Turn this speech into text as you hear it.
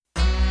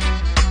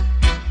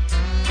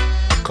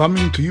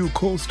Coming to you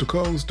coast to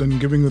coast and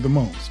giving you the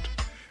most.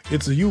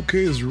 It's the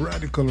UK's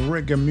radical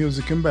reggae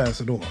music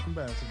ambassador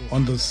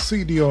on the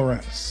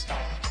CDRS,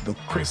 the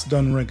Chris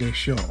Dunn Reggae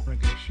Show.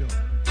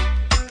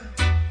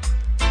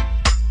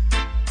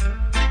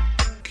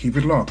 Keep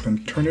it locked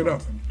and turn it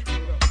up.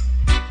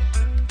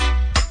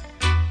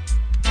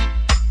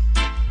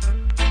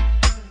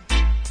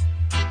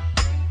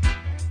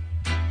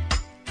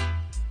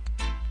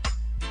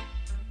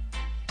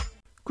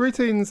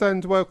 Greetings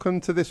and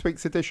welcome to this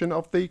week's edition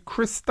of the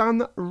Chris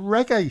Dunn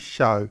Reggae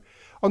Show.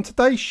 On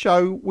today's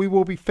show, we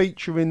will be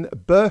featuring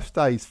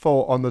birthdays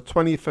for, on the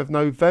 20th of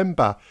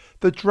November,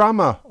 the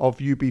drummer of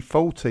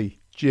UB40,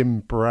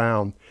 Jim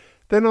Brown.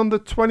 Then on the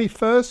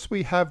 21st,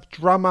 we have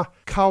drummer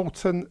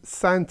Carlton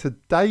Santa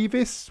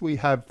Davis. We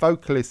have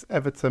vocalist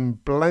Everton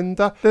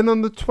Blender. Then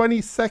on the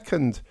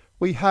 22nd,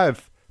 we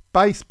have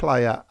bass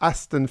player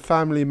Aston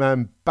Family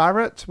Man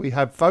Barrett. We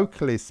have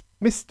vocalist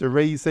Mr.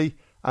 Easy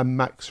and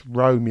Max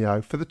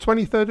Romeo. For the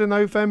 23rd of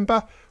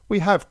November, we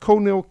have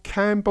Cornel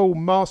Campbell,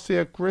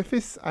 Marcia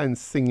Griffiths and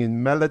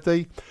Singing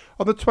Melody.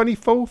 On the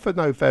 24th of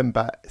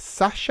November,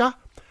 Sasha.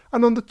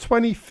 And on the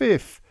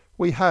 25th,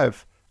 we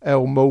have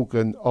El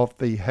Morgan of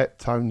the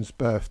Heptones'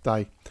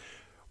 birthday.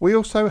 We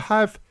also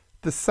have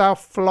the South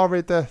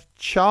Florida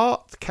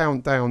chart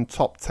countdown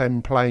top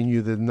 10 playing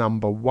you the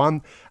number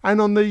 1.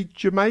 And on the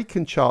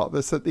Jamaican chart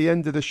that's at the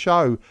end of the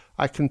show,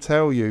 I can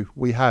tell you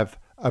we have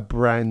a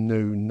brand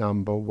new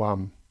number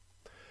 1.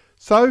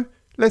 So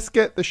let's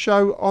get the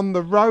show on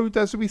the road,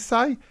 as we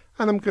say,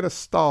 and I'm going to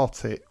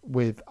start it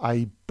with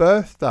a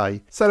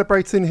birthday.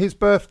 Celebrating his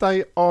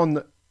birthday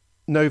on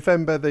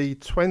November the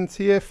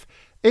 20th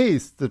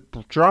is the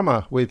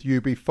drummer with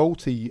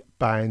UB40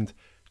 band,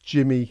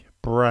 Jimmy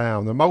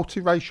Brown, a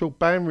multiracial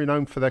band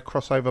renowned for their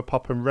crossover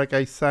pop and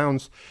reggae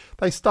sounds.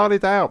 They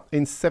started out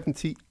in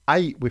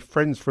 78 with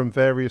friends from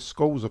various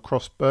schools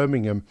across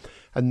Birmingham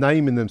and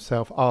naming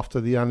themselves after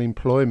the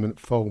unemployment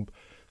form,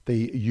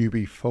 the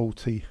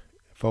UB40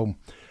 form.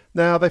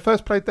 Now, they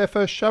first played their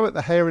first show at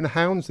the Hare and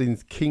Hounds in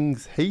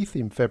Kings Heath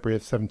in February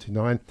of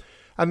 79,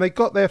 and they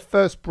got their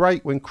first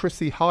break when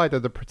Chrissy Hyde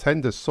of the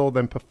Pretenders saw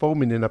them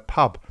performing in a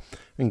pub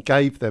and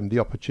gave them the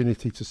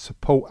opportunity to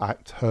support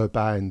act her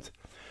band.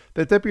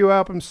 Their debut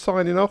album,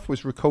 Signing Off,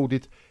 was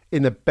recorded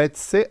in a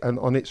bedsit and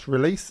on its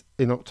release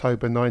in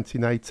October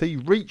 1980,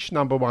 reached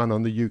number 1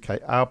 on the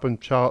UK album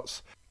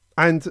charts.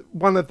 And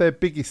one of their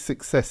biggest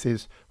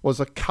successes was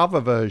a cover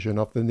version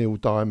of the Neil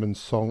Diamond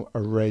song,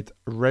 A Red,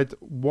 Red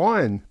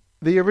Wine.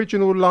 The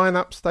original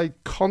lineup stayed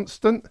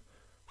constant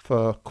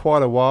for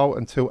quite a while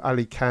until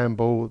Ali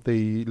Campbell,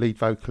 the lead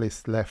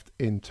vocalist, left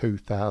in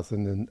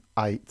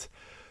 2008.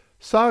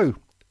 So,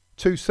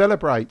 to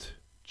celebrate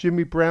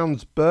Jimmy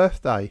Brown's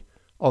birthday,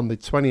 on the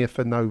 20th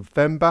of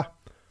November,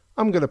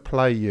 I'm going to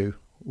play you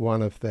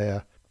one of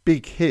their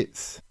big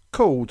hits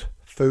called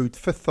Food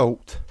for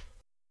Thought.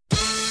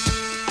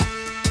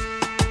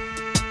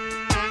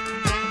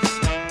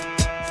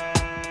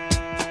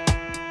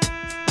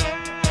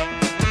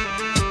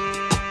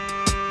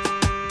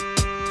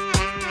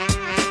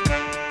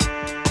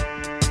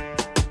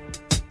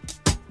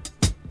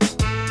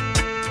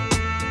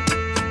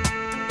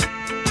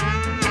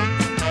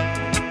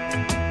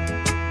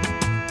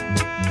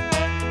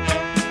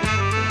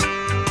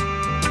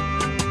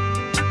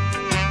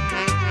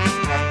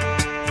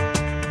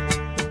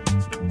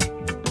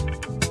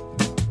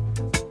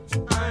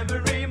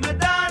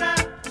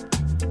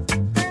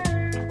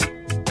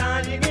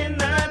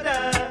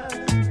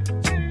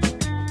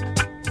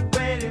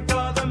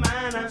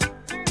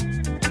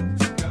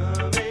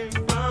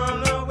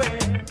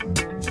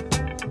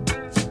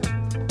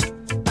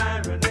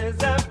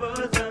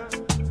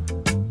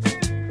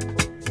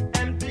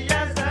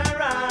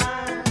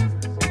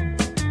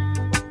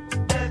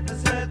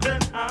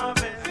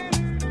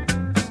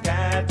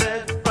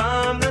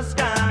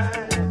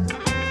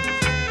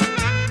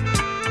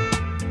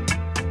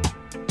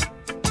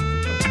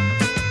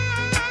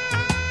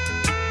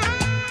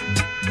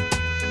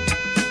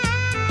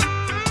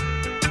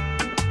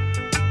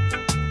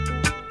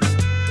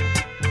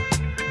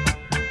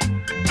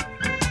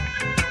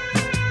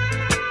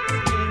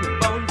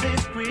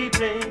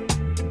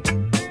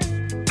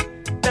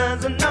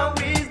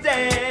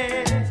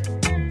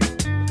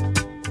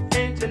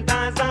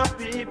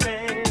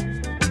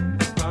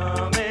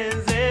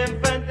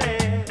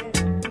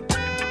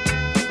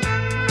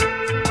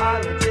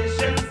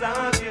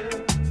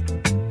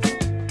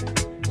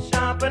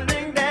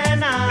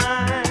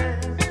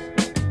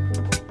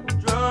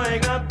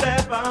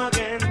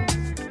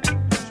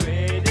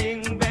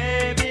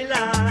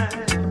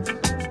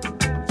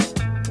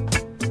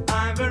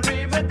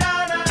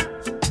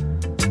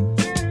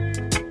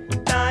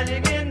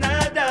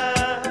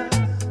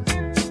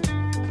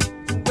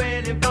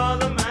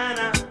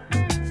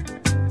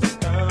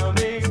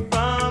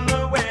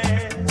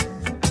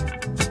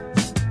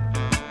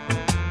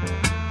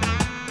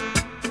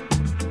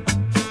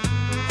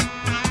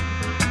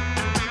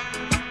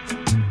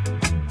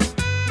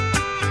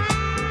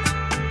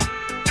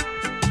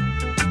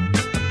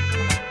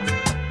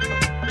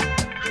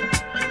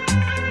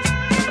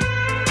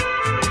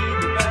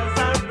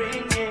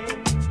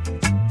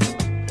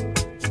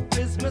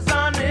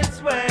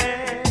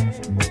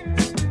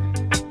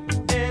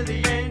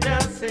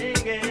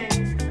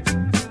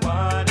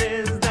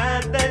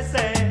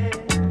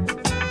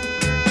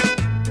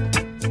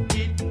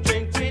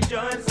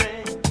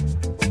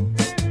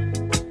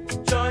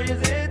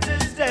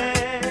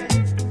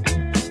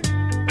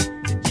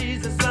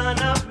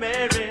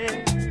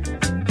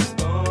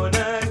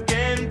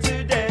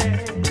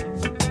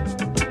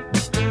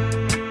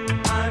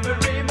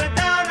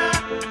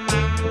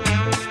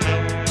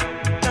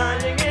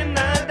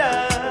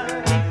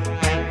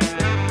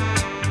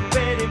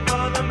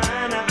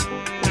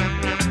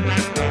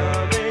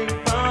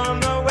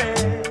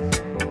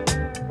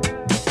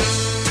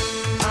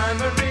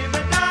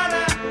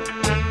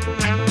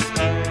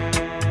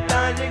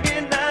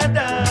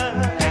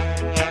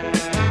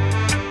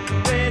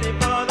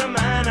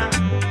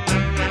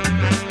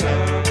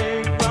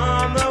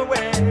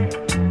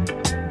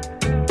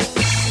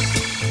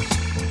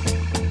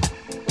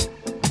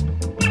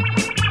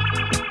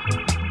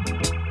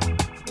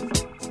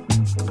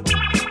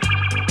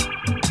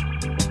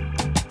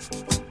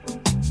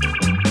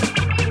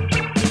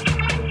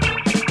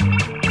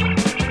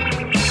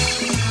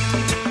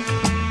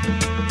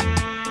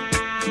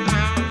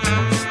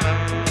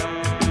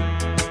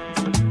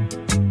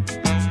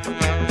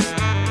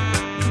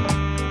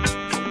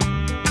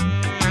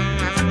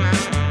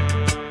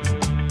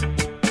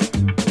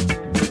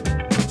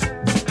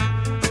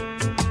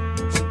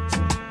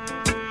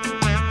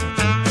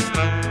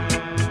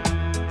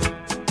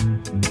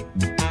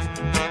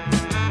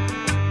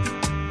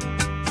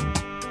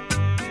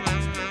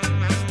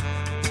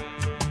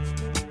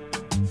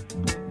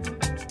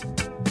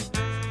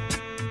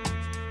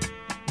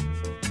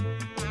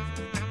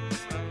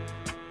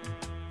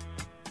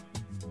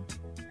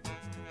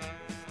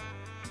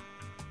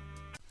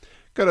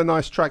 Got a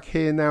nice track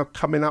here now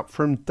coming up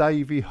from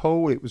Davey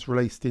Hall. It was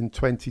released in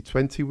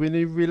 2020 when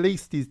he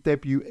released his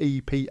debut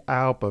EP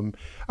album.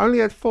 Only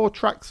had 4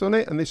 tracks on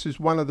it, and this is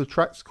one of the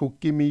tracks called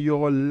Gimme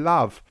Your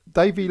Love.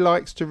 Davey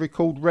likes to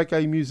record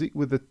reggae music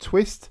with a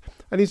twist,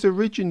 and his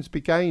origins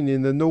began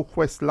in the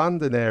northwest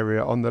London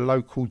area on the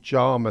local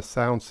Jama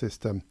sound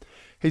system.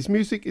 His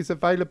music is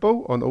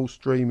available on all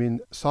streaming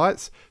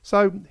sites,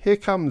 so here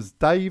comes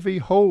Davey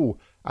Hall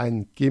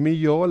and Gimme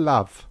Your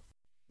Love.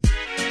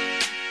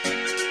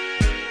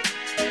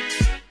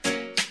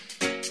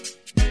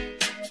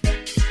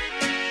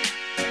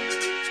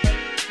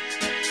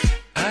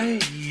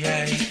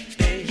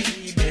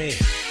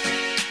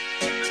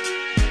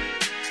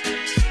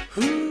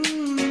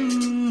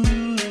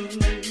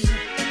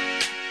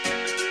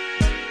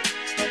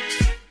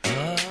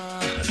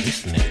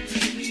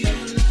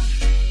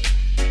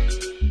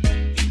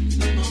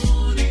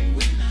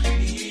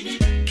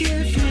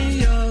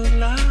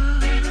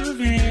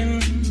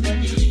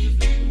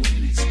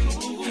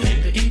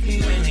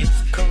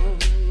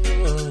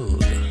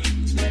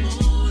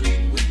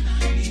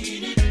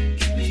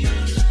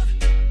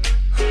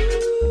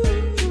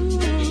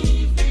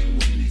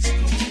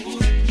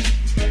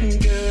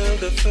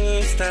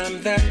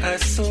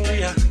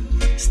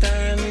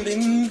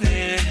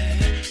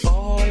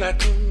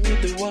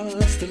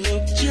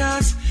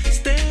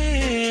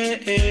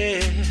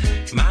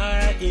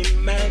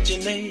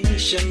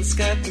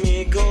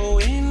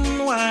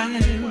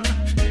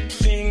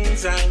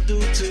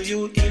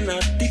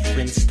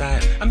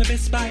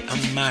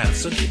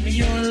 So give me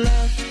your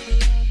love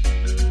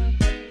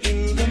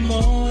in the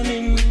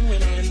morning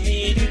when I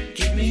need it.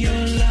 Give me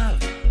your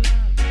love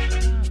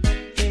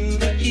in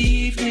the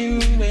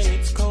evening when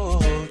it's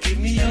cold. Give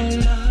me your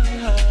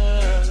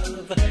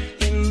love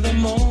in the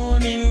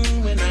morning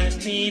when I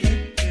need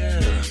it,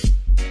 girl.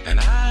 And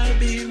I'll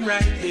be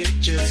right there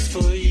just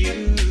for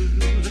you.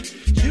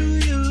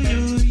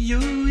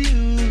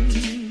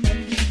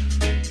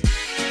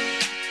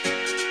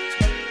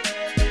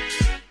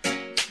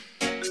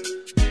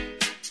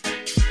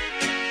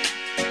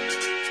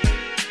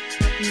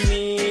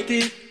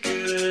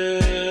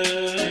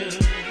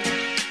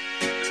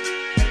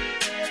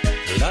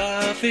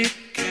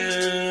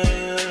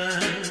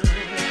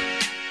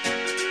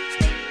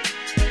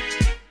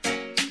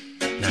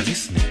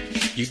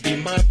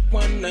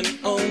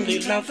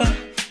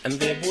 And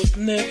there would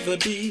never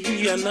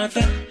be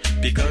another,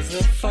 because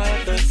the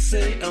father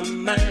say a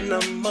man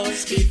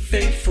must be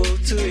faithful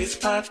to his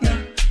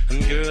partner.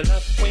 And girl,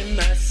 up when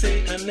I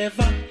say I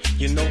never,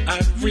 you know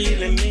I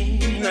really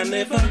mean I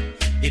never.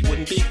 It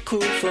wouldn't be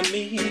cool for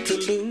me to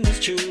lose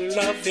true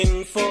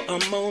loving for a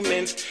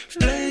moment's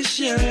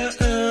pleasure.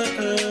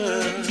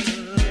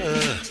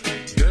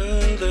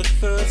 Girl, the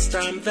first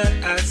time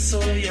that I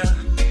saw ya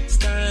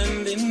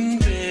standing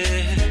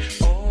there,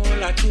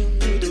 all I could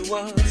do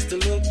was to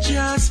look,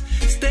 just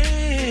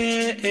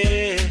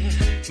stare.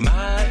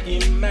 My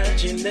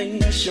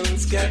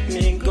imagination's got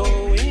me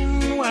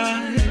going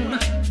wild.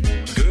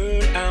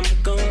 Girl, I'm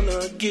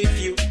gonna give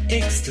you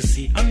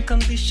ecstasy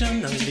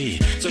unconditionally.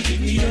 So give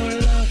me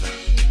your love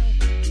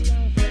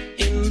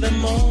in the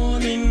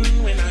morning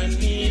when I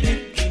need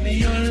it. Give me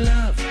your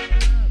love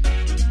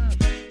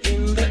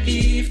in the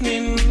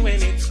evening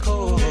when it's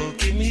cold.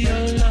 Give me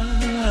your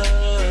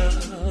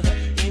love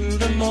in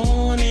the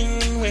morning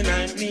when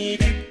I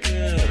need it,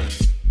 girl.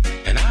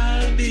 And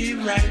I'll be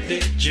right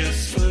there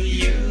just for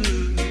you.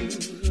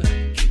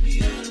 Give me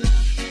your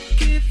love.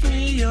 Give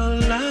me your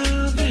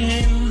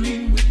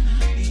loving.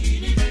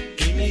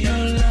 Give me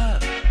your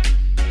love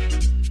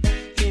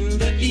in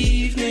the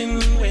evening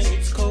when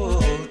it's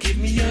cold. Give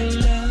me your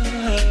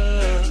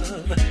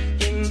love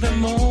in the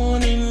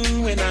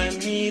morning when I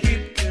need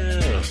it,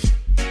 girl.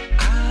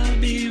 I'll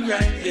be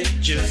right there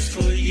just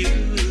for you.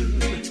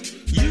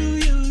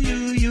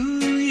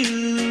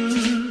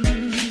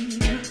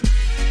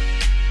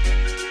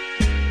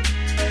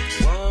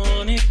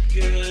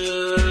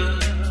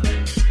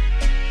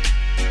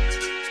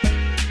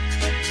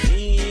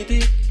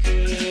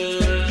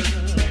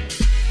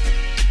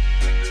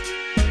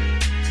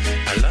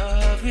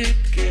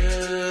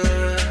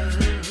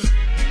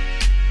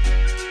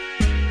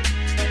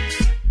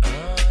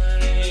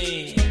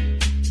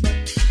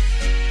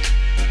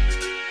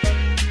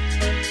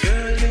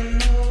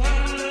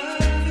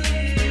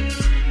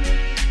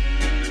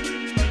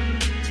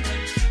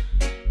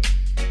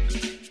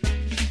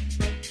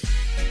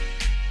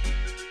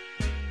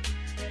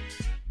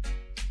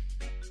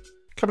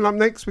 Coming up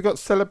next, we got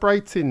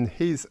celebrating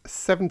his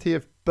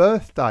 70th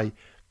birthday.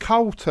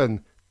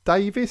 Carlton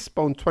Davis,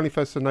 born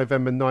 21st of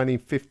November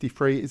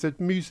 1953, is a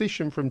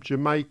musician from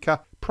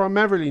Jamaica,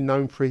 primarily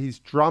known for his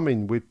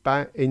drumming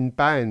in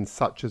bands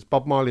such as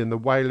Bob Marley and the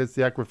Wailers,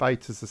 the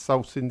Aggravators, the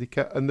Soul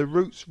Syndicate and the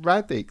Roots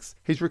Radics.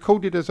 He's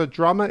recorded as a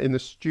drummer in the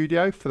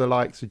studio for the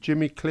likes of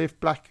Jimmy Cliff,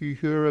 Black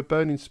Uhura,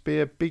 Burning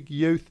Spear, Big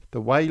Youth, the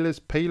Wailers,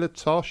 Peeler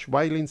Tosh,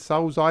 Wailing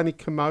Souls, Iny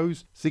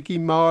Kamoze, Ziggy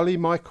Marley,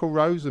 Michael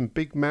Rose and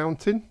Big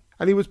Mountain.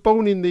 And he was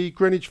born in the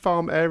Greenwich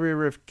Farm area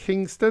of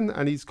Kingston,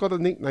 and he's got a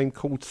nickname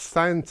called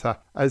Santa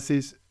as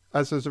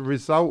a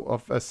result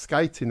of a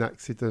skating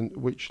accident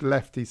which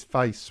left his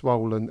face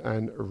swollen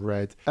and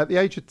red. At the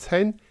age of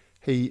 10,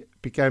 he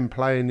began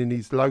playing in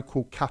his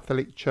local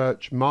Catholic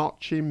church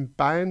marching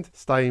band,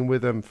 staying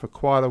with them for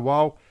quite a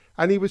while,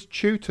 and he was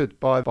tutored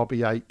by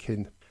Bobby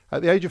Aitken.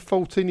 At the age of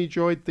 14, he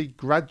joined the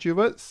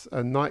Graduates,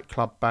 a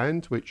nightclub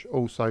band which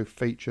also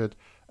featured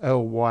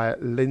Earl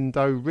Wyatt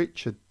Lindo,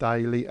 Richard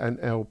Daly and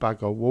L.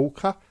 Bagger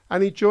Walker.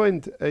 And he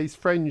joined his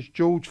friends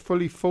George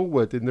Fully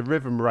Forward in the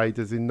Rhythm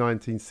Raiders in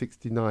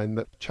 1969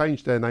 that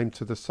changed their name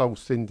to the Soul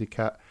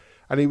Syndicate.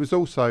 And he was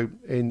also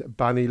in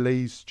Bunny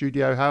Lee's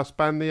studio house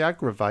band, The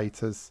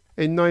Aggravators.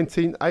 In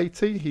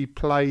 1980, he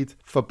played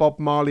for Bob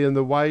Marley and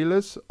the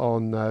Wailers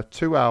on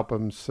 2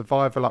 albums,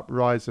 Survival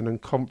Uprising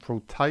and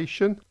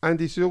Confrontation. And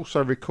he's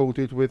also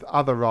recorded with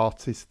other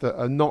artists that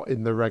are not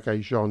in the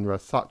reggae genre,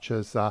 such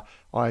as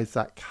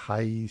Isaac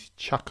Hayes,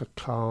 Chaka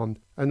Khan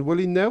and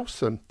Willie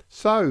Nelson.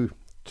 So,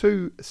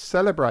 to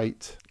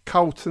celebrate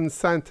Carlton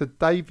Santa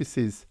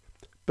Davis's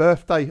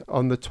birthday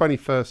on the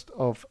 21st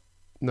of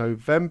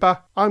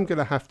November, I'm going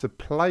to have to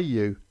play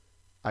you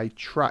a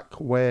track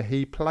where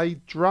he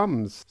played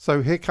drums.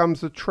 So here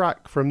comes a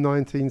track from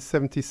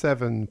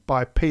 1977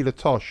 by Peter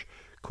Tosh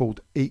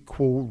called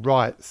Equal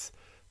Rights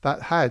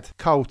that had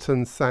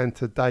Carlton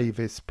Santa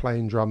Davis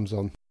playing drums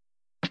on.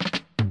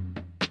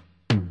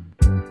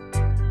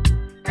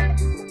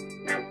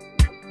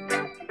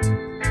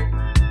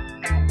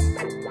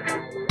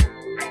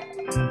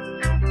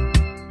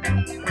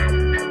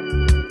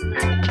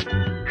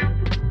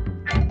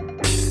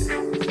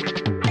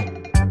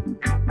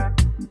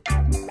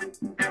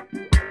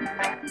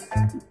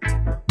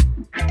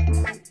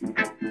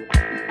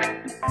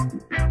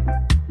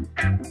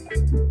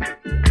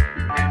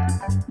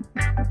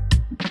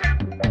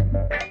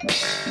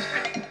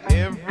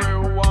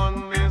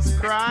 Everyone is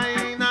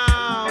crying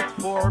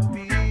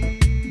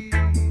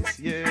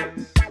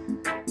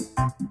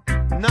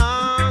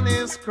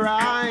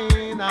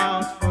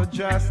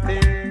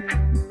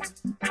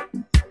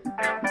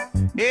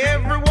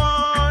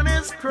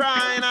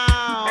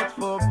out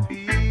for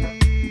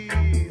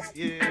peace,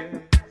 yes.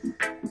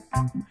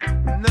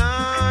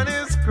 None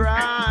is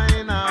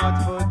crying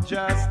out for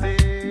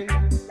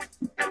justice.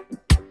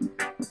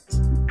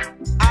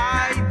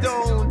 I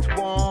don't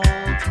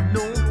want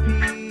no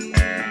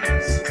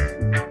peace.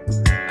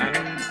 I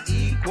need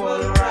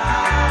equal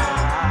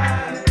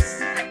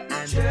rights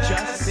and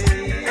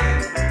justice.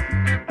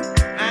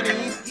 I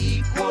need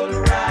equal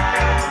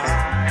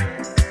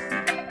rights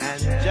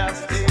and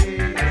justice.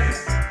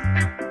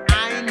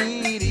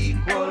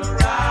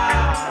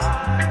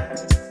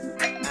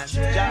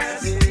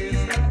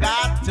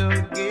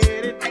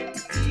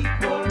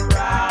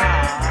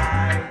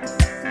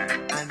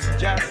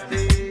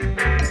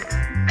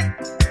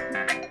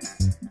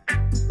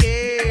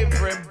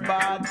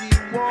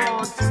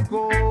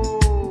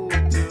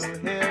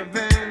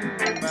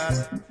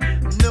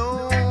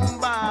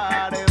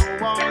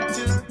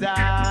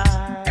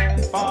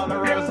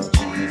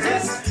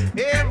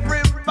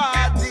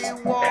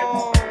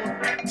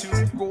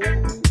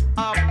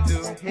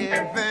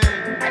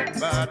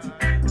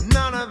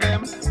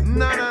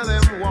 None of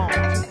them want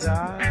to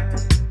die.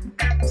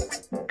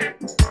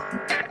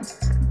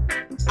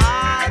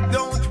 I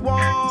don't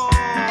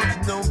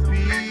want no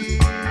peace.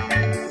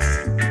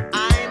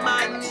 I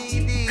might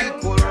need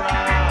equal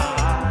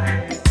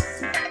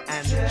rights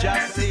and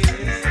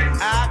justice.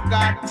 I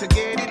got to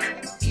get it.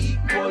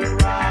 Equal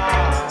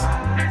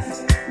rights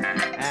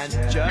and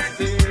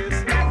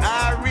justice.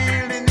 I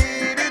really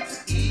need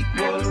it.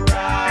 Equal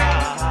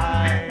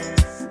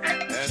rights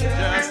and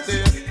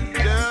justice.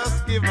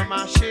 Just give them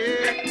my share.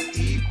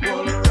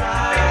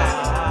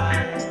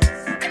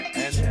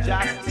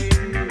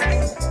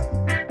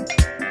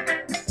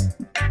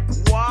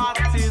 What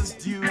is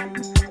due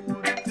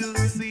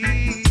to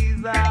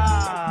Caesar?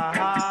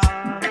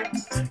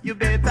 You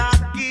better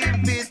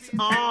give it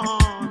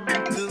on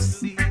to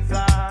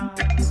Caesar.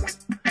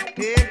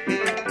 Hey,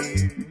 hey,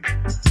 hey.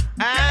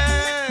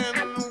 And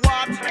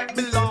what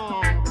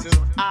belongs to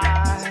I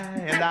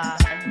and I?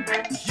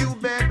 You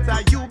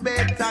better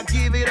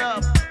give it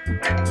up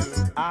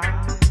to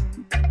I.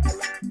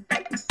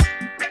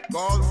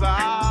 'Cause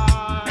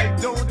I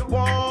don't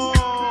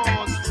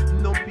want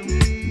no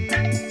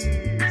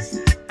peace.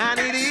 I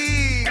need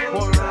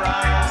equal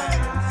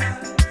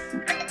rights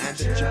and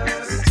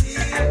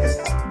justice.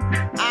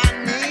 I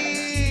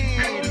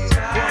need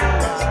equal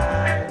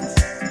rights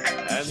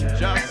and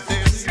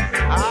justice. I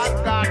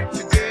got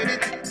to get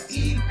it.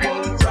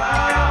 Equal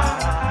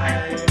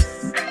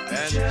rights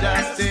and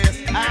justice.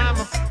 I'm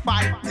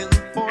fighting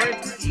for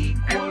it.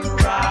 Equal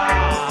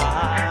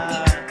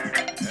rights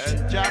and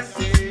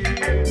justice.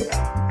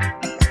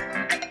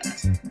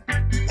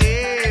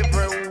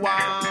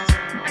 Everyone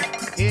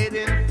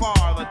heading for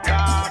the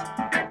top,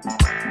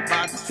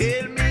 but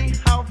tell me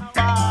how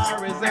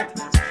far is it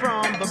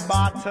from the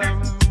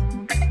bottom?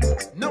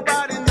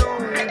 Nobody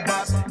knows,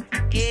 but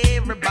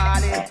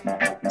everybody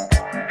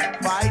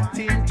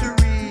fighting to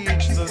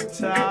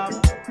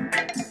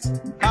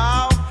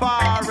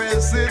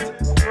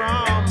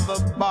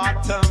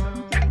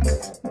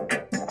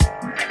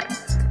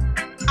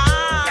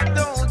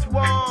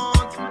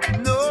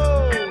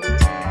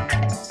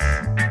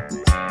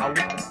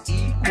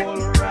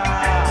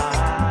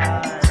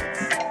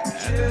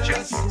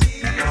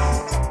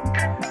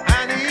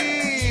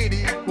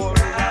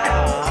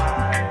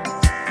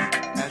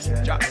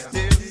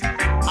justice.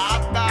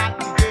 I've got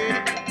to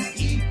get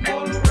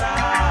equal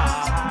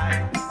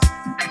rights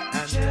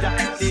and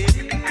justice.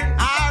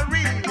 I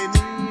really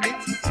need it.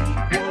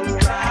 Equal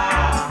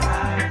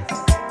rights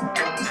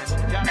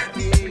and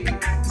justice.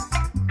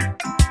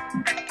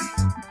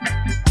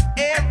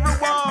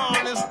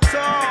 Everyone is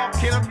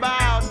talking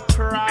about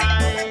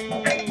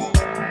crime.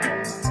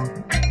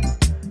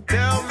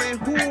 Tell me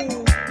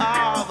who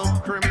are the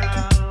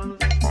criminals?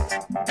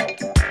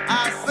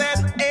 I said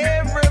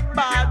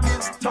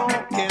everybody's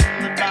talking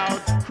about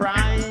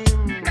crime.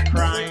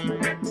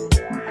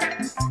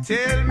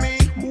 Tell me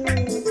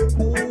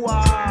who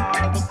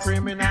are the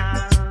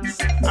criminals?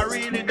 I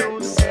really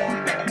don't see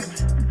them.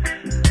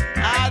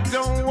 I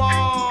don't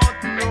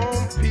want no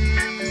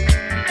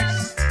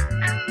peace.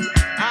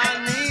 I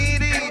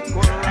need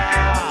equal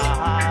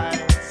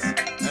rights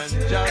and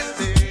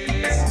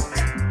justice.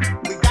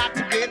 We got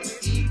to get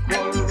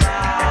equal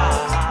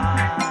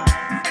rights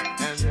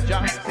and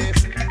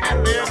justice. And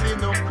there'll be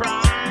no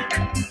crime.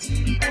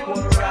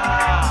 Equal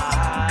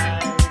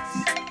rights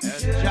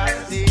and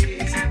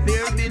justice.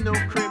 There'll be no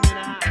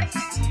criminals.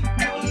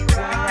 Equal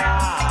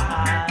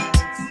rights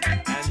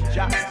and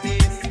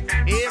justice.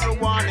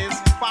 Everyone is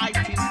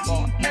fighting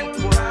for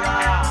equal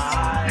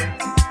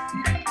rights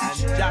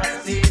and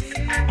justice.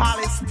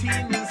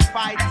 Palestinians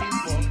fighting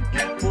for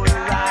equal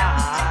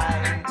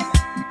rights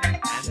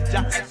and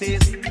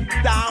justice.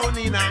 Down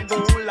in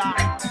Angola,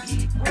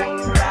 equal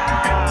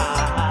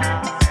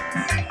rights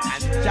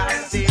and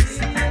justice.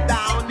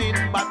 Down in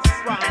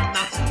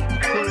Botswana,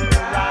 equal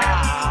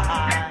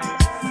rights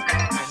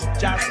and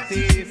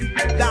justice.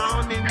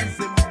 Down in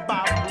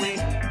Zimbabwe,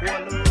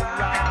 equal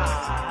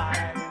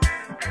rights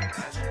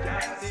and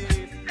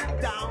justice.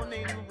 Down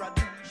in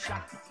Rhodesia,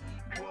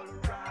 equal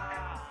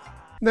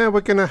rights. Now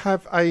we're going to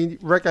have a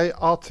reggae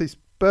artist's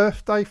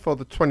birthday for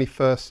the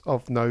 21st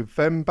of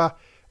November.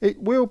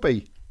 It will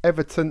be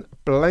Everton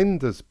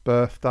Blender's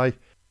birthday,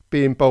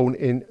 being born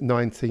in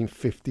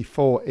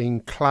 1954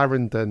 in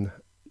Clarendon,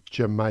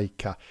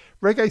 Jamaica.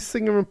 Reggae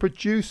singer and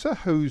producer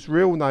whose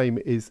real name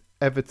is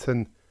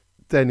Everton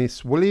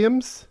Dennis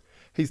Williams.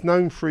 He's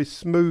known for his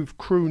smooth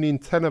crooning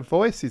tenor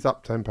voice, his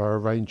uptempo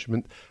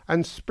arrangement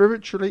and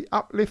spiritually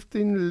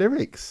uplifting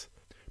lyrics,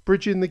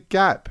 bridging the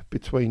gap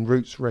between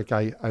roots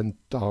reggae and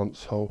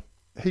dancehall.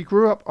 He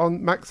grew up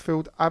on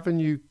Maxfield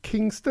Avenue,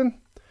 Kingston,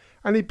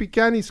 and he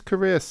began his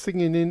career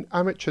singing in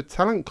amateur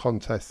talent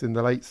contests in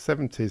the late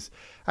 70s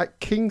at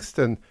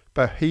Kingston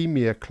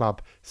Bohemia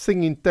Club,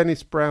 singing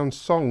Dennis Brown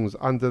songs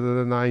under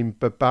the name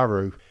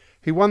Babaru.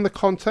 He won the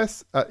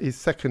contest at his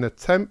second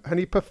attempt, and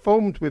he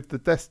performed with the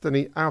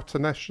Destiny Outer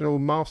National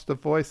Master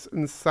Voice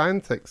and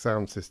Soundtech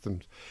sound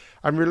systems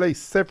and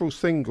released several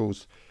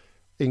singles,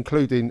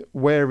 including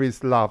Where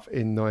Is Love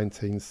in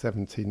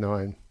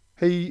 1979.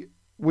 He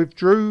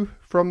withdrew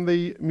from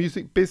the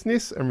music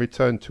business and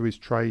returned to his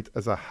trade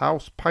as a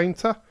house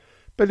painter,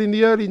 but in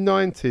the early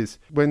 90s,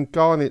 when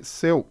Garnet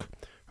Silk,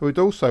 who had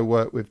also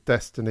worked with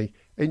Destiny,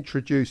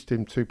 introduced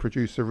him to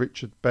producer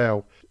Richard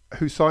Bell,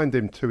 who signed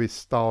him to his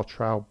Star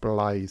Trail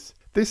Blaze.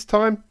 This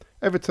time,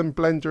 Everton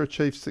Blender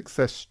achieved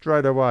success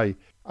straight away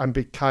and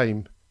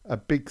became a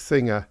big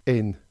singer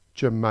in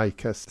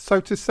Jamaica. So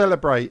to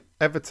celebrate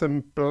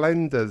Everton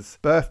Blender's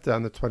birthday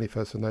on the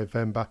 21st of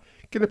November,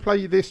 I'm going to play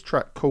you this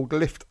track called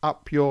Lift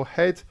Up Your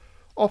Head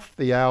off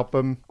the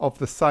album of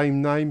the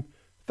same name.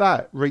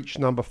 That reached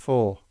number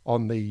 4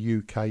 on the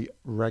UK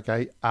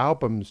Reggae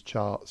Albums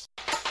charts.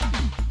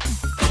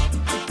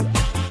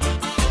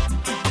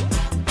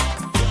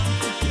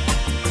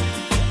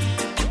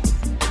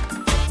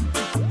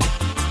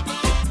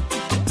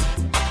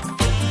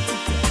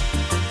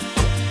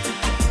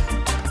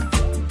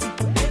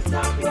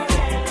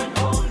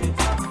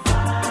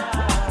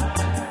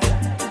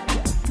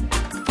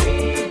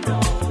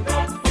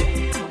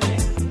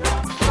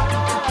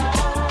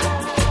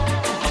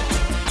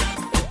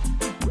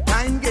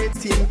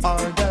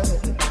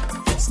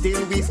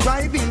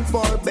 Striving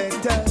for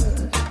better,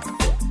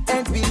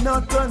 and we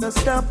not gonna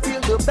stop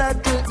till the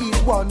battle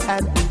is won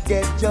and we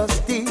get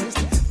justice.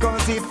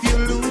 Cause if you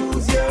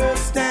lose your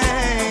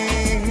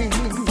stand,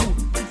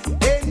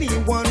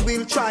 anyone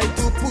will try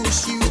to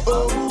push you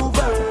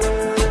over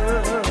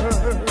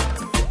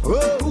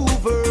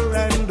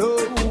and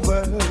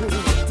over.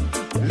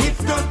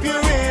 Lift up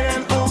your head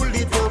and hold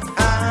it up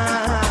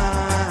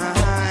high.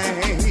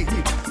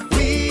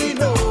 We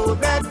know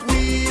that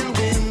we'll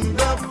win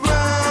the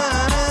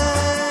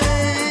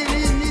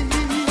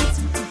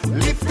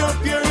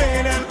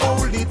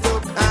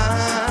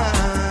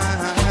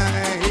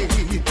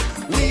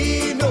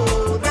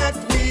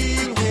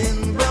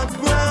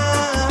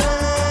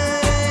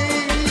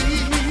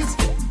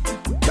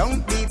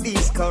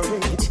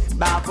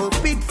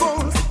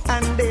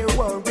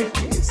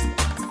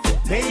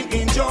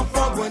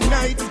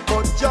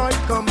joy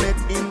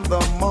cometh in the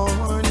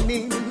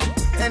morning,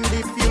 and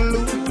if you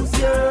lose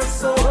your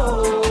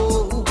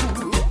soul,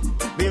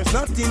 there's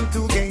nothing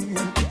to gain,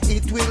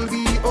 it will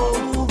be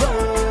over.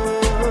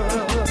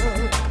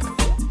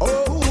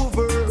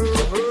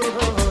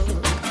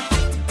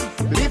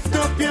 Lift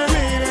up your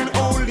head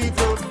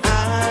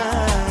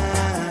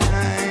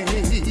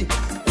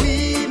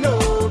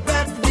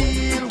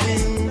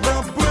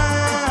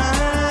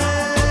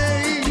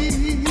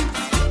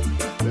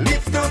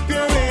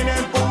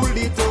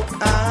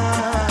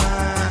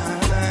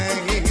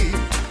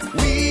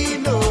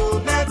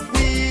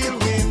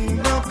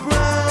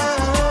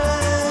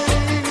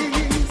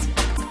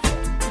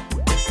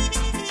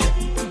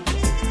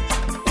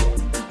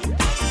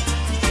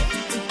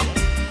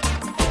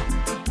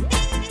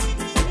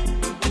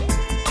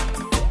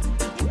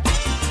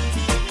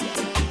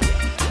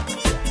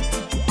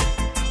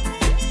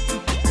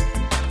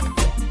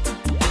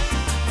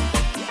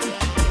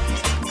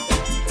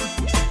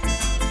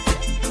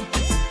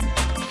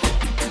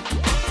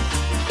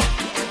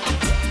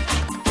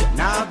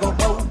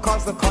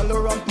because the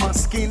color of my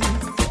skin.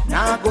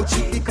 Now I go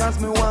cheat because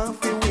me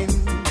want to win.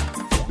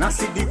 Now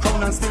see the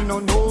crown and still no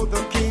know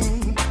the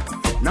king.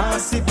 Now I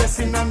see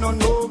blessing and no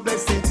know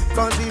blessing.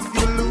 Cause if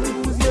you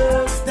lose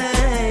your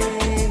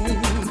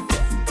stand,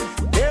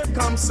 there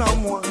comes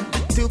someone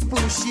to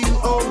push you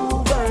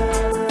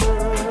over.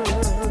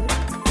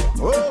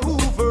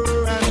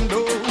 Over and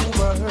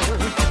over.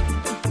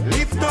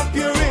 Lift up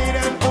your head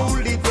and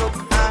hold it up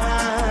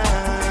high.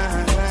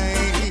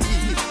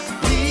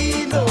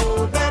 We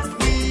know that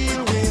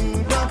we'll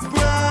win the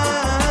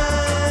prize.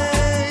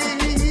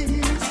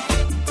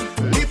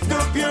 Lift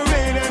up your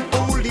head and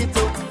hold it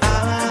up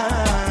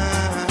high.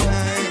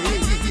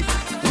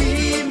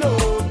 We know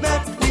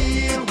that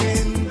we'll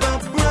win the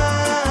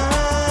prize.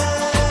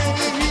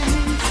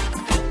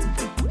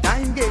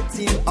 Time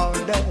getting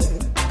older,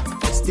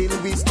 still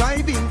we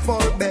striving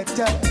for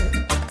better.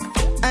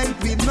 And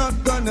we're not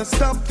gonna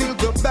stop till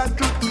the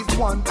battle is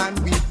won and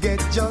we get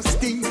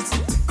justice.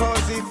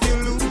 Cause if you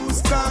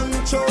lose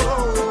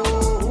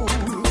control,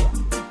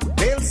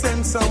 they'll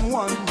send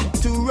someone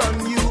to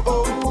run you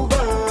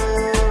over.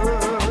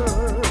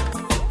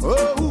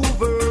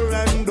 Over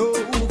and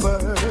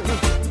over.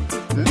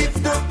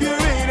 Lift up your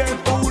head and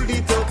hold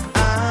it up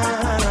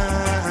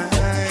high.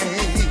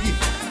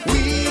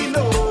 We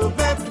know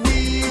that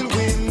we'll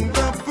win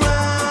the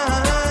prize.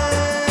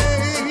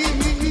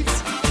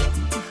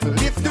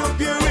 Lift up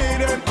your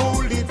head and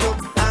hold it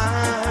up high.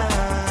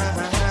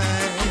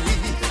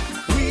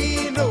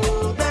 We know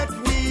that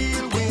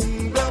we'll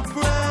win the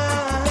prize.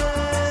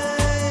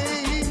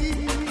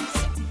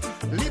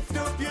 Lift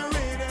up your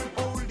head and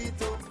hold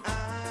it up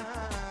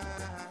high.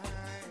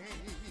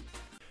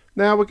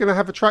 Now we're going to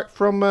have a track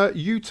from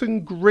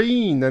Uton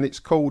Green, and it's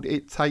called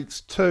It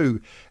Takes Two.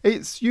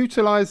 It's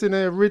utilising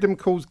a rhythm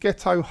called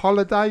Ghetto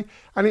Holiday,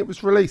 and it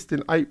was released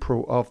in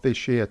April of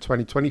this year,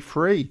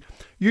 2023.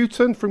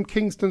 Uton from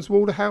Kingston's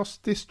Waterhouse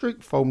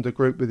district formed a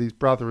group with his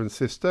brother and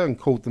sister and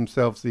called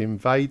themselves the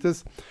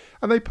Invaders,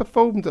 and they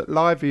performed at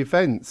live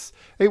events.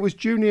 It was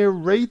Junior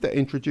Reid that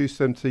introduced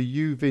them to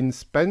Euvin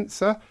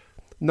Spencer,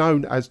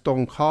 known as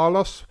Don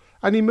Carlos,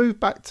 and he moved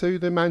back to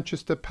the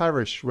Manchester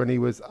parish when he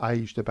was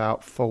aged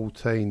about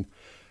 14.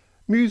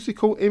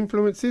 Musical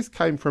influences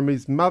came from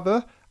his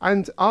mother,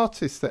 and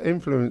artists that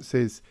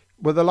influences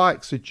were the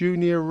likes of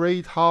Junior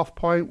Reid, Half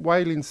Pint,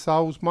 Wailing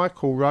Souls,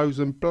 Michael Rose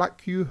and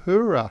Black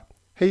Uhura.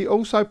 He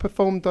also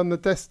performed on the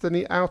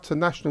Destiny Outer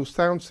National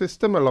Sound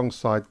System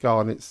alongside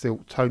Garnet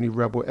Silk, Tony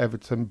Rebel,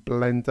 Everton,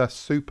 Blender,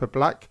 Super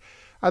Black,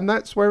 and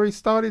that's where he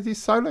started his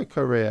solo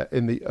career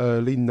in the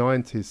early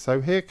 90s.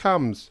 So here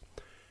comes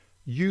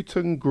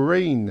Uton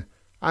Green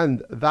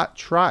and that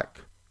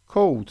track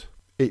called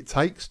It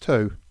Takes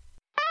Two.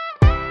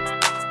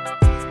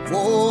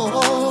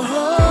 Whoa,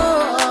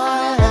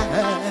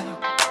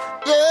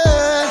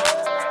 yeah.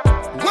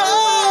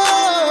 Whoa.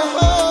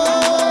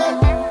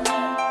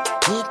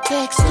 It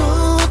takes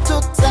two to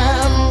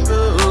tango,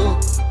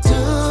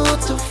 two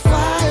to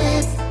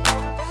fight.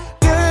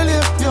 Girl,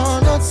 if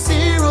you're not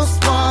serious,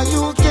 why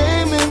you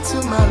came into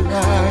my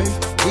life?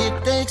 It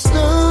takes two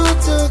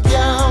to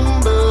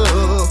gamble,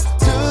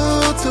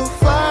 two to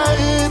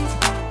fight.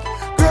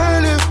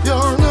 Girl, if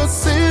you're not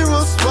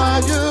serious, why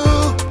you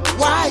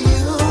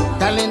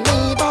telling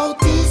me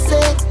about he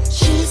said,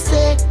 she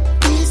said,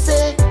 he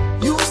said,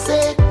 you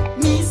said,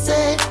 me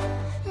said,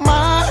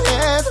 my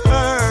head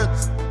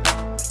hurts.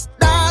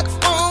 That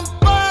won't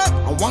work.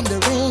 I'm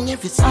wondering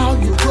if it's how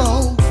you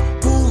grow,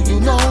 who you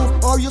know,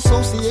 or you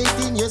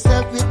associating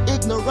yourself with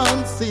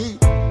ignorance,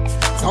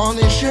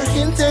 tarnish your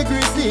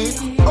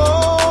integrity.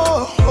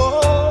 Oh,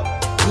 oh.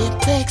 It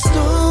takes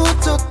two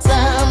to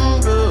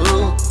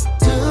tango,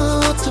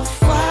 two to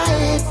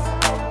fight.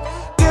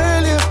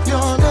 Girl, if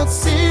you're not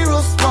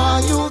serious,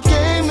 why you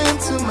came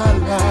into my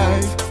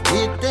life?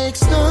 It takes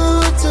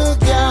two to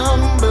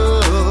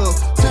gamble,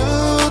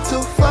 two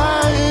to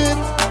fight.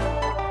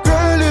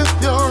 Girl, if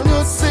you're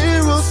not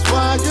serious,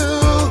 why you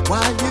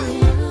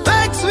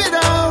vex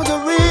without a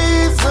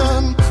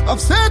reason,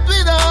 upset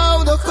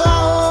without a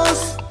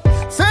cause,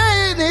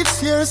 saying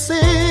it's your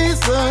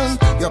season.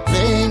 You're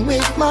playing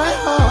with my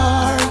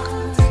heart.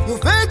 You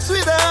vex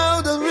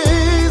without a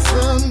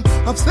reason,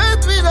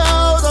 upset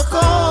without a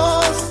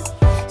cause,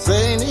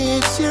 saying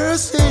it's your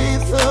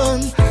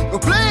season. You're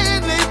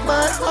playing with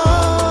my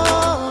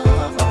heart.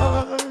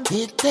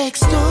 It takes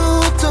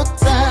two to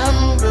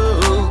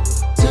tango,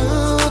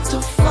 two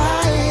to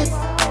fight.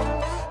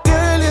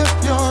 Girl, if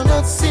you're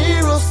not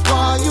serious,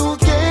 why you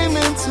came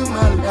into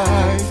my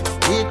life?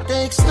 It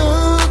takes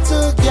two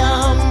to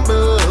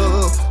gamble,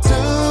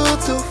 two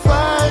to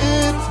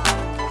fight.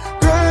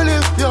 Girl,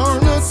 if you're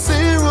not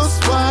serious,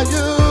 why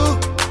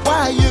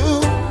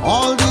you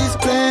all these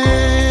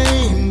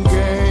blame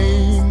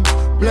game,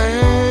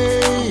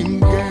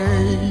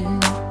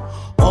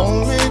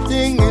 only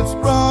thing it's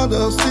brought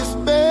us is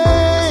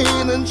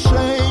pain and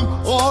shame.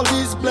 All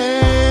these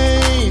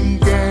blame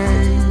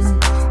game,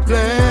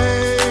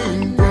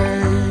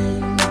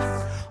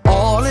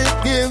 all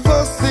it gives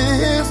us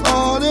is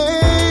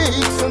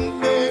heartaches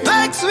and pain.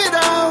 Vex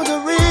without a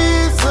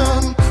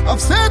reason,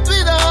 upset with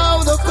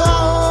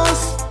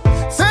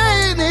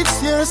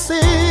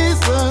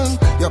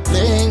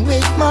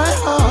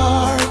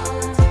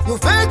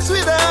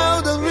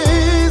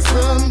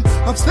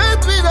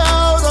upset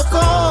without a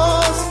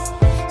cause,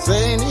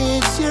 saying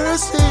it's your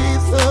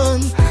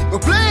season. You're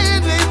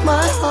playing with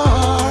my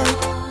heart.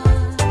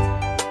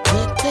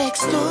 It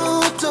takes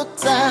two to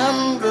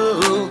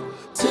tango,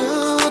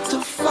 two to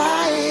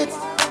fight.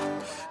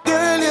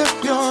 Girl,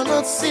 if you're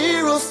not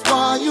serious,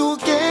 why you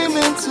came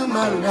into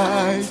my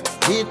life?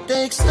 It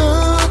takes two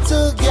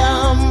to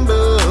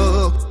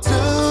gamble,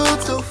 two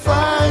to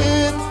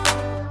fight.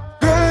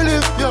 Girl,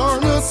 if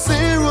you're not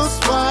serious,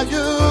 why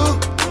you?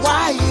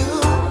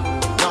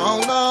 No,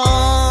 no,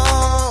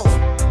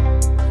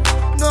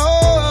 no,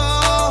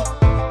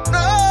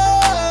 no,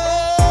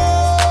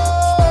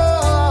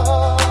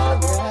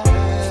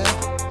 yeah.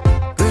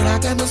 Girl, I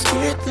got no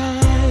spirit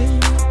time.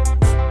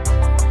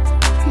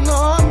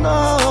 No, no,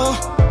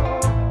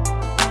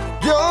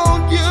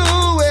 don't you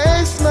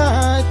waste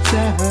my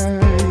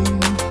time.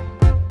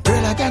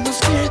 Girl, I got no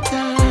spirit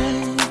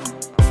time.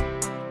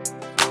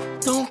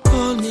 Don't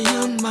call me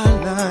on my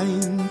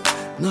line.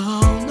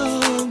 No,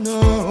 no, no.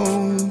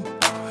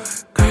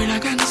 Girl, I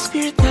got no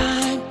spirit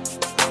time.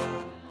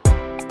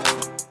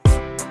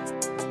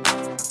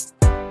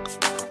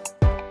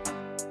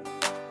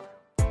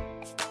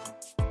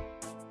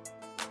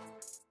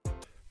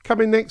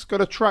 Coming next,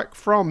 got a track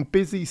from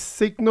Busy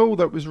Signal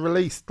that was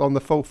released on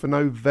the 4th of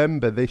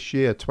November this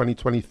year,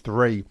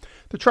 2023.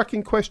 The track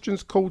in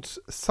question's called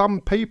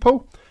Some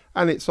People,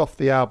 and it's off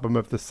the album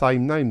of the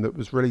same name that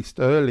was released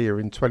earlier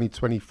in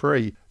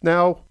 2023.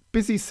 Now,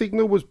 Busy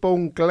Signal was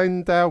born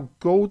Glendale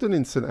Gordon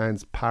in St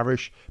Anne's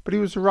Parish, but he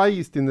was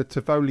raised in the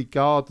Tivoli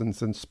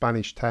Gardens and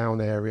Spanish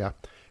Town area.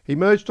 He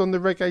emerged on the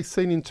reggae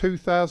scene in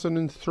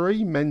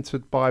 2003,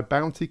 mentored by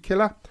Bounty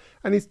Killer,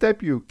 and his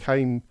debut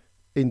came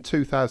in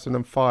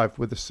 2005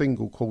 with a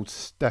single called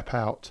Step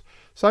Out.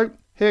 So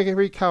here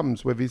he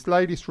comes with his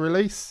latest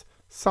release,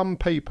 Some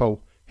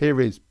People. Here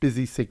is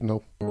Busy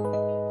Signal.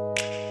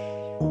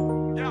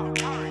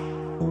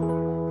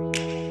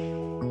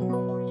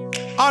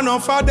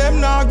 Enough of them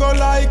now go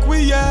like we,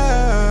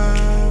 yeah.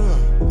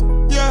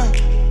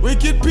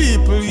 Wicked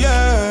people,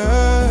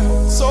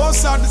 yeah. So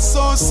sad,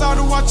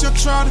 watch you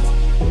try.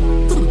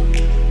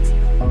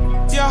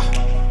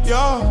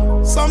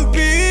 Yeah, some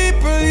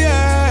people,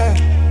 yeah.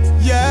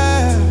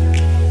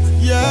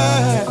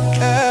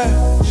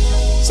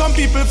 Some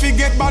people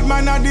forget bad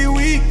man of the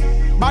week,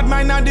 bad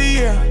man of the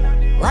year.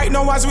 Right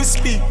now as we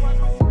speak,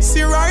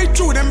 see right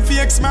through them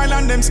fake smile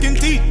and them skin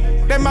teeth.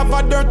 Them have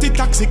a dirty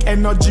toxic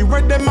energy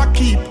where them a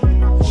keep.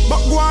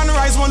 But go and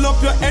rise, roll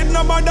up your head,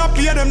 nobody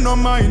pay them no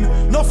mind.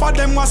 Enough of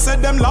them was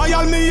said them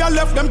loyal, me I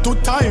left them to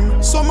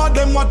time. Some of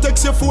them want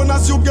text your phone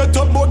as you get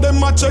up, but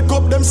them a check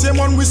up, them same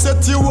one we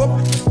set you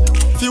up.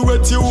 If you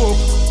wet you up.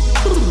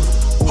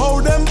 How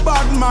them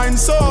bad mind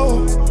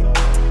so?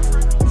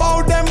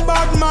 How them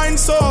bad mind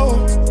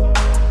so?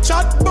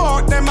 Chat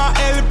about them a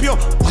help you.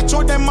 Watch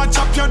how them a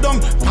chop you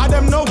down. Cause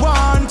them no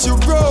want you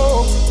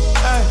grow.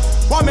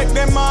 Why make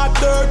them all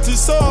dirty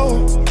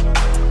so?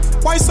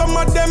 Why some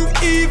of them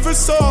evil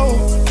so?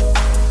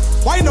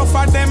 Why no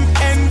for them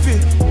envy?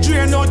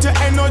 Drain out your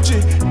energy.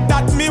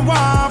 That me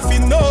want fi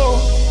know.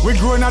 We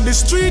growing on the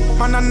street,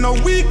 man and no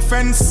weak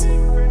fence.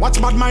 Watch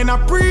bad mind a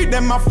pre,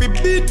 them a fi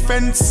beat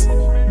fence.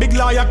 Big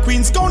lawyer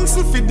Queen's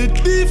Council for the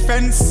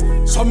defense.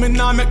 Some me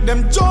nah make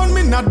them join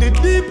me not the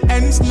deep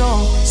ends,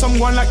 no. Some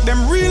one like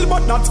them real,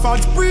 but that's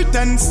false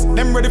pretense.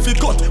 Them ready for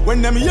cut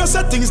when them hear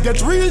say things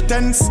get real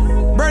tense.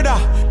 Brother,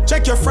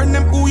 check your friend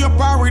them who you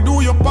party,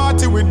 who you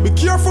party with. Be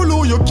careful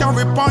who you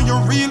carry upon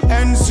your real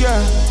ends,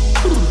 yeah.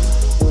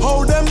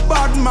 How them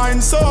bad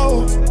mind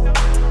so?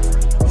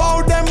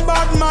 How them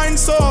bad mind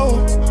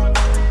so?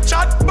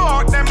 Chat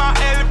about them a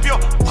help you.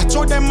 Watch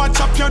how them a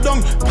chop you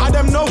down. Cause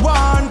them no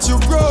want you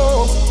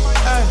grow.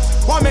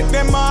 Why make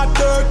them all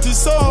dirty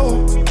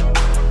so?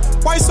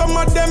 Why some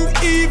of them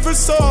evil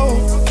so?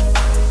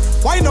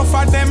 Why no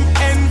for them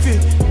envy?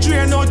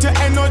 Drain out your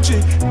energy.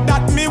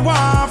 That me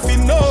want fi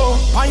know.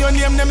 And your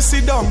name them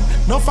sit down.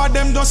 No for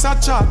them just a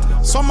chat.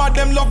 Some of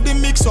them love the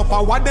mix up.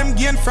 Or what them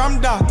gain from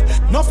that.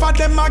 No for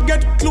them a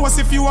get close.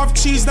 If you have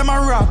cheese, them a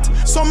rat.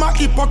 Some a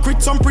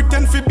hypocrite. Some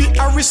pretend fi be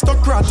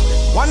aristocrat.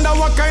 Wonder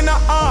what kind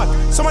of art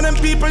some of them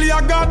people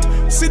you got.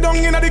 Sit down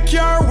in the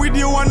car with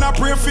you and I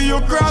pray for you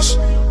crash.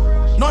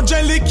 No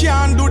jelly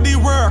can do the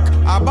work.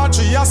 A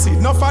battery acid.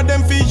 No for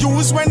them fi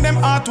use when them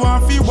heart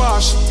want fi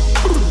wash.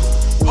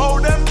 How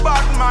them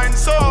bad mind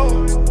so?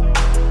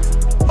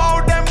 How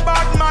them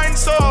bad mind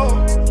so?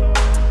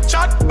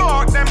 Chat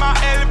about them a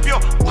help you.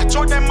 Watch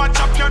how them a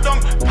chop you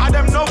down. Cause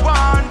them no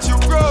want you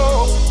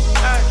grow.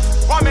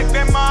 Why make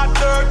them all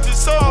dirty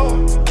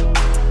so?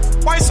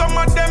 Why some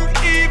of them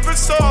evil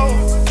so?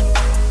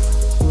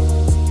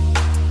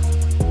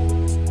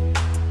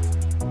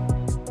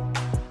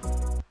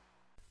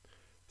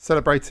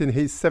 Celebrating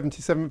his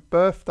 77th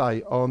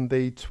birthday on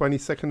the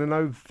 22nd of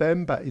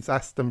November is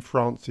Aston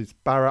Francis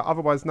Barrett,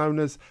 otherwise known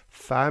as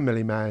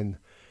Family Man.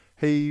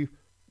 He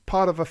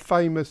part of a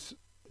famous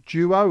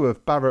duo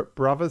of Barrett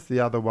brothers,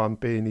 the other one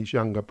being his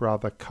younger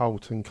brother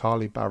Colton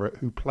Carly Barrett,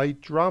 who played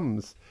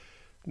drums.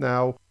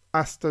 Now,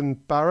 Aston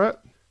Barrett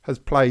has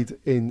played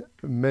in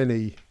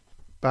many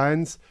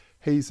bands.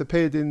 He's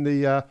appeared in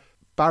the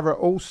Barrett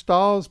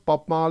All-Stars,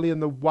 Bob Marley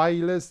and the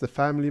Wailers, the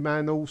Family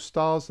Man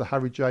All-Stars, the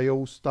Harry J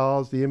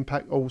All-Stars, the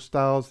Impact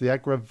All-Stars, the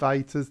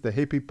Aggravators, the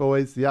Hippie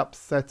Boys, the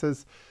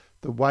Upsetters,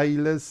 the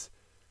Wailers,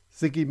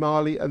 Ziggy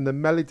Marley and the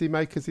Melody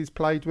Makers he's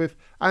played with,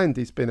 and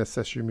he's been a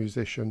session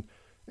musician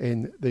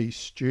in the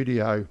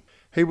studio.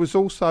 He was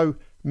also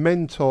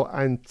mentor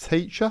and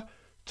teacher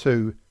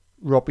to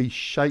Robbie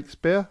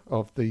Shakespeare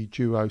of the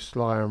duo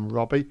Sly and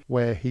Robbie,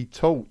 where he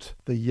taught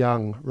the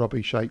young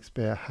Robbie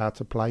Shakespeare how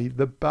to play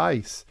the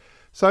bass.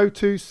 So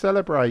to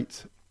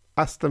celebrate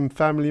Aston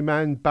family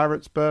man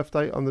Barrett's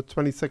birthday on the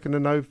 22nd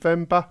of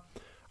November,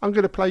 I'm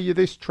going to play you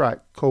this track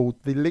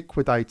called The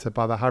Liquidator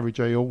by the Harry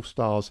J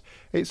All-Stars.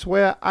 It's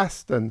where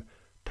Aston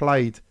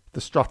played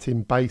the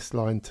strutting bass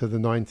line to the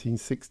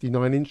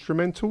 1969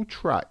 instrumental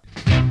track.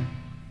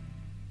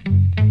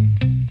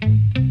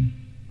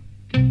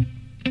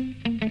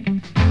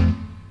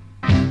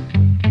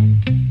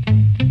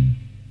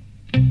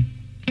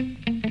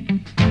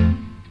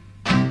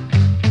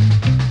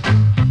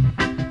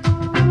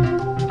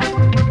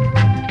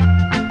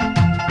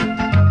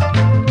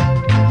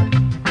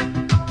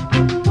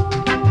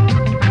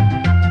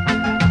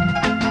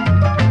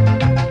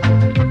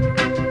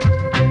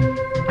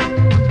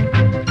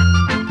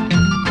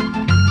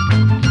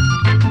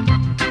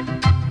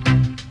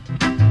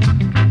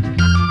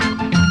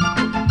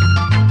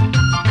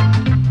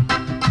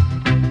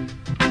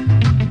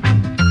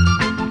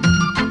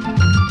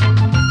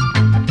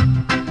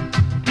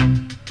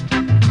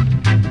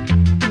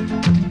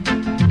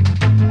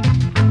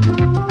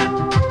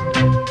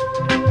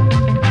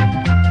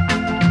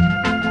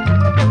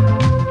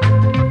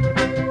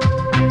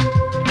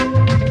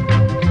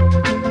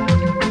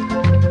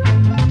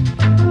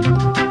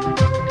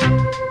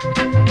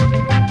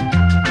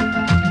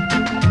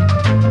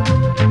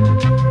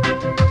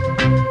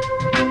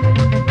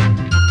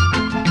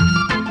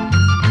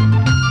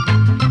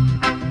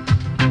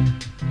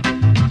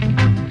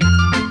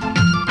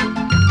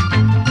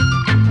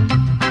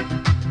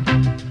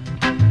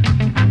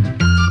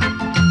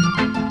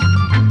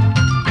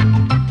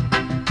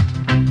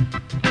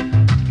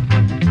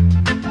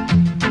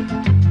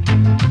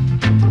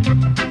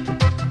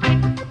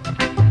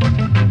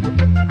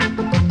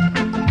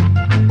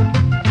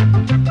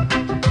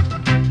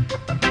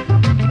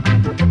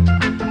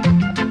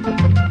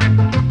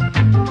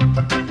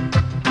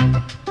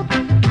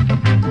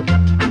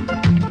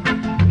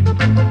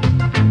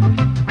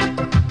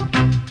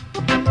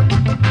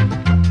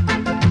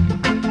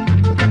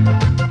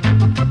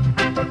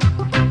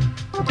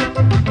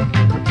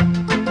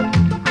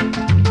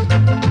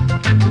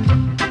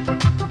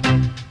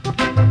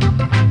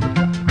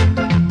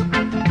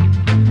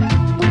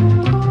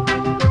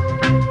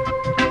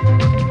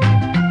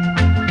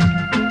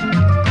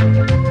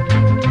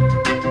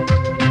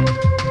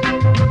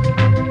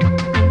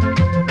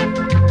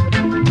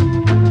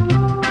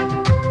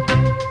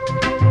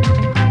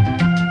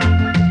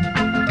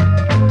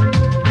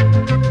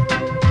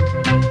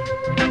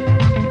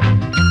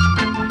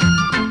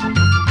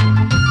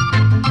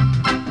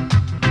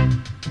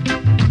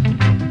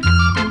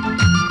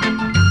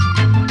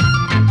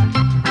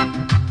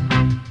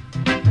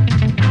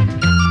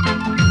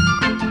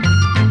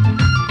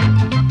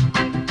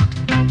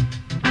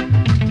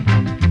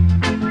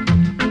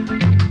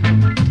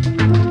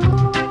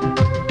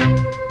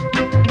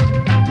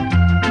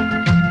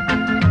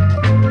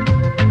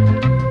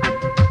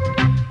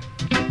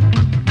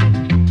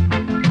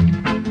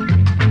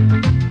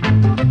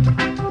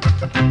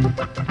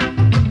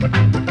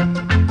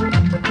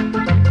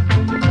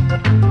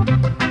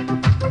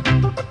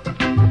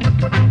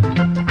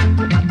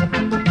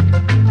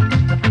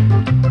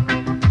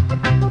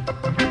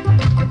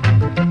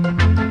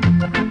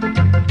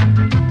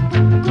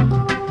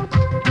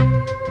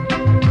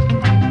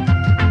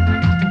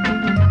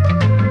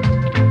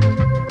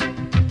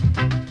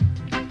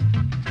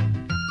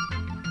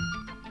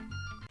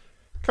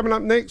 Coming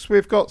up next,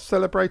 we've got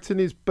celebrating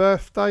his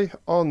birthday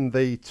on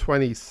the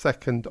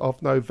 22nd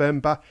of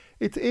November.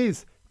 It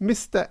is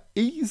Mr.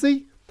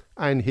 Easy,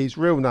 and his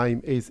real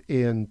name is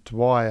Ian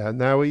Dwyer.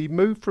 Now, he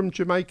moved from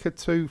Jamaica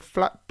to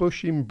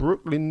Flatbush in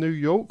Brooklyn, New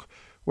York,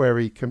 where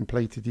he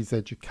completed his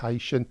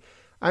education.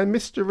 And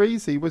Mr.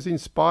 Easy was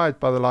inspired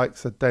by the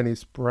likes of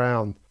Dennis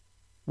Brown,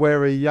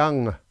 where a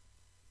young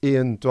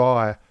Ian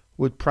Dwyer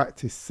would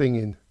practice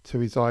singing to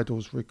his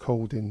idol's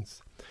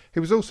recordings.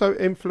 He was also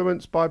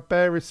influenced by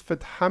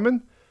Beresford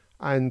Hammond,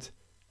 and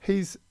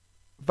his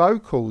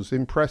vocals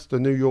impressed a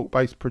New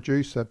York-based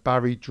producer,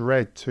 Barry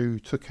Dredd, to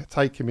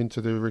take him into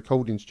the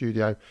recording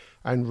studio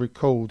and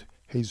record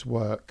his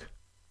work.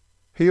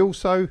 He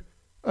also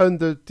earned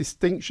the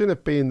distinction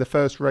of being the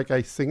first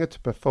reggae singer to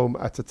perform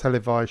at a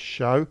televised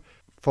show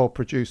for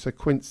producer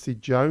Quincy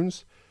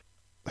Jones,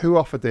 who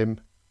offered him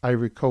a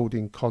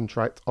recording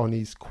contract on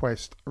his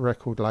Quest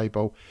record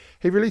label.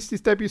 He released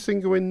his debut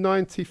single in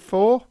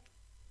 '94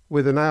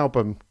 with an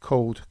album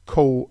called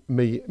Call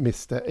Me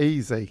Mr.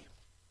 Easy.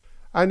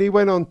 And he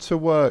went on to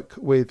work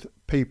with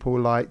people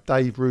like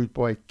Dave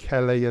Rudeboy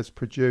Kelly as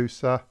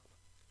producer.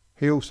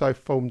 He also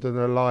formed an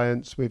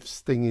alliance with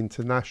Sting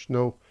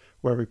International,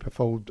 where he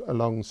performed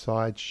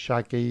alongside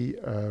Shaggy,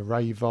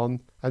 Rayvon,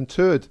 and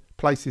toured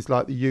places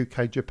like the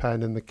UK,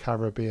 Japan and the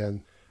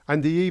Caribbean.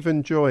 And he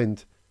even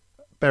joined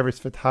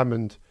Beresford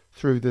Hammond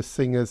through the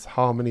Singers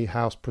Harmony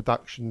House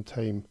production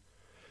team.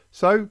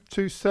 So,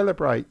 to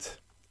celebrate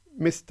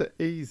Mr.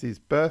 Easy's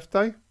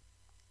birthday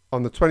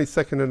on the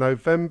 22nd of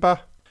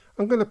November,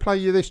 I'm going to play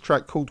you this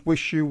track called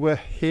Wish You Were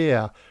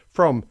Here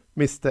from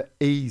Mr.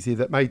 Easy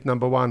that made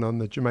 #1 on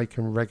the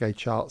Jamaican reggae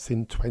charts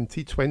in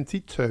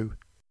 2022.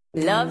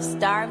 Love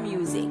Star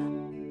Music.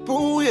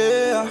 Oh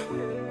yeah,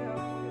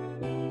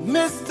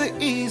 Mr.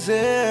 Easy.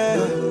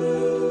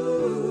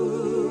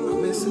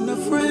 I'm missing a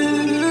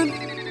friend.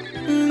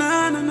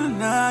 Na na na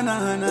na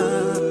na na.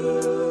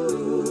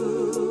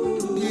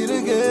 It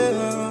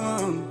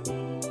again.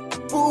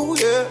 Oh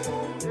yeah.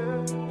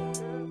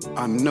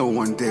 I know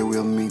one day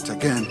we'll meet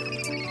again,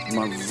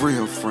 my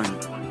real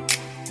friend.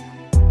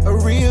 A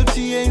real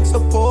G ain't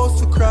supposed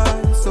to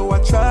cry, so I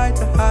tried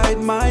to hide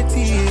my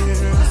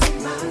tears.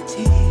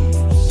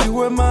 You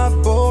were my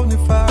bona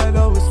fide,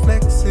 always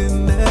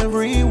flexing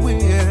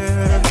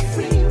everywhere.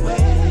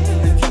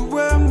 And you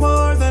were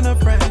more than a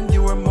friend,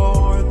 you were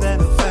more than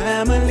a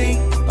family.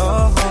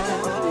 Oh,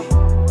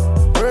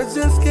 words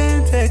just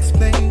can't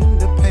explain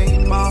the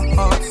pain, my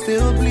heart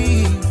still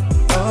bleeds.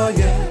 Oh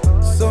yeah.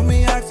 So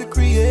me ask the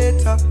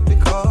creator,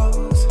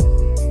 because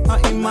I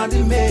am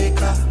the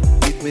maker.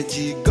 With me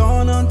G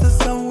gone on to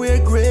somewhere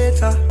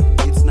greater.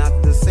 It's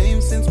not the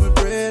same since my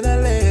brother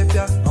left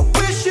ya. I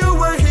wish you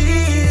were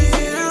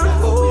here.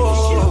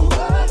 Oh,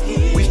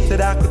 wish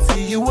that I could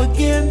see you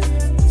again.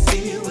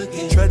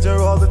 Treasure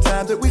all the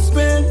time that we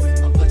spent.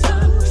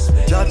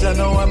 Judge, I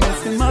know I'm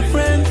missing my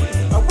friend.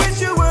 I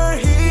wish you were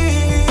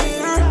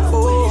here.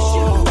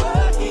 Oh,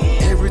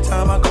 every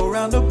time I go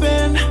round the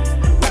bend,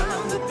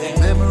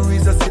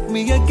 memories just hit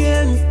me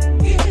again.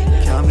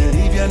 Can't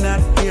believe you're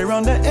not here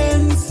on the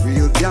ends.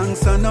 Real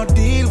gangster not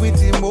deal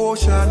with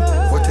emotion.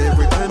 But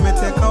every time I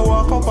take a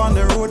walk up on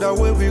the road that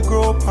where we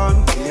grow up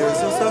on, tears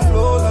just a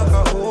flow like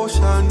an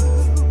ocean.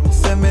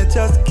 Say me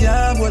just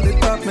can't hold it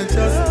back, me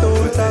just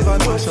don't have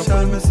an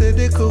option. Me say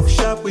the cook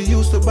shop we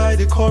used to buy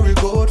the curry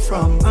goat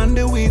from, and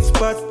the weed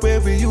spot where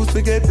we used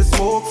to get the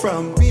smoke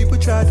from. People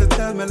try to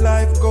tell me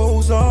life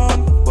goes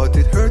on, but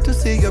it hurt to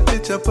see your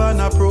picture on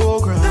a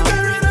program. They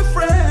buried a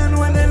friend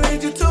when they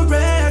laid you to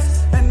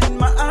rest, and in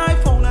my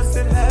iPhone I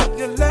said have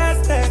your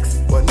last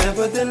text. But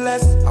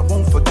nevertheless, I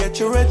won't forget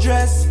your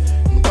address.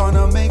 I'm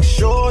gonna make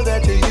sure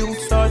that your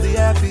youths are the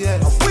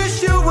happiest. I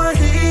wish you were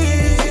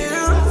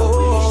here.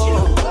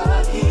 Oh,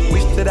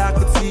 wish that I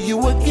could see you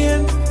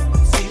again.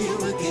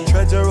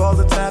 Treasure all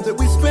the time that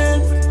we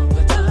spent.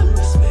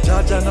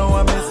 Judge, I know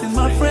I'm missing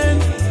my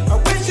friend. I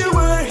wish you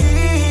were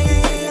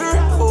here.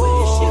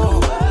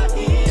 Oh,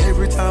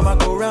 every time I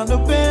go round the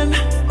bend,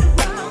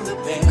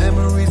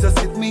 memories just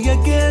hit me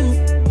again.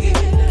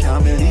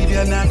 Can't believe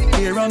you're not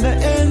here on the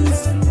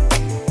ends.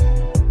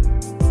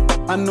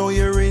 I know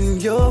you're in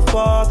your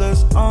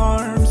father's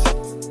arms.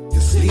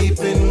 You're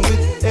sleeping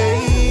with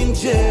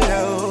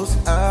angels.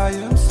 I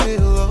am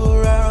still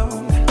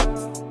around,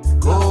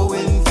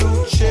 going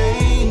through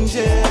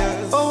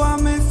changes. Oh,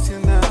 I miss you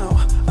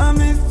now, I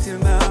miss you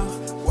now.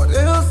 What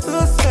else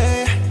to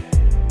say?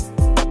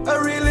 I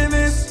really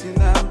miss you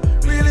now,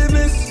 really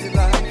miss you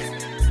like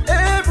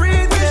every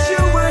day. Wish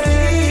you were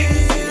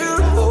here.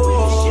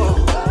 Oh,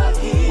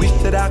 wish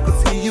that I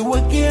could see you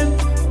again.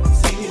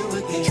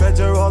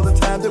 Treasure all the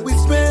time that we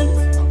spent.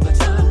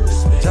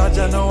 Judge,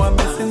 I know I'm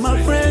missing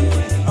my friend.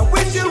 I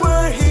wish you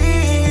were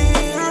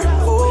here.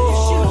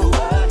 Oh,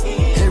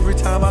 every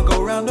time I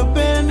go round the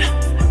bend,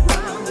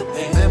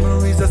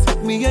 memories just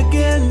hit me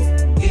again.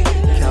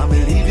 Can't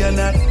believe you're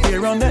not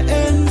here on the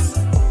ends.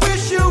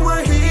 Wish you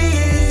were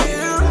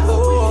here.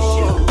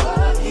 Oh,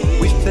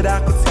 wish that I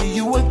could see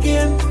you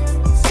again.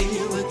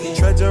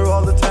 Treasure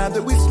all the time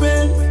that we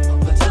spent.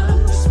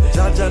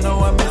 Judge, I know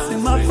I'm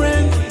missing my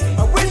friend.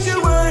 I wish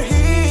you were here.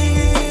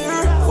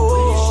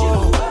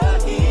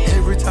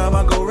 Every time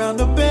I go round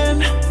the bend,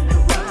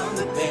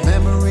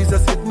 memories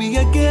just hit me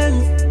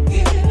again.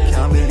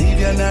 Can't believe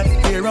you're not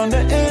here on the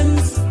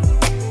ends.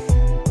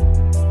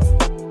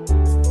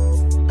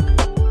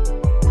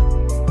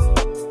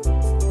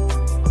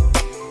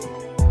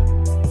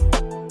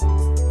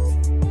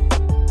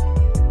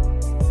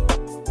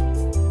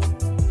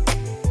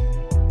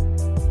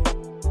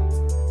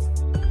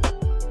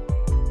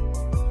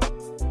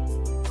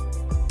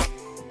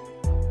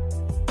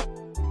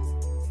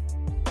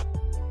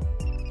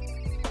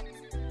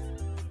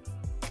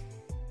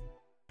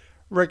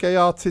 Reggae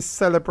artist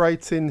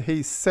celebrating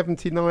his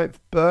 79th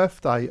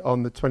birthday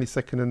on the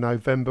 22nd of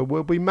November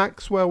will be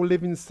Maxwell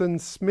Livingston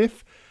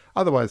Smith,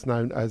 otherwise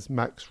known as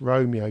Max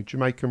Romeo,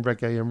 Jamaican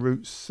reggae and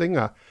roots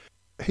singer.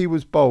 He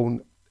was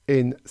born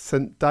in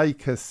St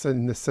Dacus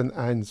in the St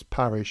Anne's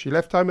parish. He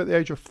left home at the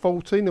age of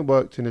 14 and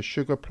worked in a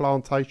sugar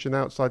plantation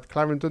outside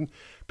Clarendon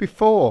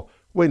before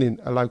winning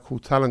a local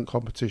talent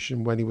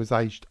competition when he was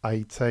aged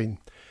 18.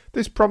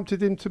 This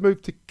prompted him to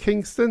move to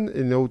Kingston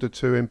in order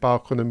to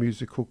embark on a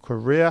musical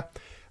career,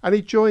 and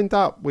he joined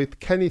up with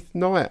Kenneth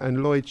Knight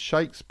and Lloyd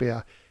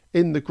Shakespeare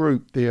in the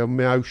group The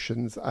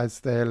Emotions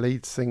as their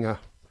lead singer.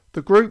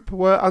 The group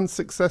were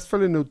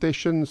unsuccessful in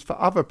auditions for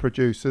other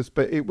producers,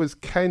 but it was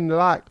Ken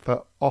Lack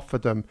that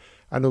offered them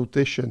an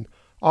audition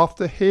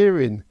after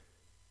hearing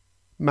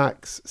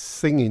Max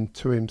singing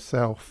to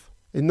himself.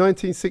 In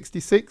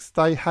 1966,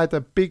 they had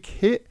a big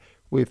hit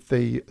with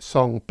the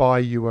song Buy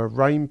You a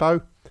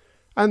Rainbow,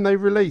 and they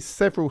released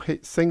several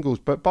hit singles,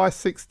 but by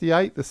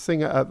 1968, the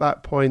singer at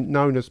that point,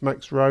 known as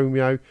Max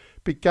Romeo,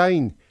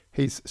 began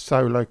his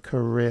solo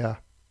career.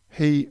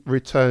 He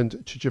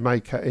returned to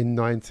Jamaica in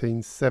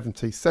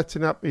 1970,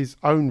 setting up his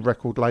own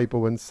record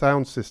label and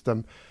sound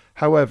system.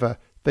 However,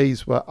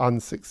 these were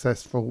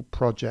unsuccessful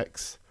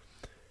projects.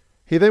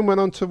 He then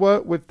went on to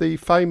work with the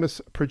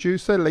famous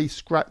producer Lee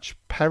Scratch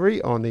Perry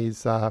on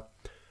his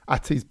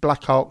at his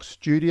Black Ark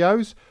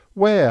Studios,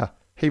 where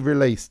he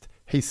released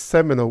his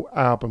seminal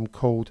album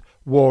called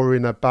War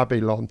in a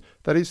Babylon,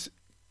 that is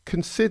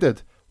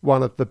considered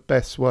one of the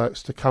best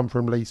works to come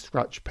from Lee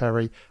Scratch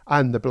Perry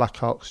and the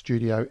Black Ark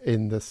Studio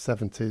in the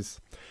 70s.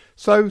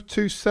 So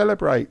to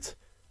celebrate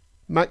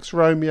Max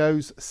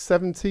Romeo's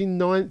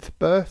 79th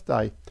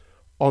birthday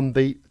on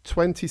the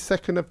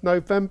 22nd of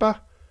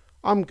November,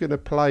 I'm going to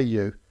play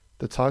you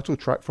the title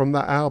track from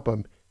that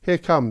album. Here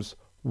comes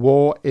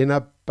War in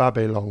a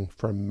Babylon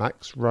from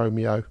Max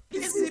Romeo.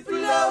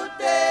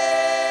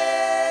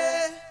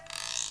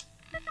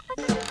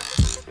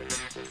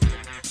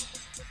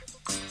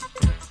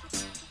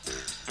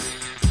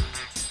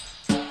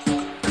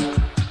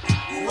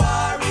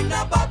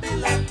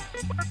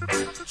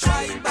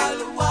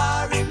 Tribal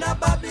war in a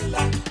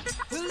Babylon.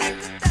 Look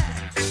at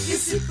that.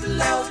 Is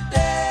people out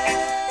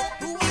there?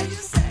 Who are you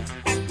saying?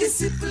 Is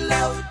people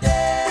out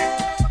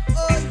there?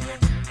 Oh yeah.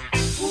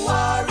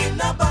 War in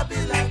a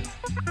Babylon.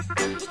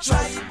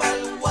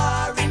 Tribal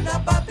war in a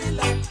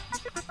Babylon.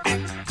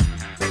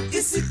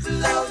 Is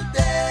people out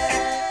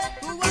there?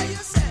 Who are you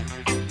saying?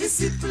 Is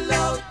people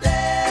out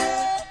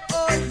there?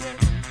 Oh yeah.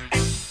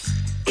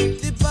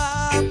 The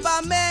Baba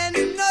men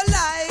no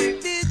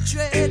like the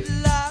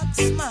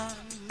dreadlocks man.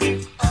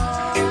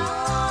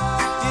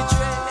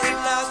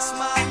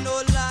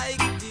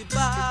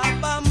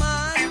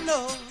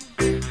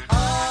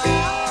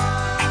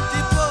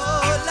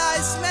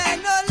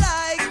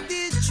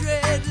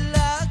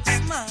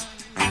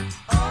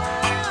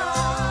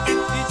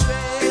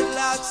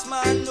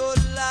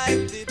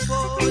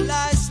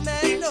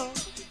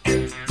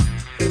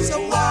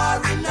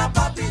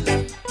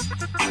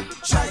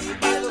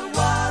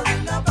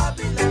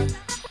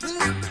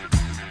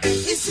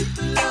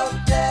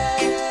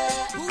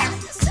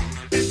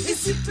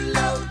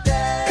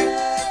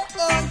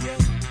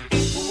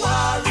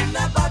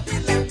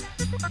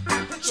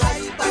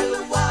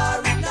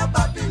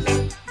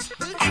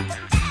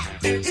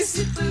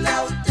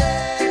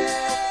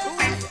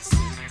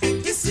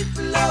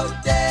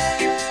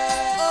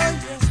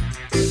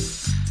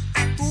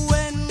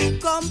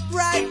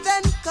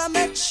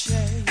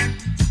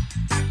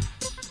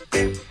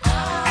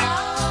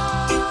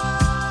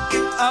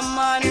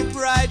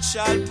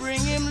 Shall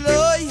bring him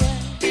low, yeah.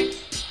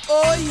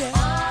 Oh yeah.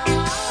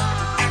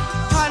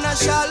 And I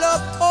shall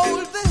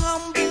uphold the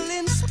humble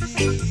in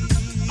spirit.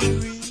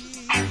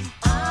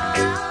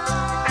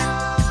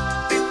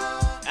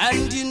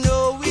 And you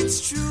know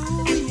it's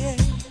true, yeah.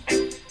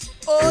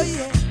 Oh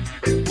yeah.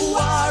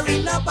 War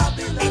in a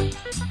Babylon.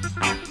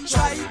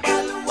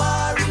 Tribal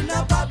war in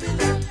a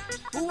Babylon.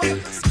 Who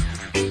else?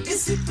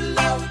 Is people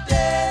out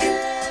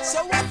there?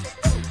 So what we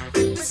do?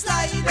 We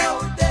slide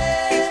out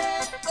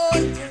there. Oh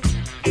yeah.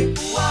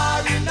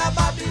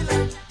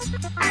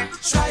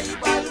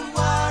 Tribal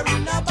war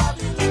in a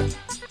Babylon.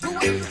 Who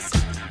is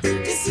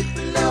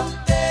people out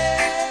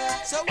there?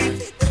 So if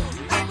we do,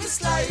 now we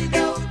slide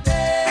out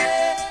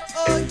there.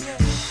 Oh yeah.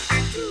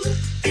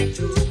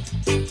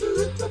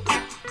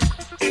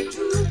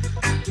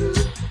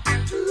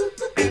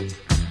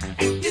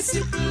 It's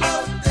people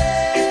out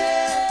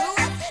there.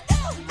 So if we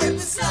do, now we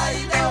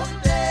slide out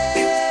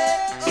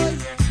there. Oh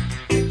yeah.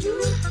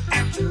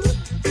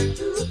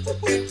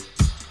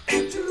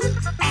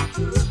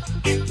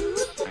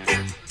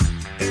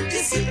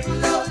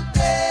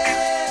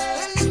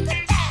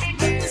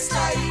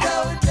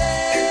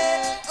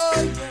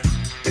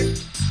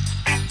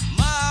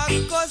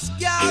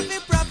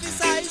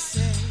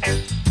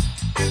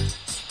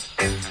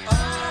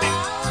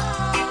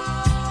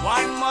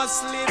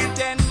 Live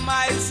 10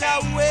 miles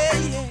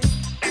away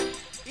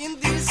in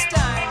these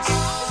times.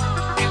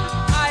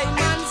 I'm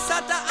on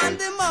Sata on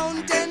the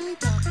mountain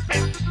top,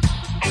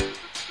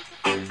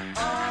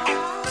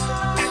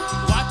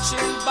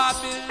 watching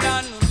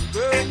Babylon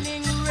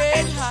burning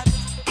red hot,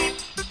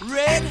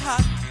 red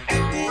hot.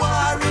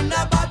 War in a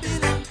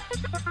Babylon,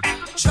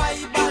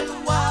 tribal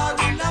war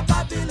in a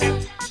Babylon.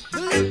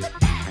 Look at that,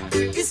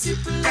 it's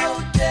people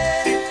out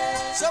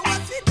there. So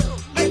what we do?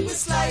 Make we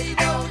slide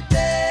out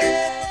there.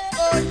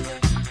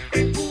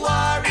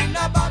 War in a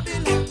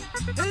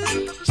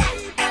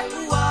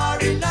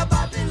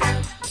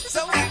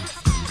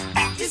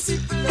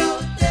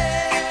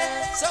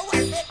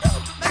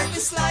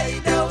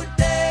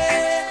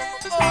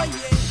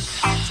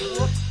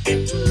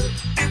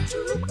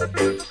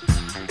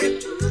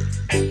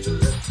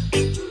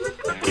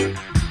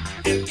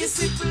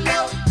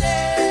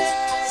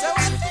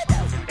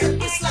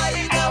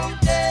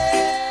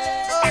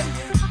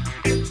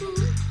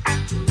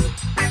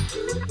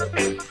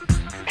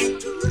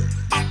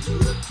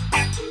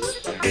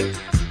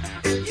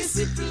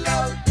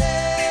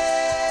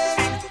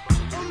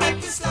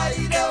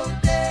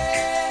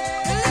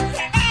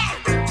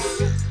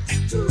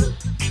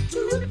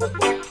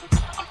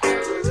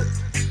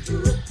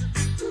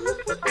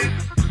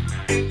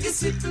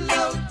People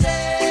out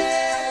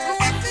there,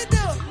 what we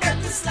do? Let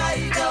me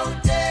slide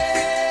out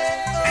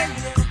there.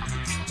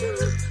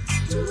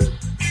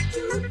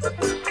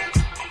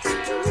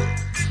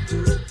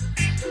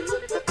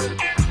 Oh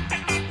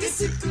yeah. These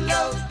people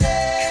out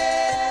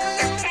there,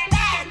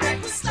 let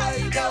me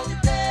slide out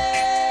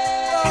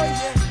there. Oh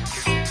yeah.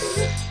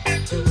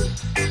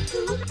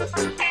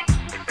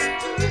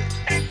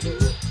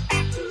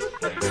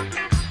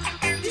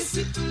 These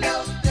people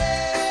out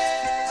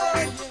there, oh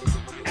yeah.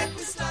 Let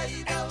me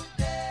slide out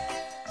there.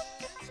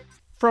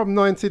 From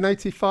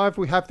 1985,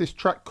 we have this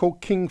track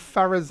called King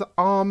Farah's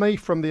Army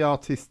from the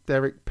artist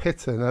Derek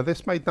Pitter. Now,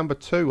 this made number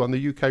 2 on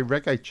the UK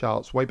reggae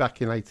charts way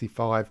back in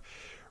 85.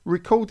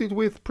 Recorded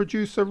with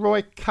producer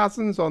Roy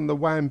Cousins on the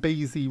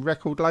Wambeezy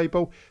record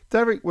label,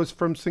 Derek was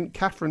from St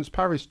Catherine's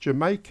Parish,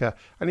 Jamaica,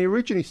 and he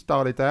originally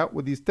started out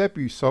with his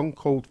debut song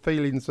called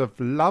Feelings of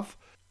Love,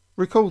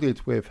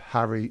 recorded with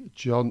Harry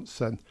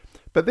Johnson.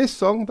 But this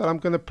song that I'm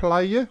going to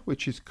play you,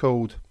 which is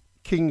called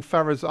King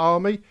Farah's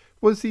Army,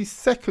 was his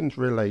second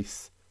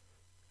release.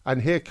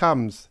 And here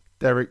comes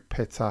Derek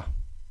Pitter.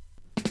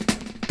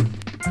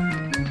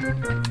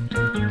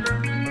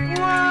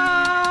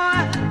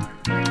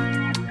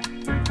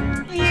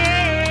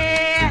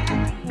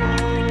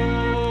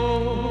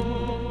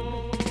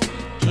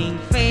 King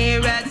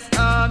Pharaoh's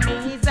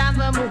armies on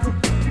the move.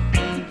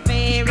 King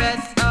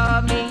Pharaoh's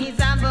armies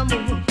on the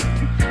move.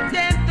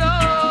 Them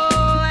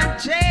throw and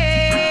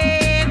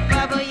chain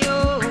for you.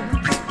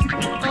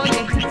 Oh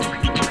yeah.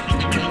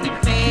 King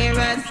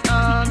Pharaoh's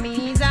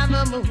armies on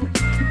the move.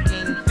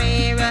 King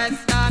Pharaoh's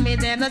army,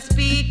 them a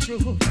speak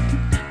true.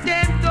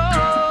 Them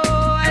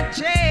throw and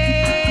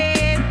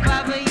chain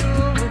for you.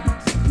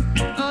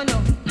 Oh no.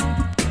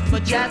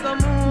 But Jah go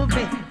move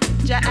it.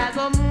 Jah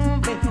go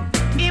move it.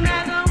 Him a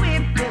go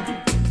whip it.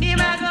 Him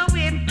a go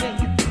whip it.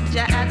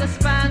 Jah a go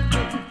spank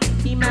it.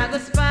 Him a go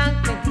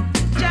spank it.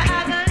 Jah a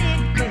go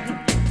lick it.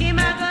 Him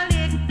a go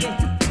lick it.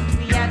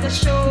 We a go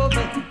show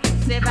it.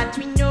 Say that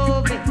we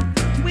know it.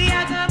 We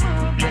a go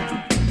move it.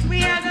 We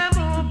a go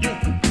move it.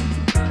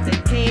 They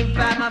came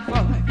from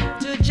afar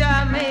to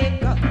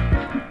Jamaica.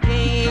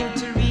 Came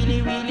to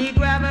really, really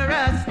grab a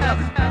rasta.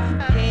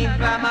 Came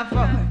from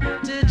afar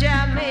to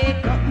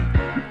Jamaica.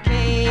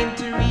 Came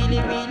to really,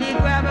 really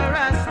grab a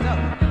rasta.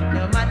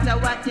 No matter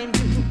what them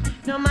do,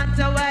 no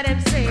matter what them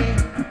say,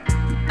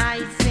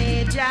 I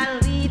say Jah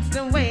leads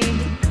the way.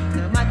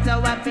 No matter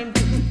what them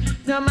do,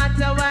 no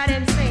matter what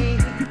them say,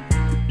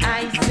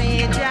 I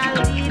say Jah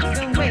leads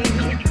the way.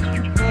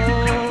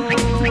 Oh,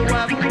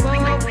 whoa, whoa, whoa,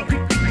 whoa, whoa,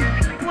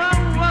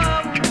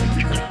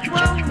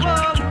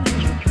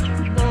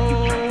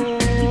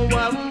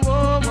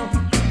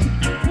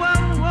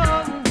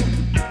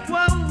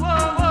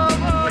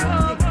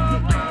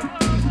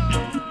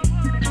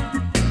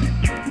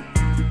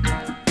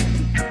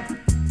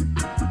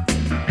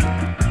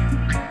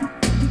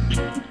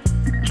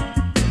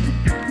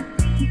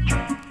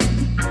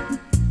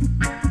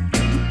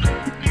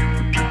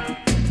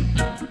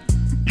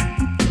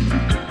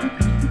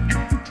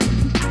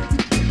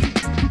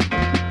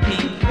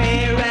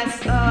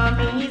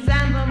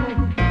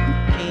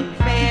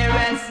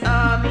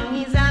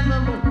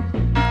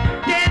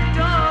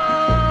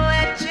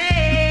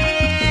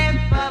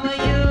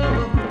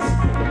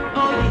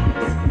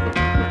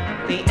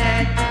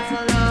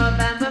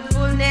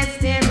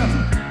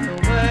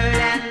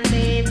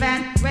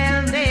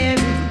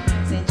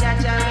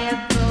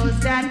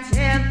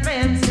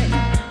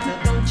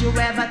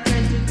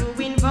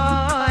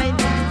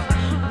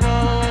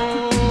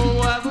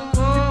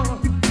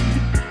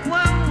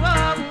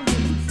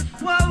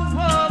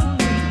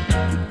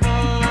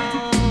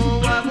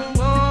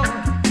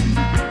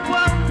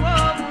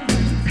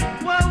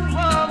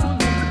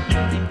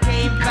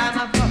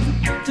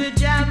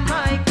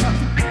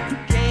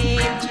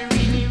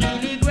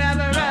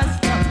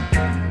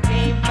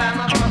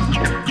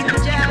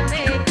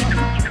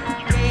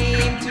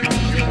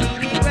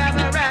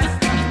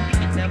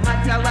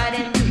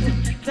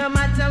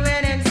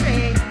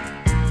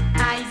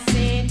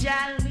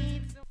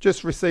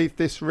 Just received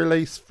this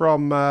release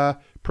from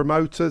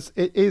promoters.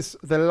 It is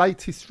the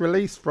latest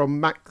release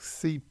from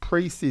Maxi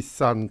Priest's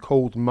son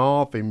called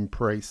Marvin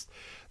Priest.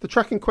 The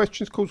track in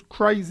question is called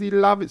Crazy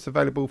Love. It's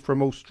available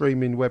from all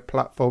streaming web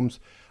platforms,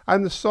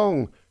 and the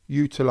song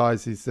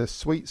utilises the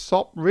sweet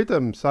sop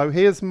rhythm. So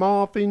here's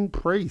Marvin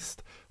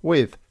Priest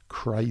with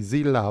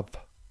Crazy Love.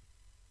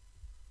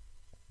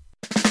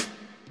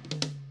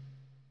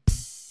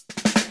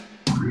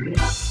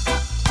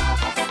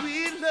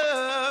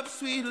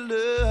 Sweet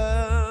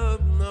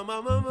love, no,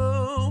 no, no,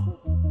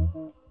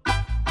 no.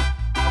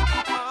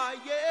 Ah,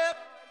 yeah,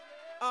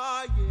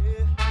 ah,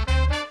 yeah.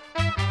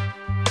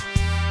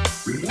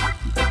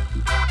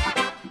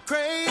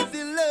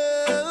 Crazy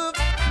love.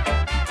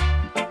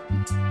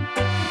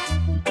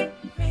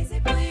 Crazy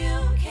for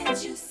you,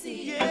 can't you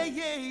see? Yeah,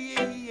 yeah,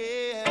 yeah,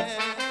 yeah.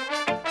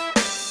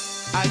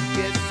 I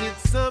guess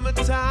it's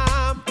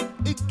summertime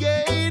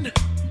again,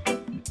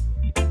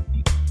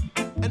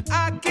 and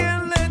I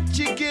can't let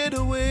you get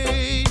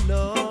away,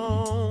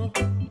 no.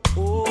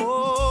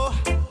 Oh,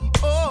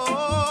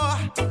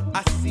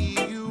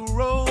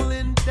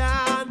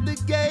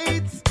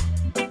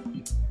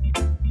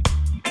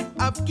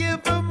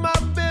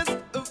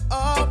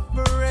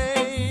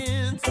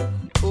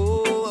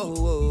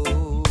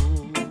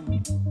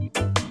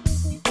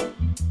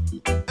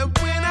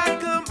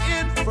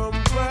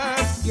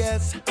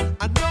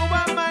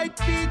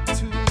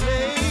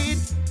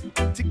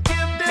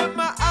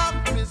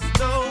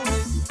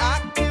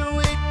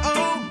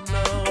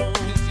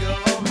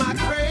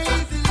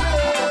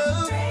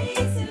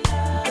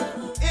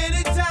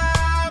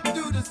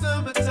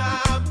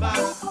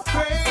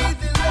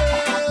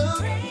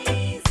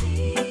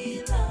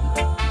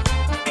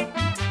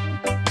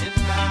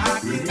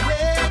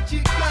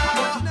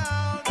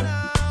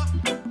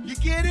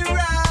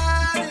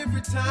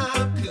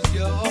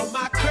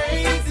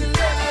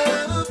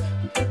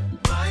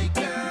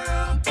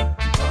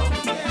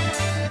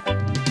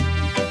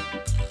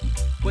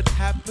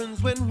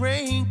 when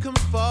rain comes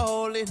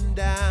falling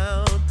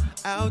down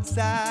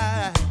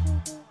outside,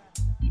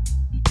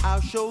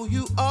 I'll show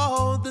you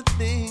all the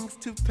things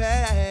to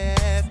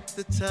pass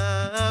the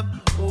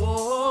time.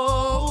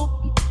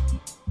 Oh,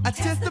 I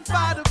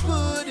testify to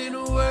put in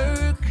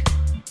work.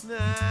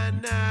 Nah,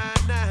 nah,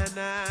 nah,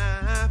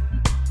 nah.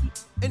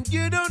 And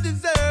you don't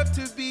deserve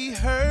to be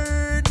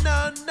heard,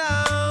 no,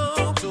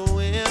 no. So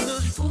when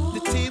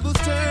the tables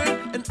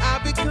turn and I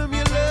become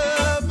your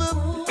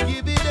lover,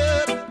 give it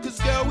up, 'cause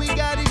girl, we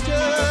got each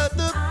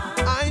other.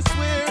 I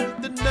swear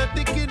that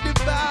nothing can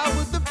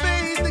devour the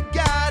faith that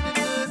God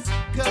in us,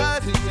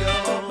 'cause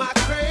you're my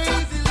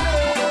crazy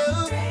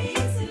love.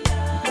 Crazy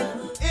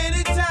love.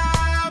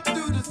 Anytime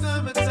through the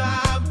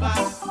summertime, my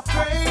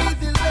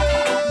crazy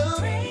love.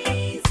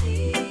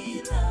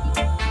 Crazy love.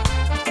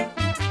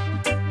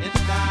 And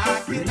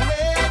I can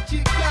let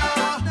you go.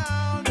 No,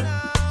 no.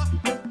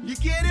 You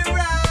get it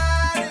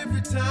right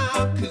every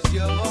time, 'cause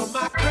you're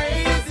my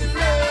crazy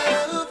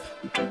love.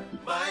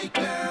 My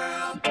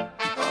girl.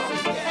 Oh,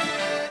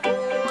 yeah.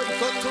 Oh,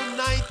 so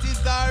tonight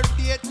is our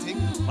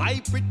dating.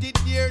 My pretty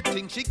dear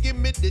thing. She give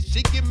me this,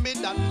 she give me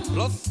that.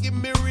 Plus give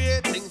me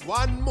ratings.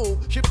 One move,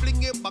 she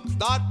fling it back,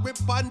 start rip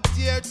and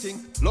tear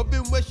thing.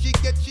 Loving where she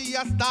get, she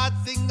a start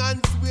sing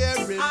and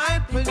swearing. I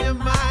put your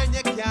mind,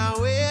 you can't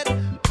wait.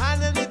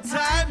 And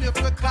anytime you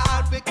for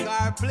call, pick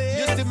our place.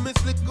 You see me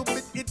slick up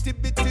with itty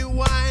bitty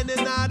wine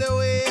and other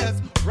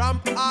ways.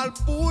 Ramp all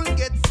fool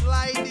get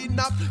sliding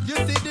up. You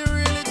see the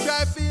really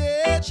try for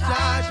it.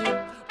 Charging,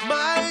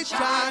 my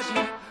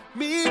charging.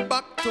 Me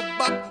back to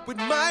back with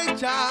my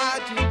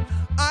charging.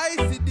 I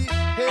see the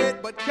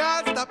hate but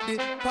can't stop the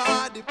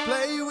party.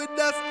 Play with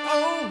us,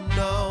 oh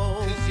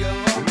no. 'Cause you're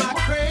my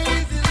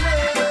crazy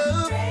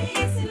love.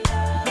 Crazy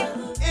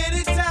love.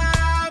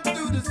 Anytime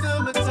through the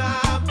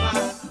summertime, my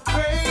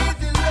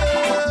crazy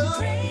love.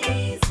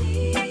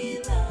 Crazy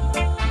love.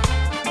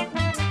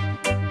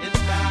 And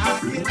I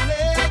can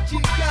let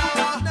you go.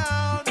 No,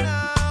 no.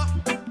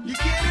 You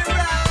get it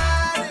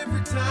right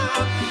every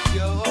time. 'Cause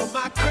you're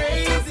my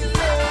crazy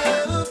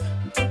love.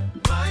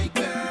 My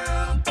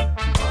girl.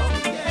 Oh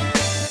yeah.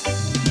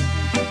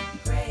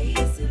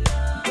 Crazy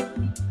love.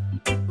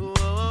 Oh,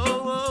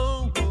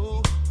 oh,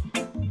 oh.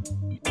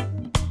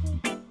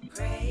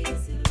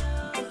 Crazy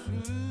love.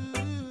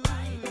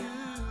 My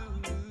girl.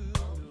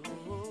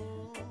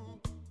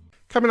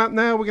 Coming up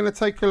now, we're going to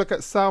take a look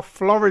at South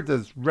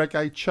Florida's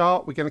reggae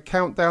chart. We're going to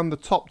count down the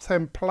top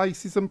 10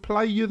 places and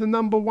play you the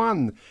number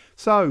one.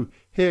 So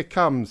here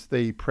comes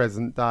the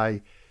present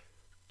day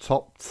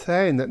top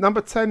 10. At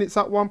number 10, it's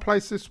up one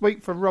place this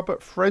week for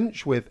Robert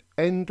French with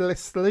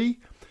Endlessly.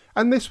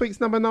 And this week's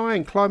number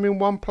 9, climbing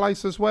one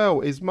place as well,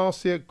 is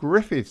Marcia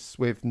Griffiths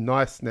with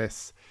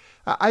Niceness.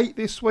 At 8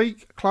 this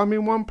week,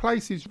 climbing one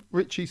place, is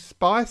Richie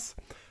Spice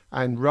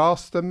and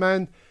Rasta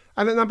Man.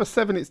 And at number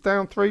 7, it's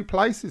down 3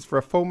 places for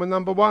a former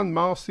number 1,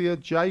 Marcia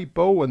J.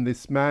 Ball and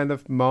This Man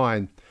of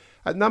Mine.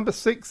 At number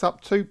 6, up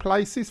 2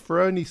 places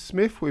for Ernie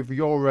Smith with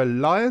You're a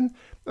Lion.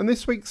 And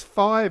this week's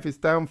 5 is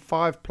down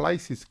 5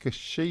 places,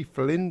 Kashif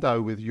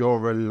Lindo with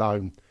You're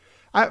Alone.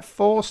 At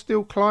 4,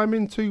 still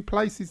climbing 2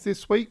 places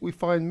this week, we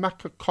find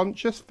Macca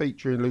Conscious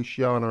featuring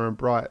Luciana and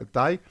Brighter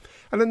Day.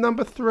 And at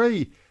number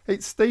 3,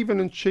 it's Stephen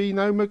and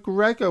Chino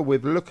McGregor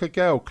with Look a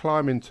Girl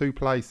climbing 2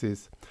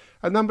 places.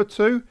 At number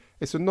 2,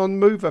 it's a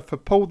non-mover for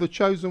Paul the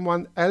Chosen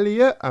One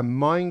Elliott and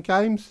Mind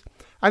Games.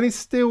 And he's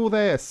still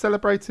there,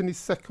 celebrating his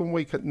second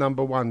week at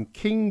number 1,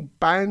 King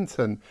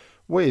Banton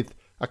with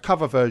a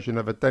cover version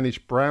of a Dennis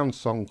Brown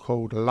song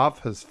called Love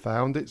Has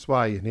Found Its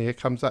Way. And here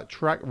comes that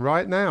track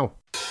right now.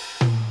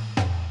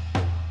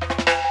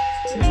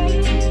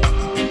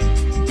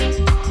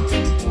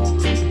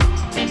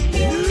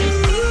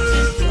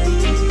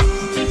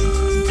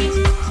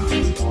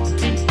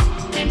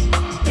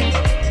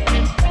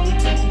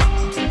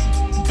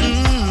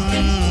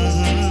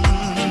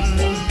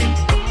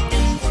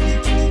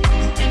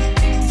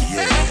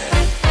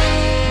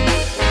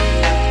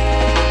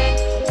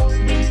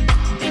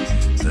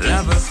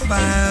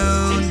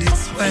 Found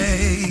its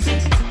way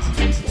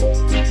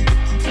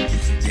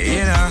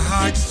in our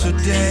hearts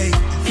today,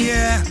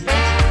 yeah.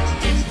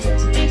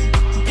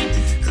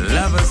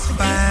 Love has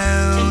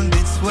found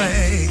its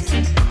way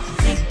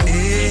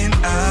in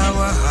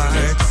our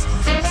hearts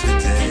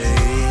today.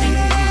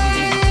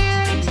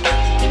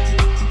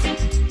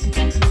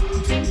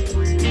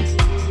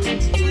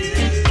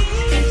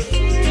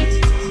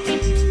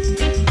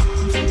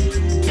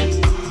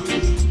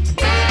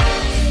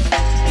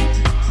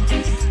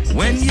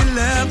 When you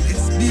love,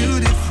 it's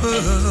beautiful.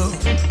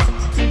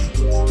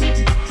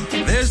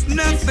 There's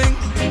nothing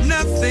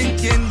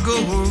can go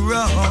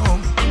wrong.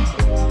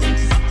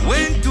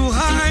 When two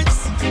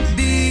hearts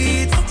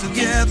beat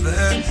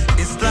together,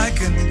 it's like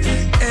an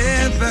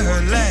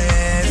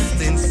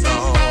everlasting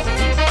song.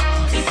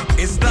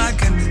 It's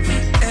like an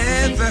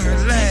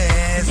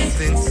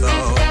everlasting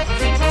song.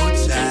 Oh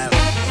child,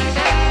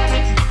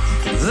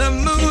 the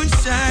moon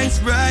shines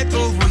bright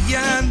over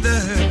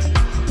yonder,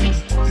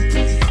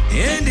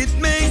 and it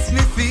makes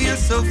me feel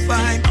so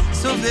fine,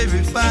 so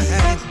very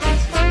fine.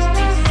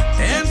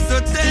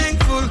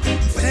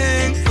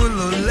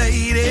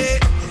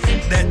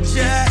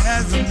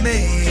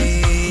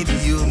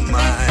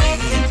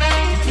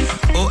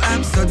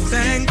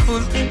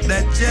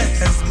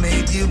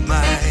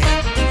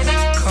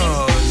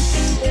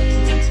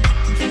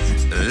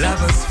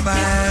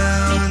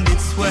 found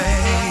its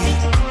way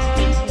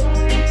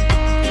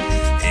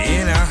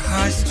in our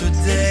hearts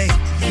today.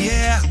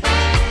 Yeah,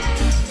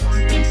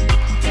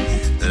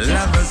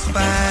 love has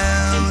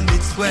found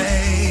its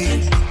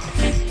way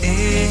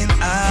in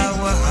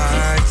our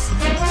hearts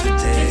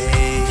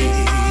today.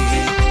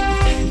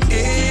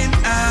 In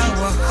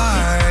our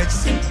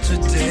hearts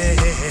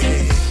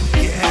today.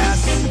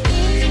 Yes.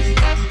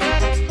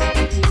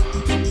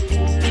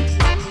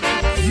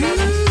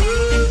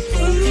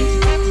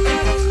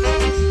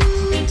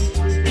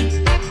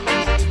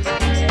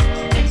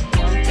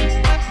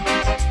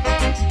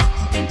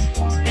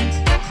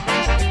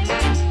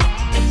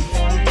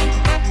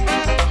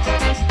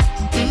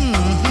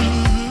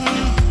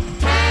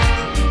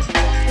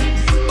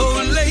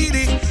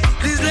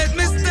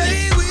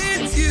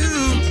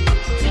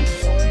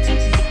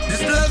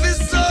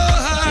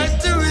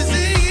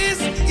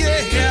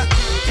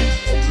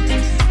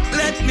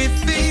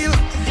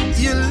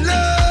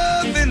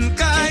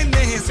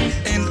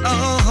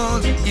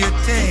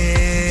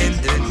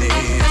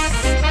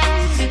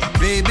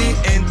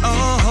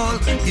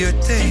 Your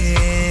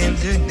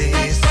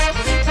tenderness,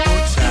 oh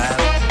child,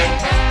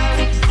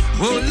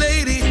 oh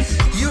lady,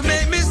 you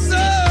make me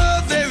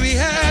so very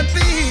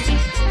happy.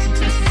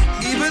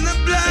 Even a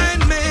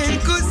blind man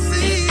could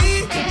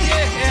see,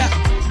 yeah,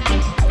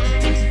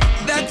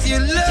 that your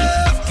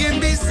love can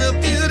be so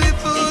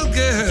beautiful,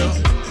 girl.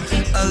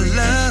 A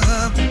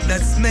love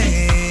that's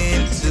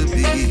meant to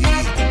be.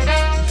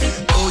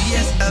 Oh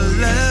yes, a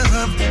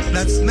love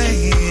that's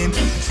meant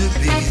to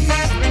be.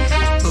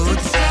 Oh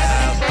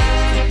child,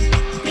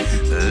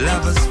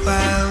 love has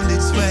found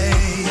its way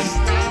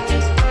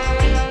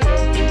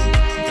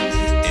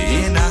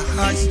in our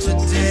hearts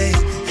today.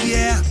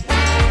 Yeah,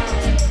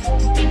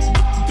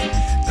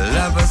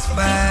 love has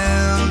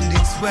found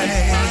its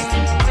way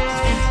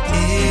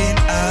in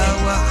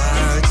our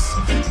hearts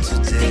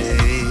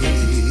today.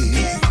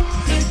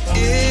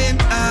 In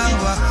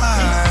our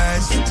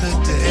hearts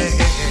today.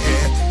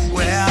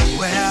 Well.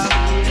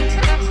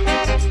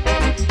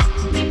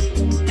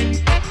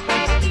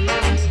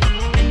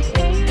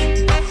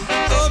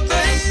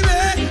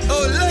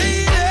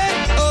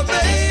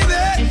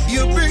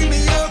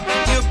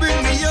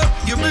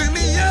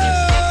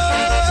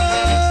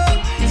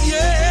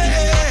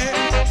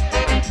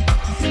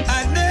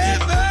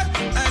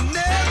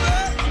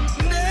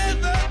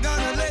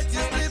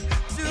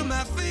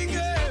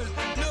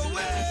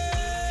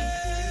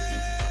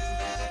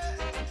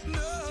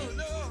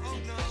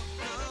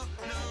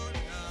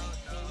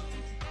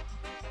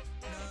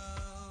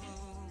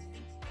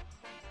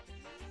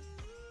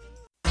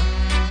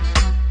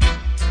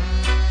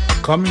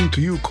 Coming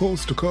to you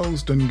coast to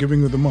coast and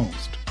giving you the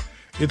most.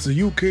 It's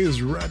the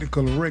UK's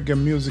radical reggae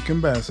music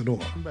ambassador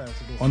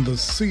on the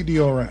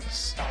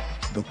CDRS,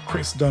 the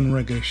Chris Dunn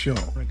Reggae Show.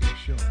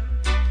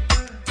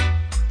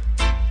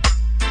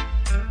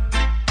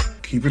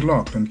 Keep it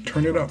locked and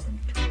turn it up.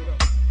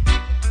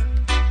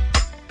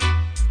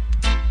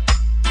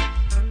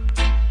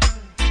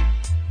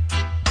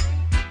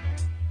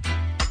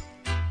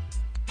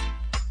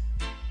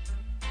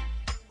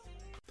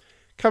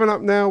 Coming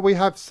up now, we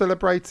have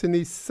celebrating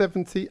his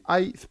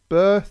 78th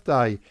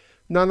birthday,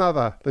 none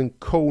other than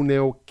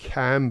Cornel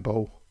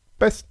Campbell.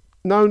 Best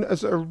known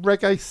as a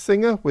reggae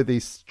singer with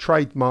his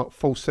trademark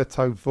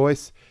falsetto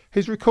voice,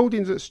 his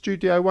recordings at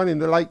Studio One in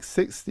the late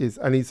 60s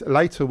and his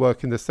later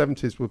work in the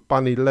 70s with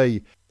Bunny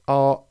Lee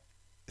are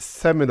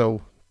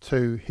seminal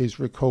to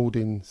his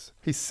recordings.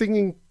 His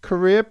singing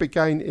career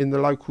began in the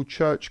local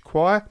church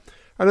choir,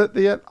 and at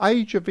the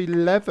age of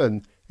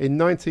 11, in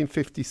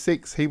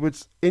 1956, he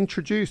was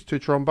introduced to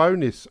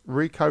trombonist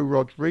Rico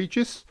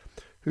Rodriguez,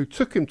 who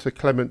took him to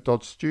Clement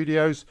Dodd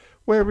Studios,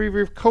 where he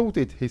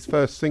recorded his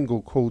first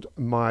single called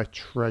My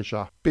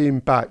Treasure, being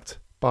backed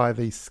by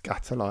the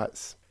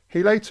Scatterlights.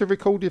 He later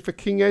recorded for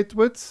King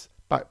Edwards,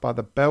 backed by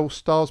the Bell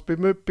Stars,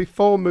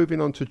 before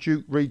moving on to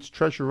Duke Reid's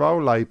Treasure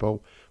Roll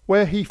label,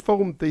 where he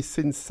formed the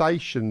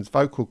Sensations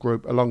vocal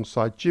group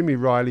alongside Jimmy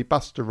Riley,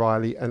 Buster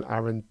Riley and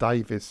Aaron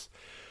Davis.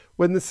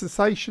 When the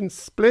Sensations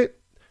split,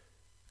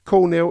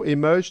 Cornel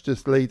emerged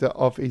as leader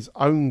of his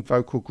own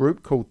vocal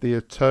group called The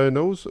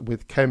Eternals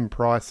with Ken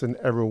Price and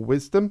Errol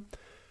Wisdom.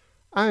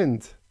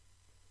 And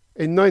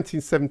in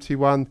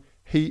 1971,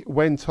 he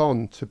went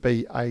on to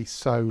be a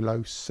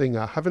solo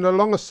singer, having a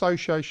long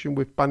association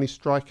with Bunny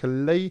Striker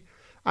Lee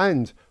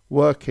and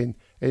working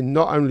in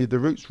not only the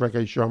roots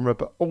reggae genre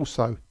but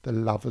also the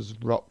lovers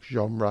rock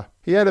genre.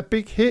 He had a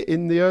big hit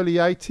in the early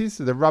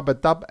 80s, the rubber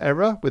dub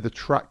era, with a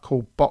track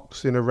called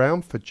Boxing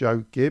Around for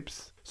Joe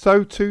Gibbs.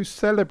 So to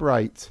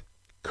celebrate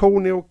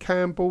Cornel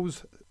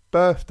Campbell's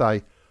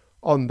birthday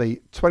on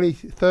the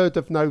 23rd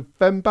of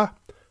November,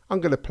 I'm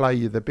going to play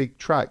you the big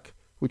track,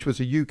 which was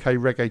a UK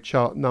reggae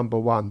chart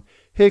 #1.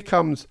 Here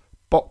comes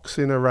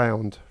Boxing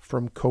Around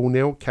from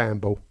Cornel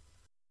Campbell.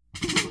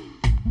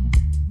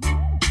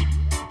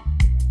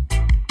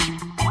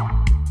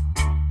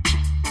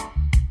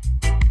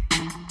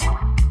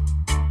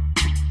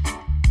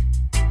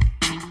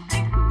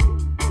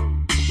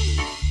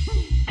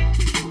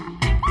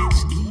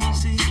 It's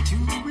easy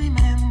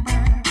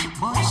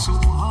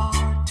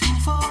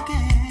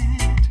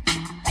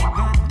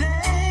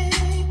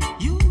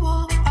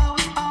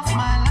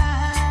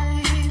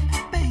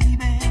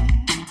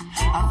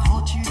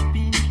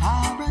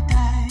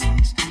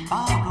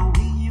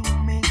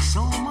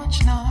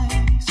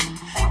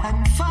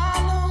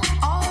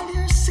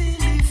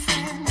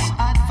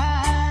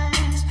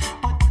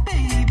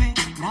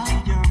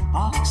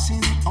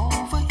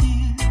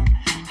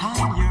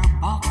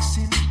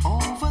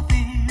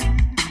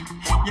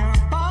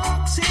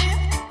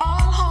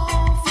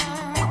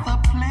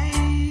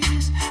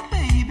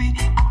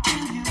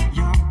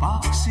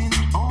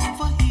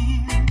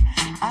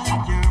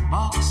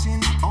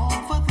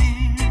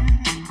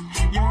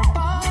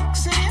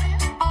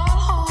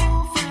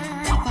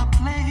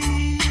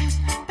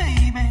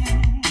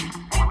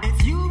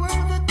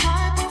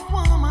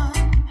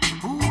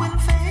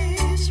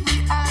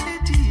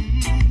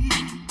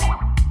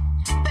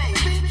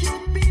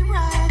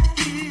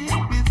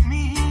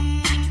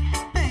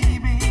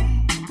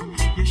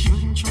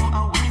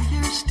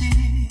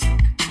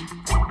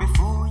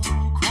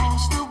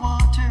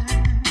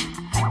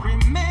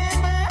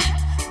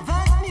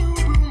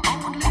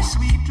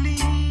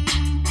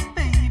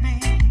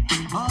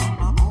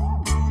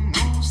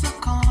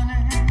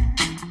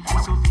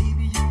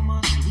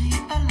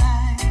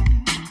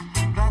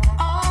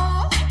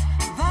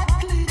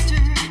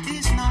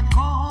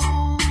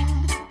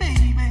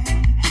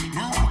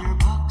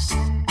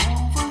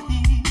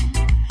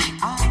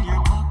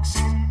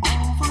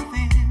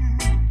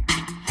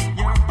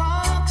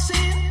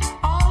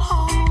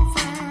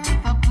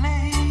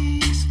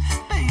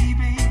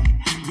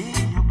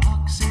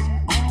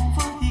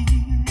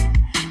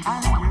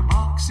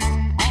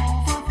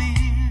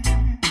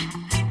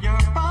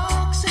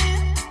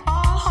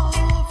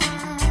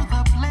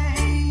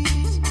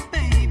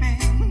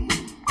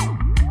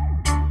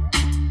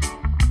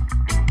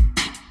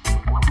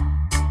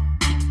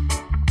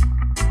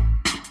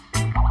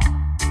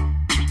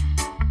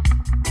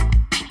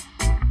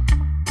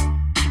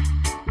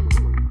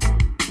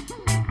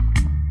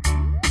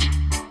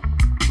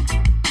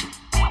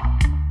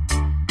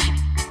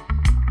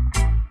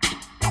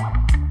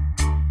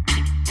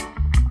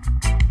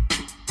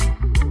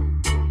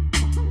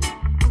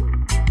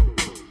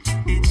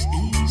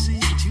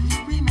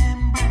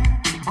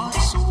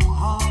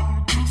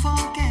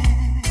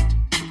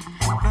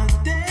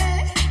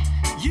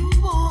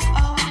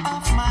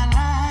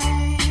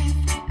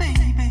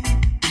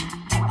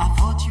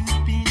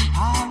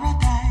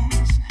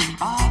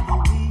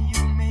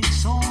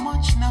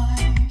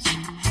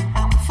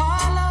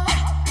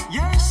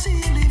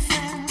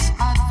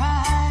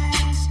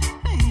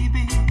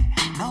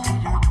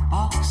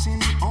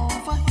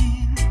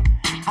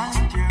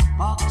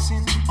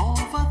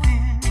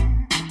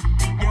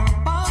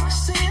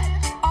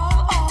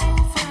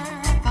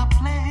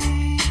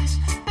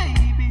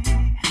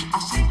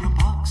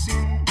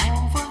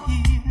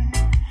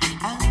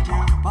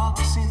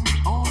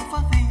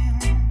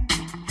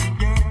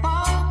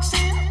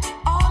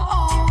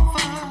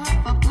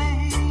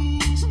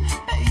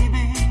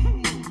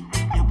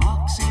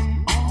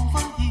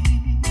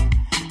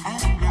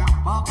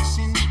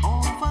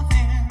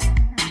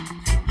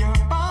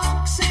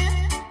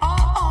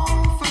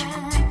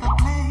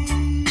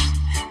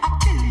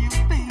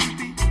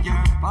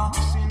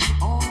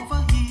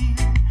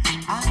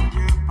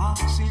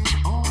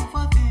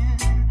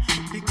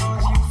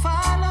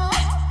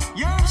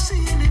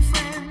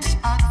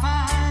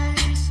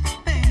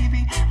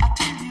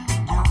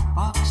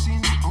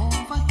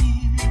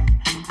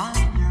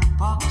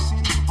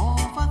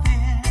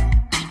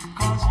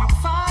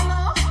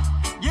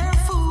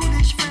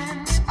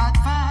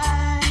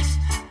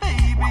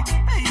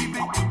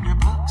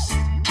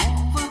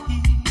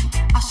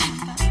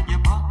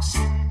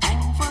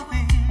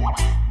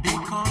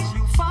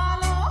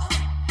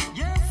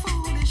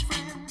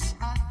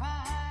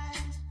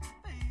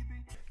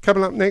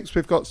Coming up next,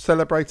 we've got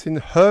celebrating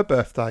her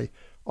birthday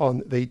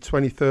on the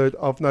 23rd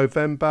of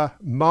November,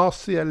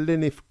 Marcia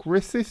Linif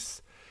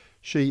Griffiths.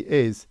 She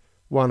is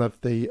one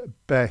of the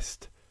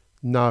best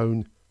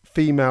known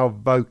female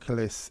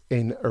vocalists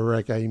in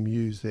reggae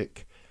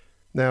music.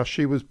 Now,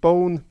 she was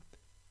born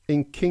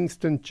in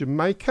Kingston,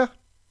 Jamaica,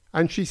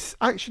 and she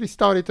actually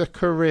started her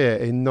career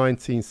in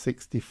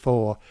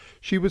 1964.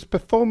 She was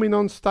performing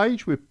on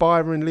stage with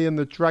Byron Lee and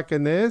the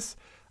Dragonaires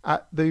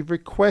at the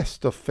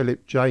request of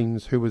Philip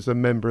James, who was a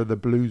member of the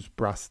Blues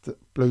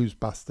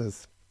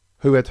Busters,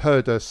 who had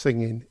heard her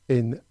singing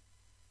in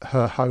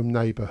her home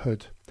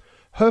neighbourhood.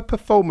 Her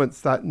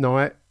performance that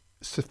night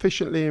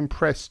sufficiently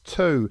impressed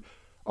two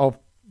of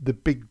the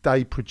big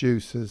day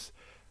producers.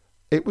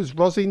 It was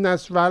Rosie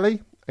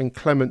Nasralli and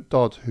Clement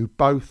Dodd, who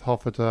both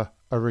offered her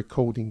a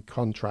recording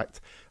contract,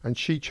 and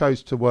she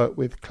chose to work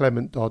with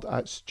Clement Dodd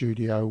at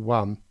Studio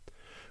One.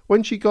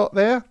 When she got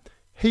there,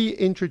 he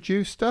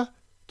introduced her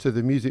to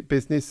the music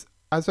business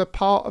as a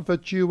part of a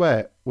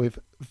duet with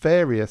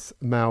various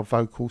male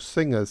vocal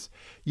singers.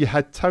 You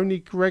had Tony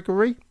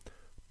Gregory,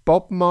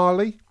 Bob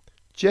Marley,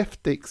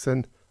 Jeff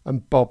Dixon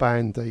and Bob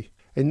Andy.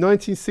 In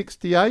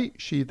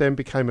 1968, she then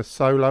became a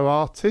solo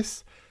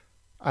artist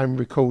and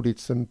recorded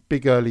some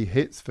big early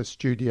hits for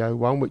Studio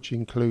One, which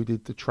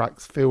included the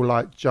tracks Feel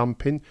Like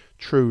Jumping,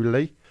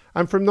 Truly.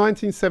 And from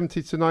 1970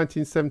 to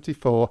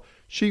 1974,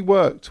 she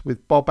worked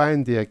with Bob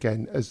Andy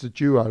again as the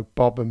duo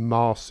Bob and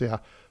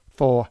Marcia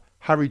for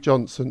Harry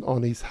Johnson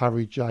on his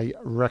Harry J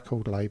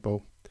record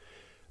label.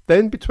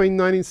 Then between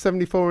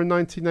 1974 and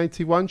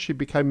 1981, she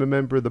became a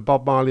member of the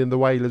Bob Marley and the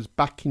Wailers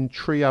backing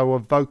trio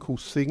of vocal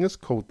singers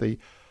called the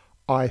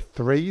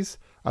I3s,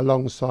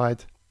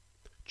 alongside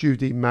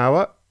Judy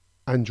Mowat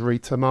and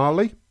Rita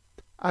Marley.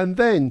 And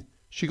then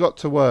she got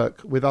to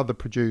work with other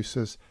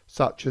producers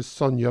such as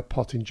Sonia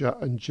Pottinger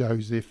and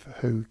Joseph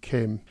Hu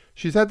Kim.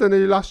 She's had an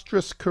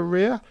illustrious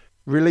career,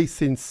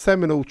 releasing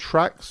seminal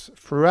tracks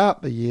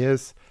throughout the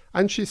years,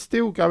 and she's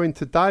still going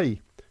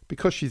today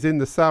because she's in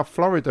the South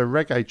Florida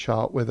reggae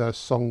chart with her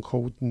song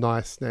called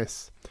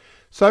Niceness.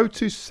 So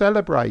to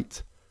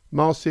celebrate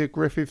Marcia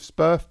Griffiths'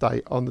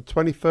 birthday on the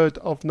 23rd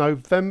of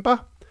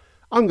November,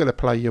 I'm going to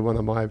play you one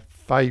of my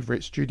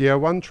favourite Studio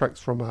One tracks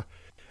from her.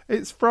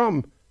 It's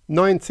from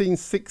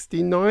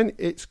 1969.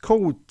 It's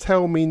called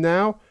Tell Me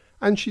Now,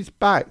 and she's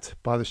backed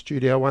by the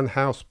Studio One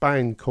house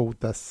band called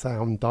the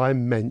Sound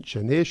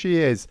Dimension. Here she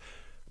is,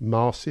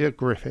 Marcia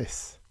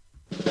Griffiths.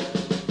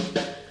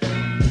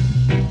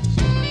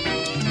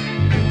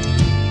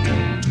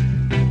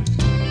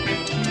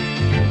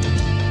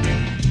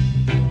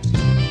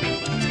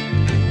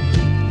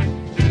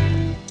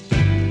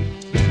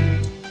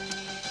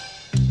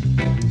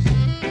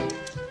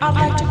 I'd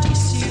like to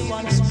kiss you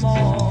once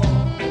more,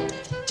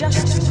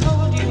 just to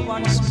hold you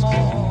once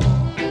more,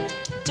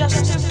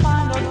 just to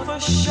find out for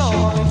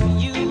sure if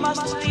you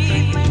must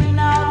leave me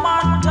now,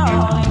 my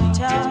darling.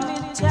 Tell me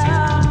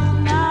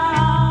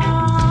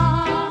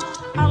now.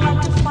 I'd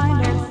like to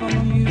find out from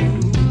you,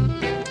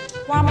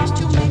 why must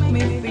you make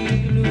me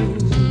feel blue?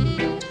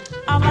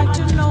 I'd like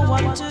to know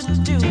what to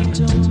do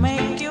to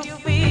make you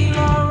feel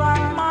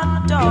alright,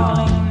 my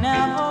darling.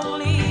 Never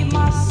leave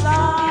my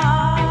side.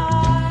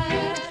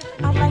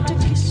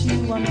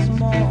 Once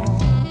more,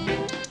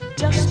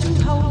 just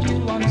to hold you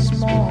once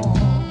more,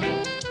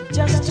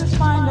 just to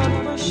find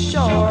out for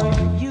sure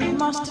you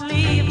must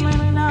leave me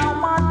now,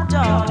 my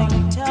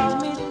darling. Tell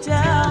me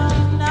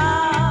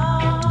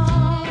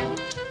now.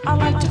 I'd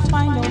like to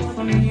find out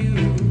from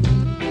you,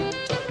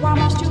 why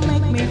must you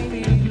make me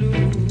feel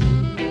blue?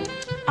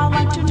 I'd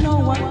like to know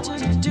what to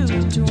do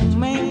to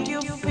make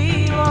you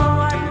feel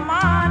alright,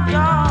 my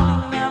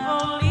darling.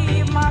 Never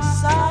leave my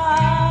side.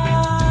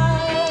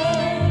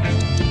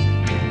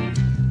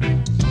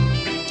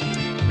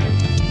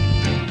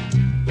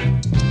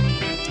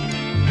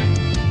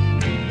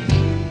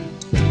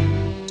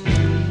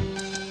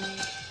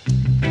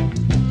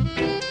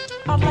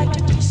 I'd like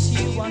to kiss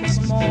you once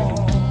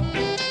more,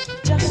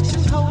 just to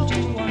hold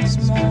you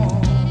once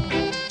more,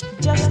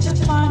 just to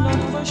find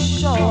out for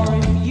sure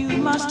if you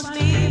must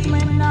leave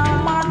me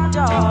now, my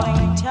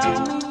darling.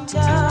 Tell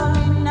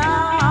me now.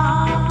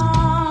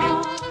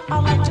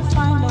 I'd like to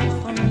find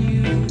out from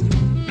you,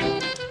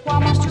 why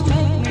must you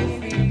make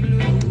me feel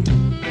blue?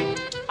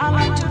 I'd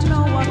like to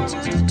know what to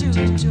do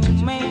to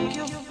make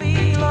you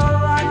feel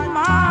alright,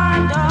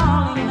 my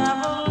darling.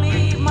 Never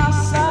leave my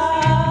side.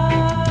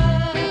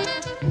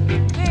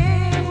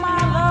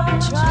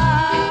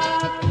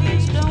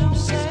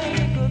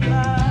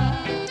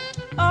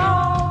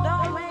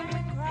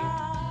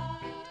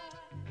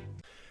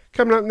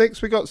 Coming up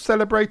next, we got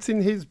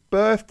celebrating his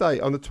birthday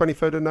on the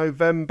 23rd of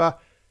November,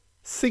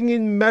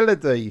 Singing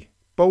Melody.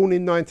 Born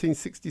in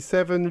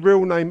 1967,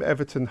 real name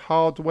Everton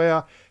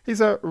Hardware.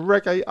 He's a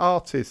reggae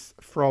artist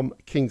from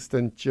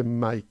Kingston,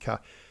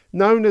 Jamaica.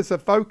 Known as a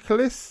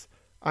vocalist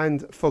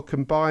and for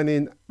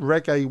combining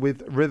reggae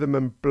with rhythm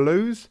and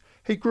blues,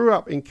 he grew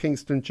up in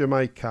Kingston,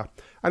 Jamaica.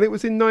 And it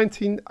was in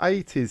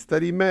 1980s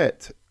that he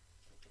met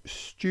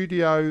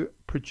studio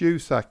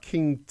producer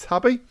King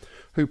Tubby,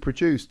 who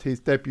produced his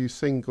debut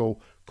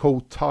single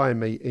called Tie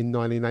Me in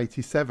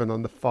 1987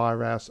 on the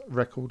Firehouse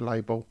record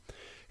label.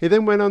 He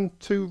then went on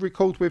to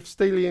record with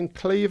Steely and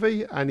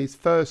Clevie, and his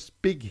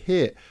first big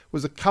hit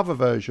was a cover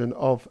version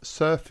of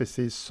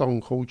Surface's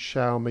song called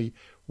Shower Me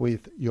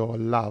With Your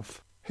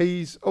Love.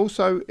 He's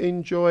also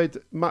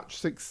enjoyed much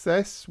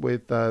success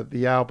with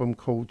the album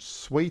called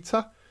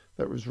Sweeter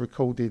that was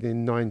recorded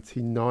in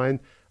 1999,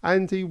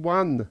 and he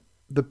won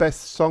the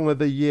Best Song of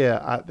the Year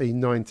at the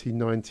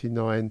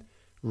 1999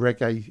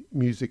 Reggae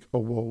Music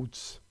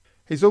Awards.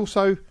 He's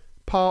also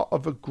part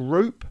of a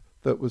group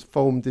that was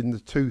formed in the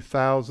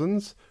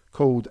 2000s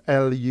called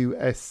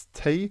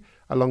LUST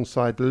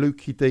alongside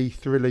Lukey D,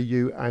 Thriller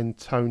U and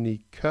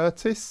Tony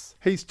Curtis.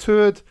 He's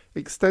toured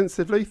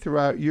extensively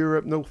throughout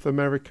Europe, North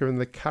America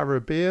and the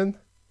Caribbean,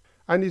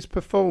 and he's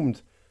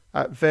performed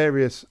at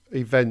various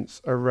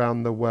events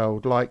around the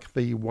world like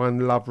the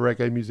One Love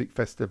Reggae Music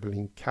Festival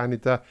in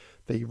Canada,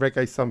 the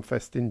Reggae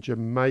Sunfest in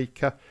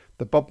Jamaica,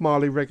 the Bob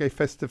Marley Reggae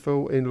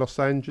Festival in Los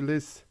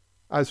Angeles,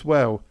 as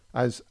well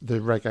as the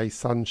Reggae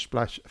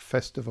Sunsplash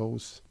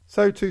Festivals.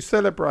 So to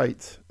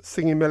celebrate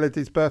Singing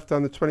Melody's birthday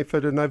on the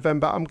 23rd of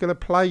November, I'm going to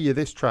play you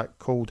this track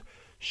called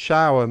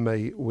Shower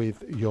Me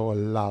With Your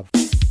Love.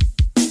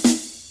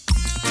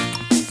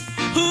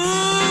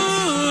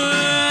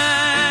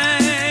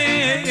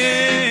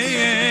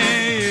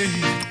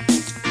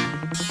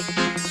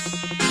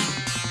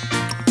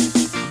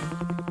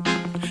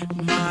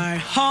 My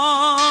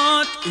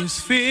heart is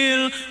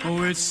filled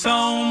with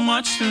so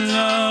much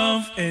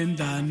love, and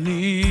I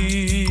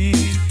need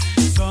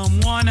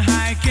someone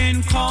I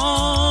can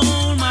call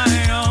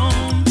my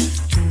own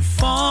to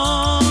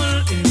fall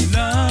in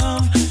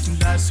love.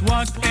 That's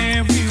what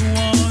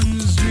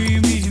everyone's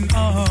dreaming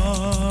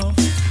of.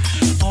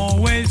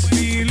 Always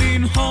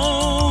feeling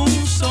home,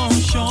 so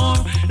sure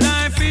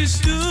life is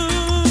too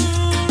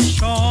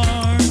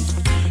short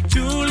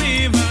to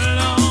live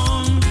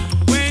alone.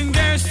 When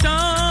there's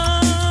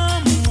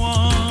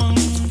someone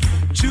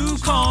to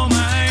call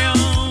my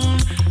own,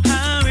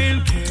 I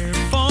will care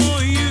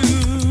for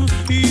you.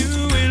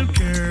 You will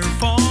care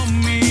for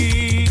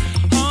me.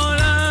 Our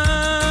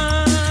love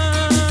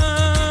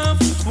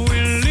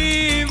will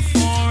live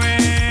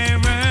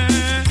forever.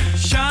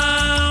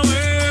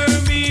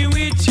 Shower me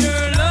with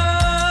your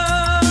love.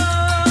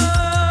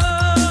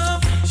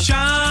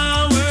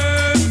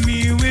 Shower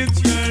me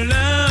with your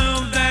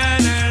love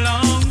that I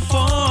long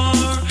for.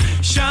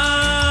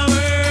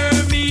 Shower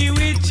me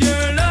with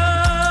your love.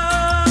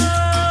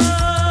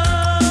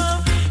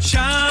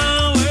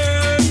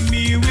 Shower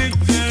me with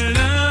the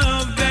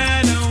love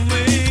that I'm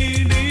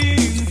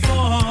waiting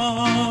for.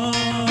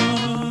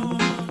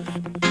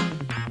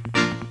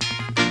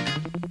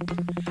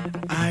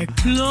 I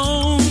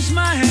close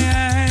my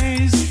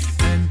eyes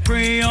and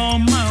pray all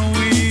my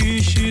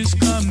wishes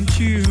come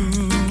true.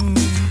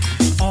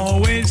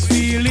 Always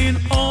feeling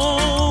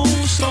oh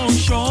so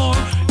sure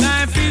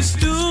life is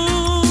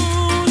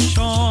too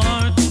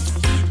short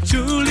to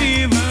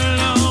live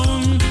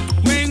alone.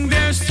 When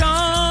there's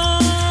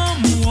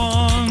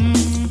someone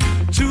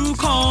to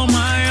call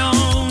my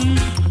own,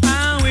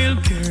 I will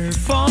care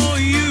for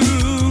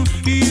you.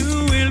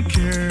 You will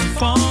care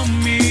for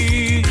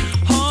me.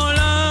 Our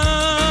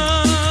love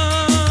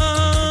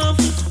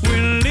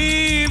will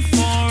live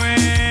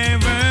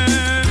forever.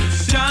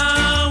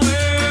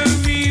 Shower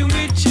me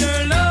with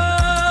your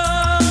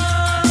love.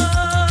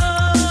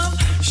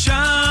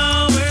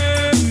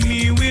 Shower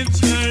me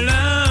with your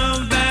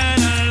love that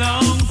I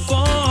long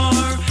for.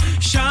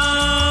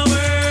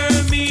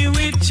 Shower me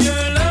with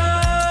your love.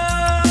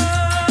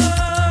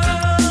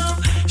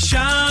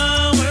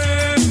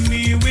 Shower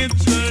me with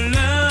the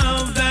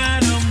love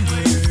that I'm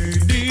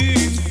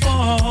waiting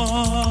for.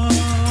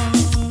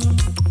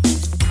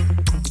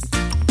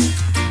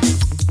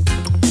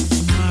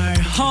 My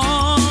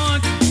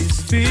heart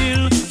is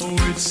filled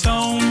with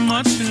so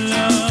much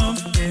love,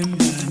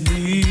 and I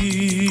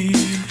need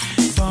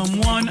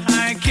someone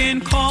I can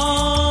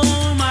call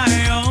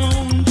my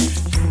own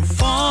to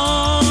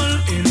fall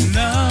in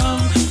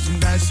love.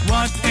 That's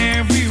what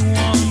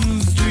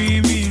everyone's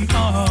dreaming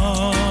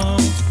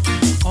of.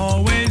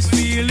 Always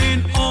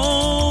feeling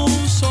oh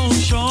so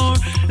sure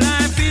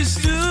life is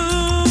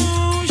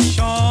too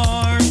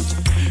short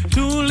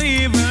to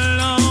live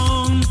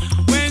alone.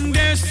 When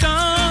there's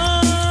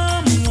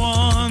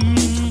someone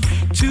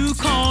to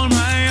call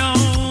my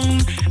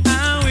own,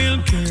 I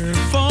will care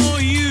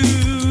for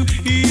you.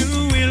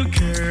 You will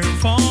care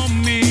for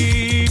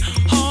me.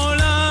 Our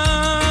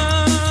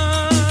love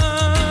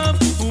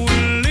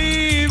will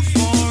live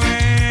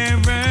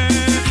forever.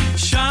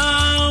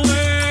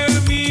 Shower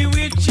me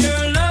with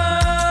your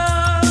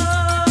love.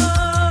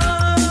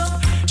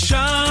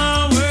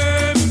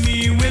 Shower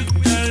me with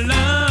the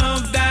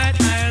love that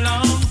I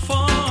long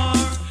for.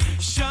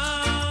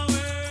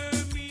 Shower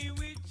me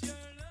with your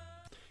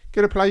love.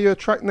 Going to play you a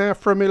track now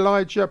from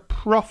Elijah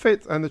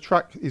Prophet, and the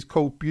track is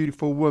called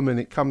Beautiful Woman.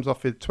 It comes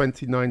off his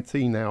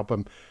 2019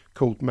 album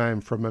called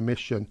Man from a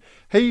Mission.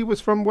 He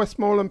was from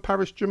Westmoreland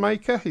Parish,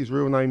 Jamaica. His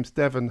real name's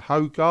Devon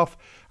Hogarth,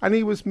 and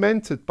he was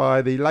mentored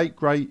by the late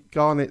great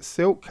Garnet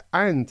Silk,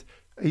 and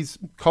he's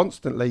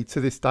constantly to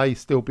this day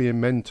still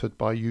being mentored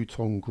by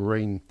Uton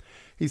Green.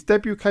 His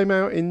debut came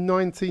out in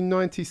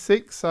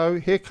 1996, so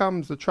here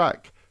comes a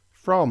track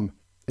from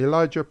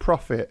Elijah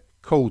Prophet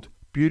called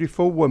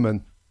Beautiful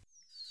Woman.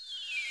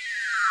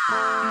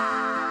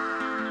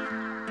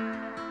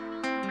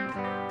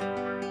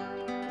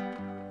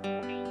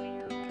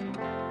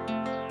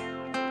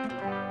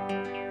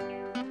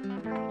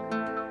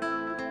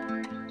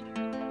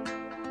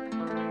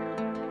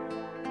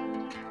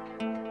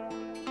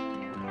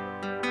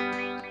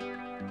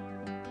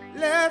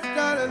 Left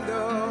all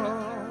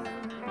alone,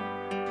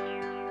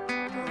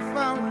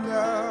 found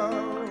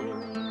out,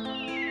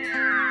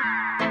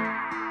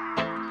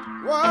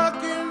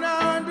 walking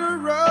on the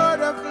road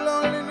of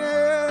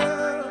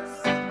loneliness,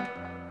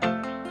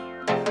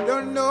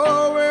 don't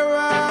know where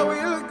I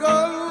will go,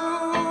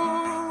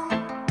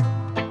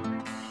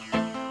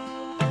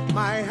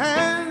 my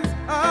hands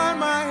on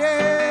my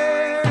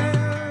head,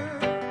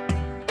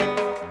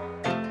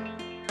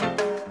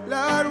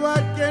 Lord,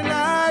 what can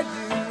I do?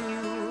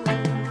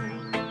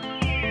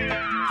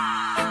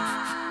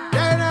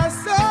 Then I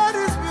saw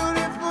this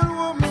beautiful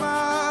woman.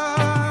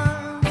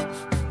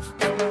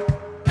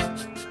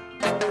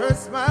 Her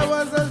smile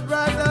was as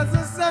bright as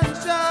the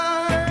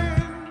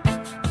sunshine.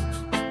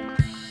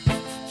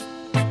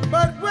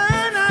 But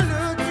when I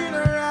look in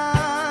her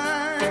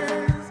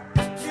eyes,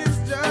 it's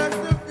just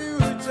the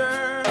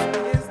future,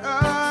 is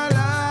all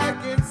I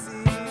can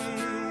see.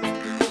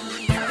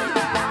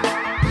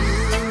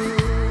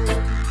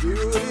 You,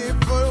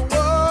 beautiful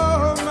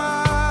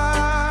woman,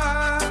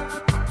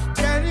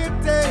 can you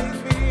take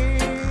me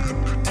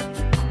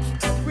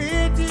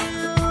with you?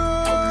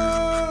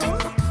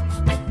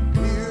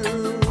 You,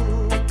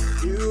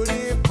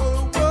 beautiful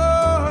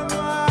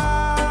woman,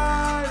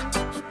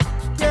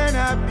 can I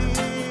be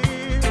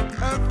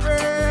a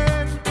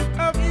friend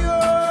of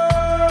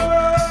yours?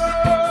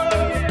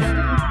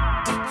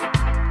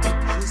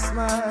 She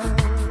smiled,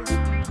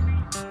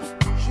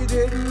 she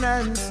didn't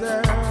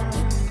answer.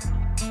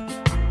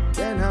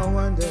 Then I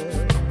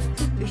wondered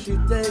if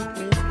she'd take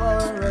me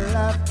for a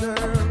laughter.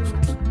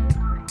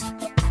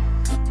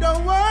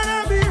 Don't wanna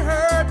be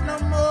hurt no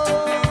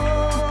more.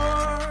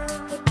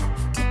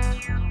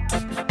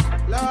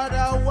 Lord,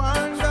 I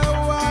wonder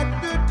what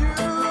to do.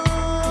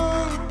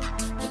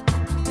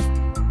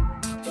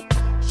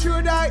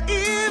 Should I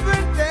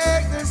even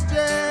take this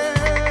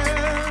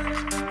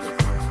chance?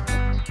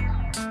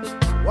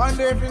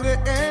 Wonder if in the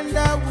end I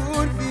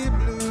would be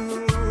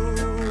blue.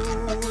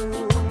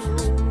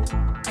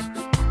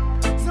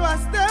 So I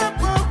step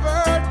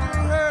over to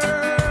her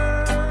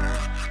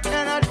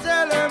and I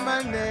tell her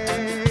my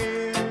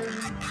name.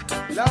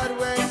 Lord,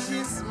 when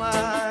she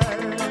smiles,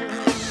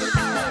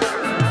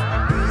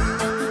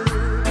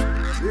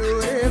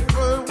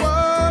 beautiful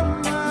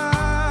woman,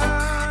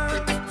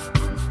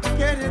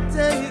 can you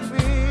take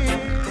me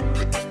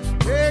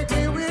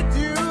with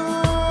you?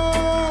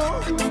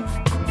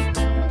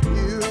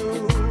 You,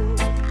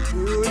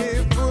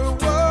 beautiful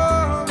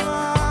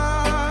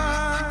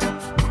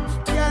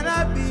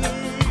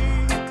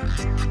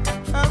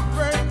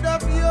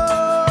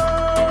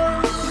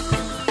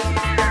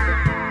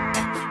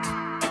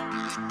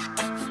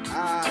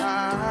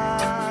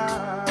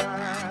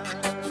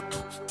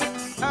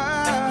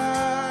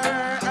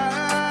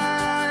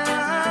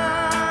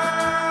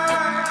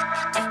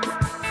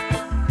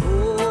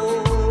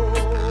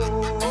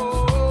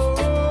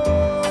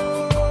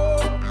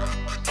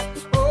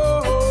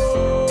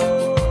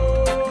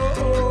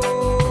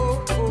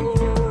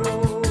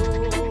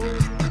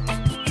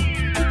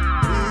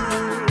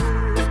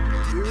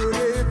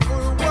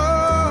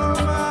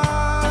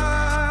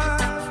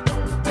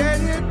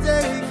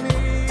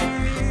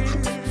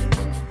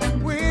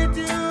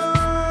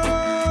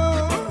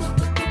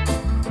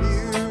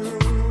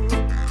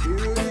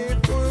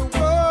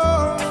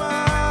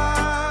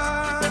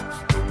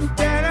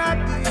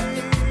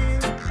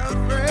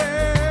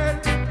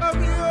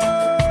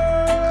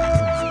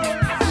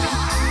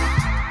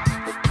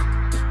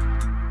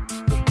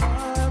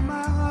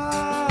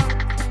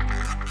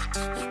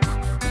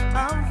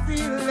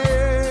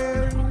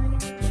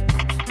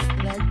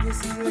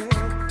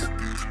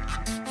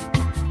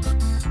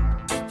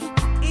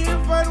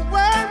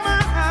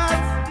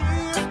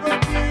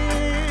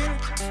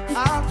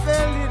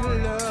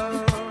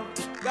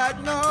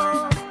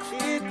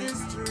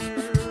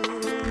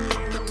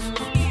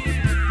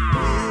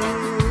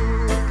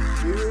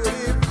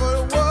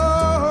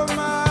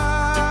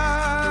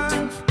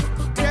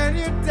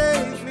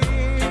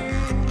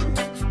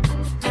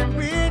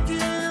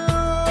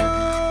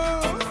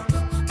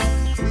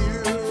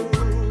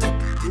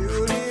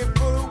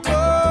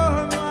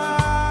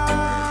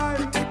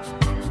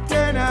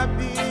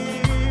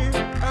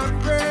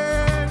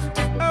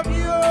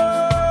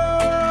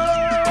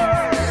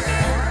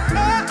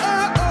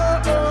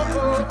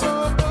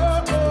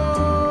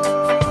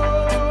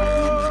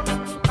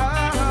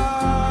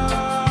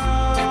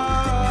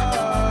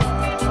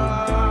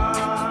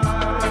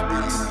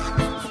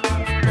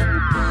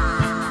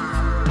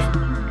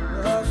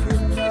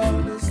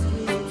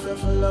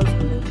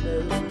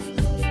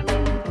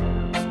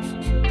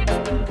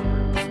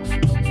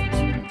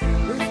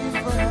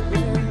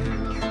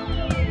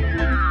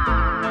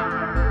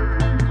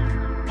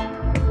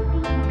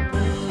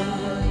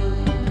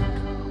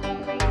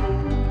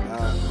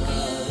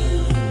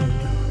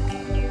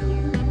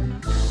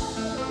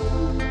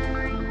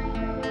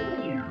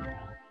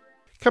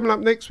Coming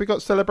up next, we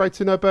got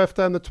celebrating her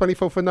birthday on the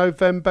 24th of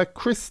November,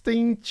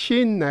 Christine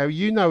Chin. Now,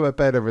 you know her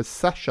better as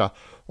Sasha,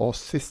 or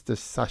Sister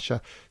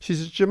Sasha.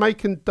 She's a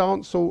Jamaican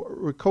dancehall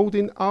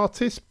recording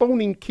artist, born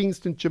in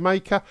Kingston,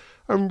 Jamaica,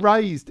 and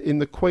raised in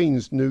the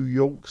Queens, New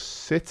York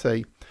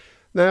City.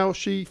 Now,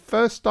 she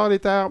first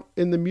started out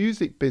in the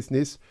music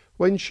business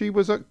when she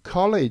was at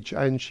college,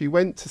 and she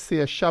went to see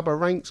a Shabba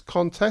Ranks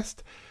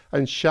contest,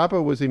 and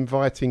Shabba was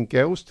inviting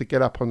girls to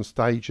get up on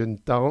stage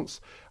and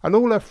dance, and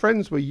all her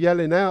friends were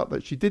yelling out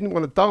that she didn't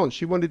want to dance,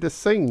 she wanted to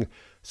sing.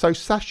 So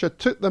Sasha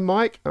took the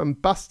mic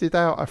and busted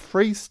out a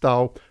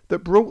freestyle that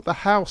brought the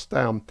house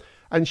down,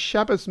 and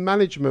Shabba's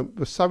management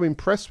was so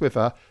impressed with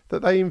her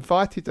that they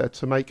invited her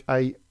to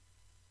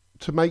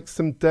make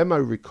some demo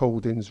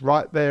recordings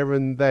right there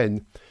and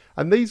then.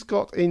 And these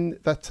got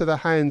to the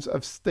hands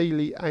of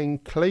Steely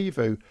and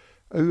Clevo,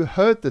 who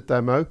heard the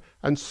demo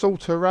and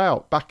sought her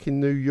out back in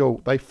New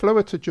York. They flew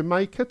her to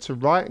Jamaica to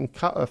write and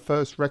cut her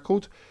first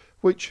record,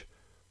 which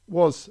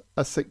was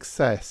a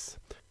success.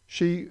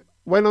 She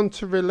went on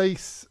to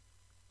release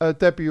a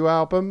debut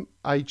album,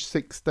 age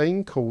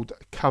 16, called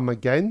Come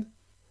Again.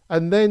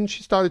 And then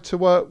she started to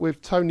work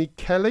with Tony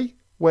Kelly,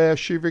 where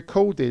she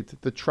recorded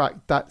the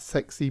track That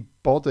Sexy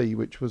Body,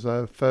 which was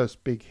her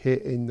first big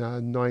hit in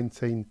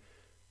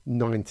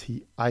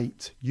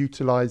 1998,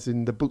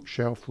 utilising the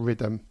bookshelf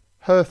rhythm.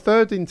 Her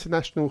third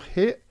international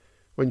hit,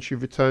 when she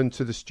returned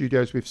to the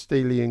studios with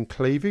Steely and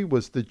Cleavy,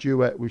 was the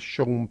duet with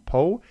Sean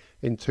Paul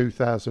in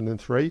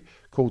 2003,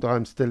 called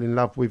I'm Still in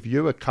Love with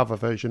You, a cover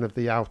version of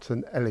the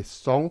Alton Ellis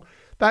song.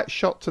 That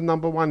shot to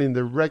number 1 in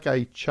the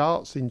reggae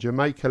charts in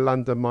Jamaica,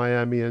 London,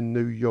 Miami and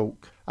New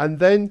York. And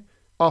then,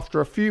 after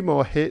a few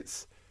more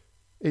hits,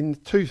 in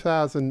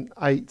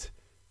 2008,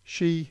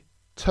 she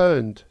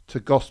turned to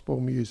gospel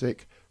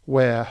music,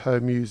 where her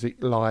music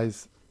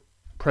lies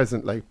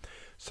presently.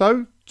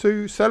 So,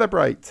 to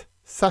celebrate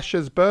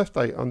Sasha's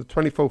birthday on the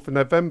 24th of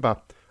November,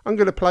 I'm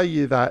going to play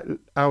you that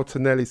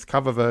Alton Ellis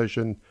cover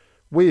version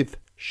with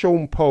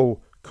Sean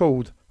Paul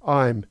called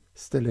I'm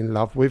Still in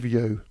Love with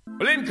You.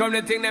 Well, in come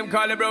the thing them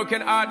call a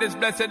broken heart. This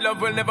blessed love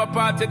will never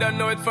part. They don't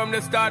know it from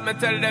the start. Me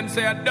tell them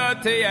say I'm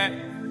dirty, yeah.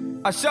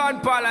 A Sean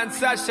Paul and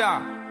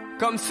Sasha,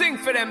 come sing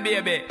for them,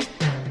 baby.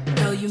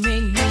 Though you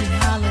make me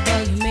holler,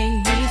 though you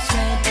make me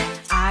sweat,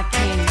 I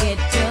can't get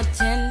your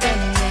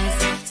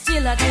tenderness.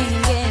 Still I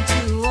can't get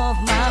you off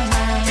my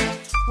mind.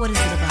 What is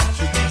it about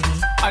you,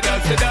 baby? I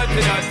don't say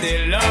dirty,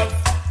 dirty love.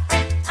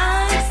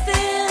 I'm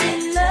still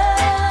in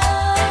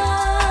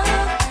love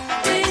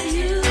with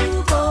you,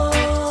 boy.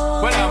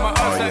 Well, I'm a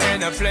hustler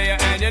and a player,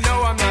 and you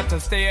know I'm not a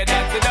stayer.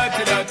 That's a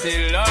dirty,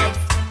 dirty love.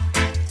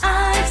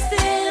 I'm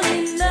still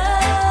in love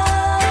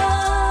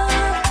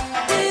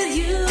with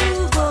you,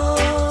 boy.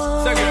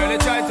 So girl, I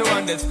try to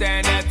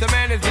understand that a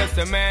man is just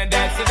a man.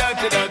 That's a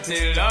dirty,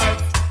 dirty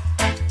love.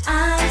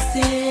 I'm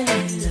still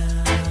in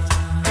love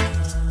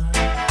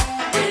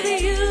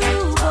with you,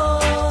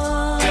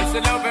 boy. That's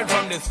the loving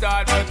from the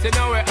start, but you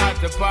know we're at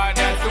the part.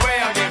 That's the way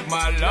I give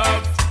my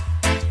love.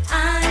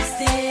 I'm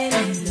still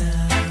in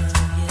love.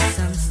 Yes,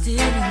 I'm still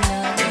in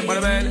love. What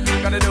a man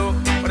gotta do,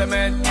 what a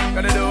man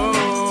gotta do.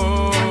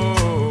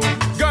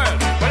 Girl,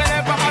 when I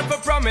never had for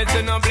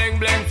promising, no bling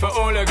bling for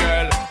all a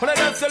girl. When I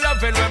just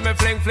loving when me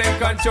fling fling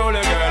control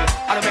a girl.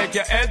 And I make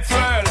your head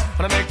swirl,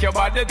 and I make your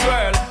body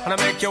twirl, and I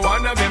make you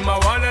wanna be my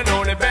one and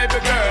only baby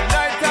girl.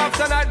 Night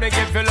after night, make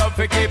you feel love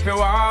to keep you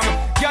warm.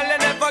 Girl, you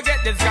never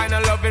get this kind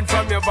of loving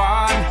from your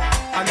bond.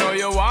 I know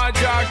you want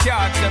your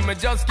cats, and me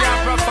just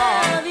can't perform. I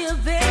love you,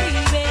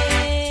 baby.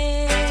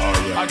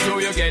 I do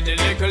you get the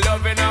little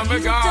loving of me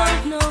You gone.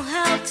 don't know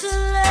how to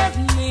love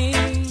me.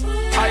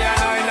 I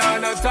know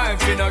no time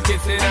for no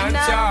kissing and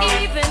Not chow.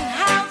 even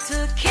how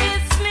to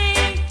kiss me.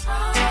 I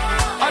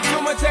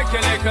do me take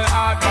your little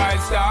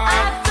advice down. I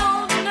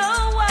don't know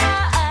why.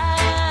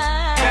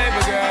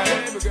 Baby girl,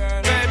 baby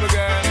girl, baby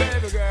girl,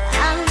 baby girl. I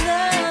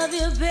love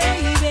you,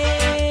 baby.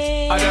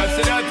 I just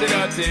a dirty,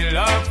 dirty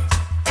love.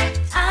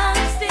 I'm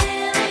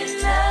still in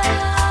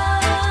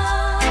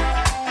love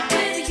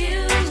with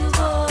you,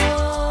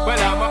 boy.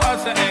 Well, I'm a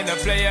hustler and a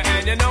player,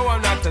 and you know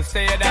I'm not a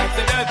stayer. That's a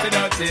dirty,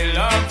 dirty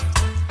love.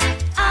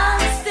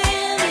 I'm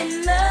still in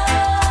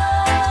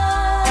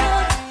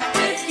love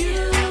with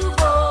you,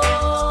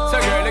 boy. So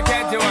girl,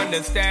 can't you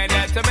understand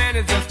that a man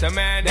is just a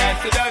man?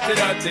 That's a dirty,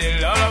 dirty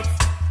love.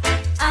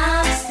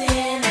 I'm still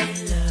in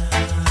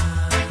love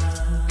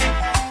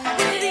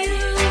with you,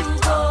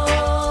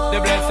 boy. The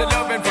blessed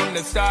loving from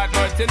the start,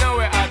 but you know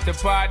we're at the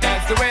part.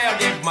 That's the way I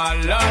give my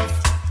love.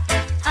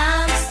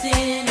 I'm still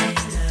in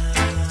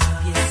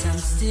love. Yes, I'm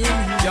still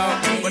in love. Yo,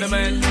 what a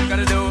man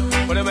gotta do,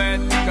 what a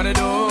man gotta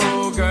do,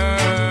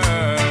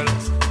 girl.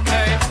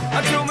 Hey, I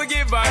do me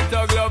give her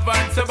dog love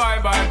and say bye,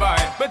 bye,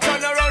 bye. But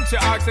turn around, she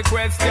asks a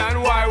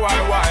question, why?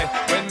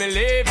 When me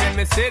leave in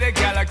me city,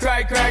 girl, I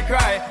cry.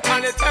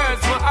 And it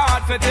hurts my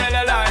heart to tell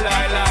a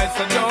lie.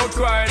 So don't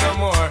cry no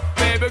more,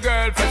 baby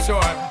girl, for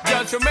sure.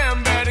 Just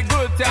remember the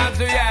good times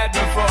we had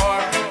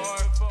before.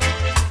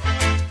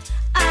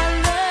 I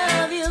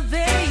love you,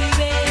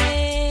 baby.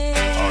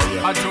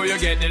 I know you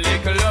get the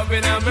little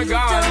loving and me You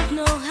gone. don't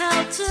know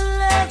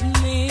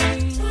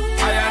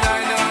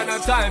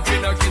man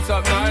fi no kiss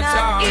up no Not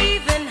charm.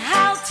 even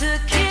how to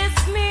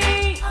kiss me.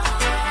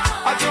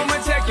 I do me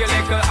take your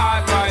little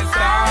advice I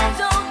down.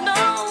 don't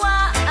know why.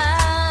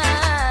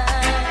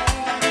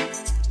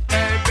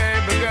 Hey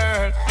baby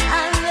girl,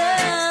 I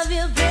love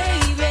you,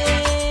 baby.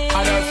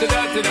 I love the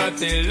dirty,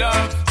 dirty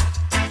love.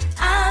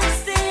 I'm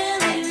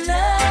still in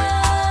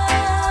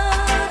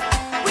love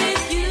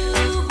with you,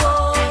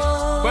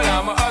 boy. Well,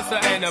 I'm a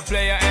hustler and a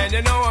player, and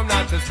you know I'm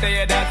not to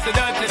stay. That's the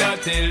dirty,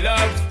 dirty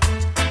love.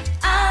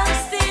 I'm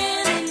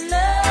still in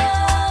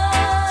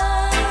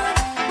love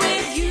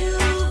with you,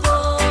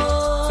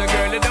 boy. So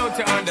girl, don't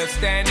you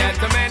understand that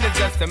the man is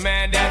just a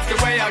man? That's the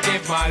way I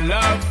give my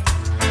love.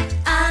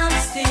 I'm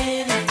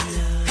still in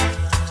love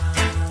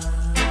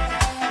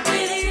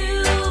with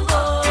you,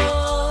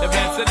 boy. The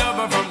blessed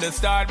lover from the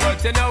start,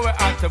 but you know we're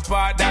at the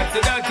part. That's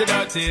the dirty,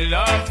 dirty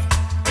love.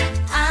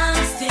 I'm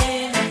still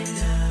in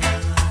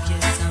love.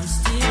 Yes, I'm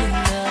still in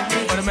love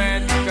with What a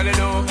man gotta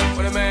do,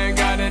 what a man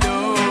gotta do,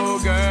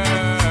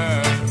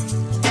 girl.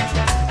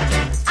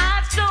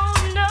 I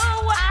don't know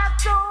why. I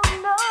don't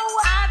know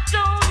why. I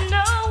don't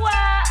know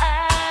why.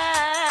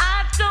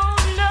 I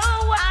don't know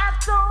why. I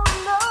don't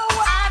know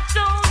why. I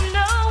don't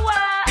know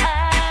why.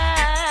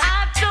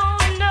 I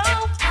don't know.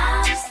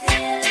 I'm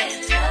still in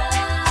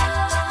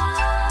love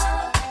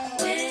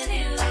with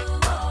you,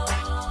 boy.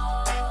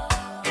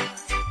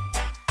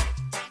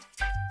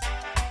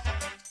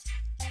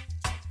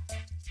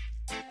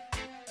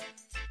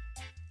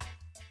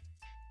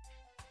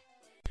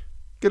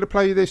 Going to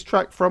play you this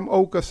track from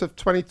August of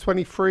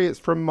 2023. It's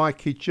from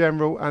Mikey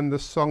General and the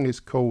song is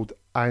called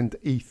And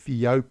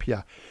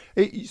Ethiopia.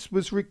 It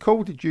was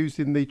recorded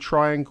using the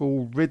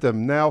triangle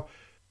rhythm. Now,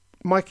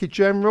 Mikey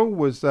General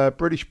was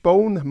British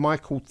born,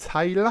 Michael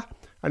Taylor,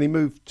 and he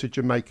moved to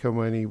Jamaica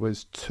when he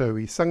was 2.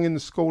 He sang in the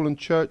school and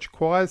church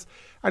choirs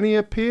and he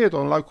appeared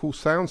on local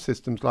sound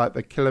systems like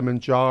the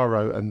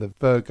Kilimanjaro and the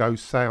Virgo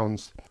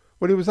Sounds.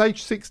 When he was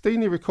age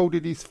 16, he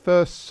recorded his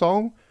first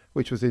song,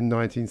 which was in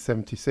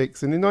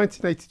 1976, and in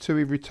 1982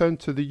 he returned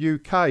to the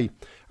UK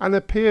and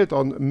appeared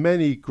on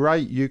many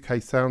great UK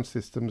sound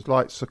systems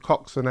like Sir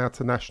Coxsone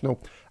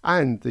International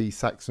and the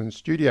Saxon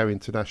Studio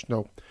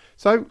International.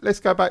 So let's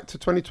go back to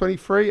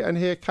 2023 and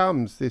here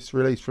comes this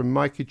release from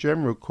Mikey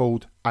General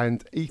called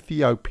And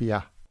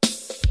Ethiopia.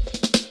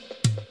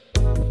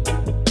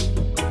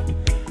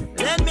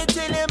 Let me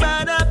tell you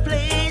about a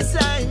place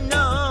I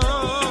know,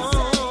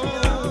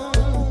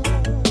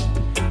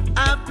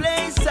 a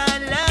place I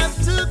love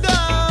to go.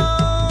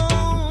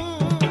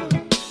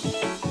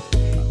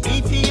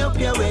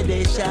 Ethiopia where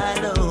they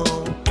shallow,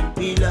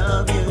 we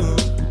love you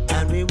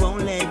and we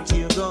won't let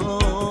you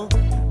go.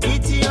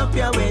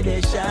 Ethiopia where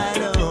they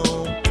shallow,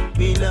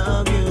 we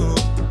love you,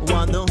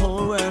 want the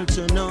whole world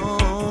to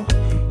know.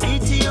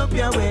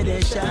 Ethiopia where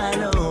they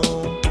shallow,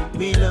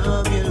 we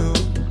love you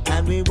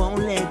and we won't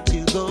let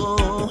you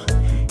go.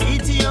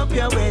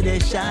 Ethiopia where they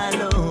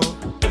shallow,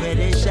 where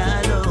they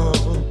shallow.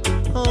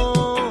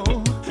 Oh,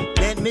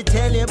 let me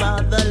tell you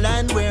about the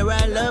land where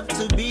I love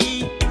to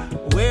be,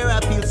 where I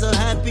feel so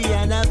happy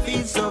and I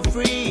feel so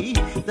free.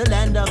 The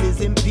land of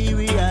His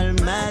Imperial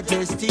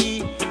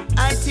Majesty,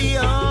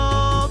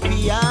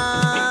 Ethiopia.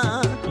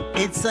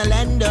 It's a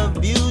land of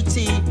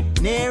beauty,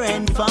 near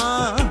and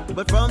far.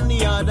 But from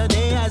the other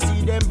day I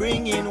see them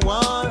bringing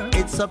war.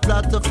 It's a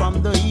plot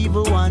from the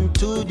evil one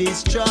to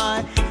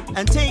destroy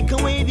and take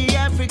away the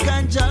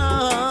African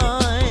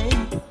joy.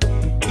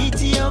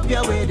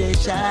 Ethiopia where they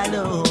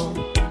shallow,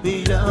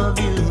 we love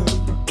you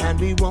and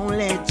we won't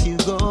let you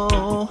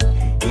go.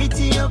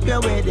 Ethiopia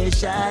where they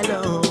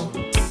shallow,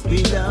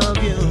 we love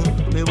you,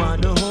 we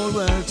want the whole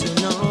world to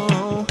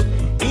know.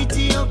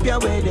 Ethiopia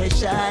where they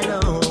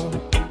shallow,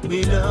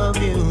 we love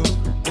you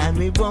and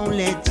we won't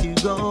let you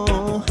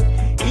go.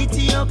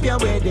 Ethiopia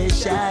where they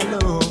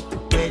shallow,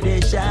 where they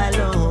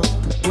shallow.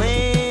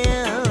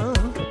 Well,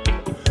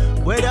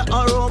 whether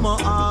Oromo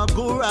or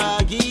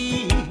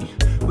Guragi,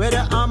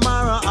 whether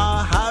Amara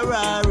or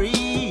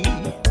Harari,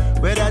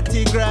 whether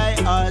Tigray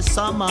or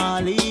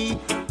Somali,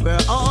 we're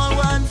all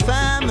one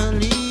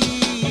family.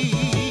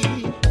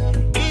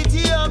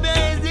 Ethiopia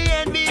is the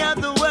envy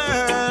of the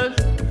world.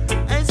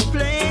 It's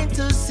plain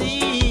to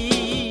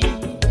see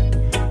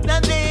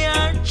that they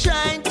are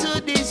trying to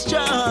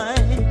destroy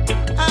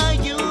our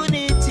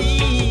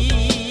unity.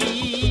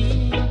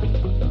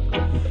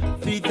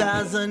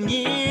 3,000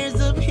 years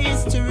of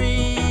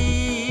history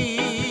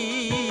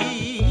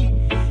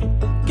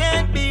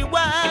can't be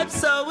wiped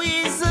so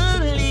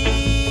easily.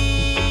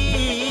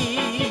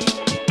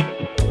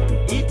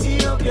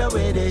 Ethiopia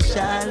where they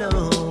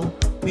shallow,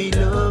 we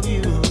love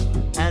you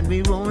and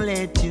we won't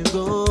let you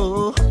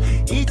go.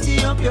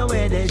 Ethiopia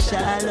where they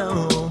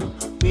shallow,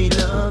 we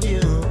love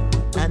you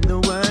and the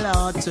world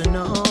ought to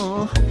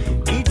know.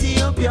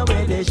 Ethiopia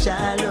where they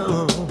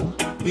shallow,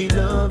 we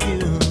love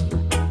you,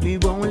 we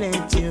won't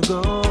let you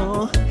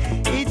go.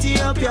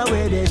 Ethiopia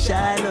where they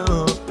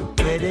shallow,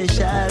 where they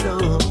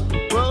shallow.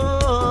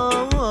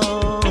 Whoa,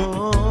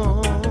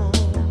 whoa.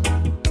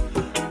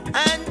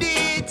 And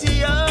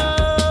Ethiopia,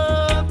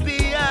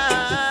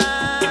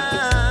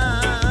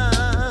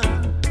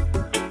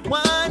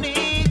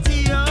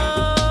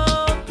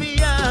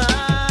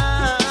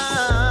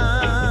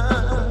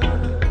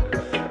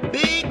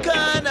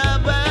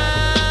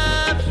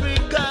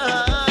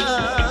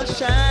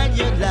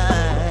 your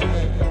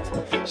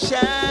light,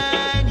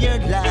 shine your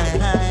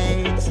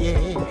light,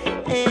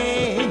 yeah.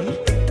 Hey,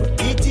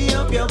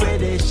 Ethiopia where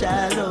they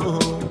shallow,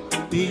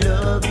 we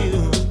love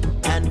you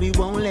and we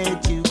won't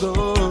let you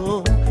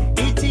go.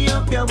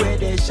 Ethiopia where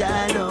they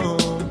shallow,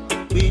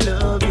 we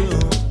love you,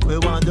 we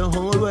want the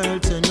whole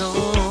world to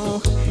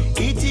know.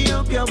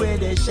 Ethiopia where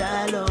they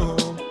shallow,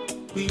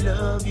 we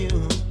love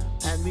you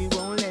and we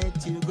won't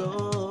let you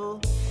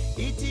go.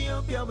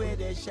 Ethiopia where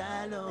they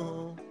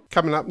shallow.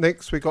 Coming up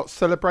next, we got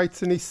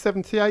celebrating his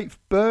 78th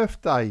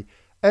birthday,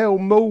 El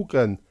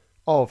Morgan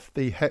of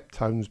the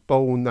Heptones,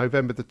 born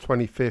November the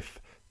 25th,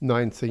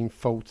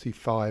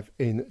 1945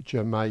 in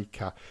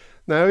Jamaica.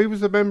 Now, he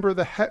was a member of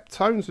the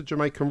Heptones, a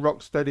Jamaican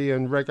rocksteady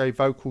and reggae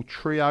vocal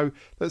trio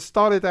that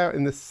started out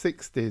in the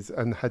 60s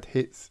and had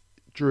hits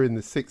during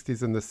the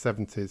 60s and the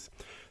 70s.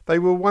 They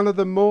were one of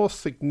the more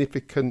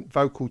significant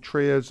vocal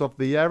trios of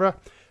the era,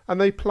 and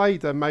they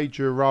played a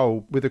major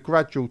role with a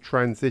gradual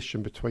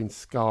transition between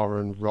ska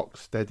and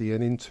rocksteady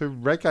and into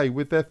reggae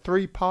with their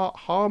three-part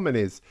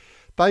harmonies.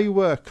 They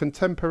were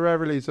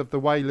contemporaries of the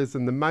Wailers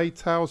and the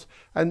Maytals,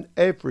 and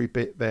every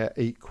bit their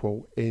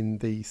equal in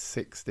the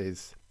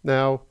 60s.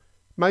 Now,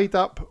 made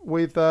up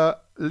with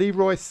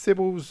Leroy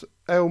Sibbles,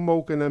 El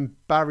Morgan and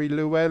Barry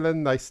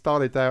Llewellyn, they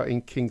started out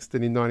in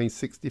Kingston in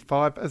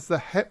 1965 as the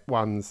Hep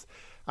Ones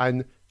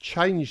and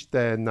changed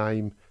their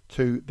name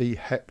to the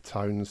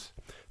Heptones.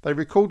 They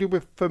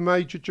recorded for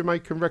major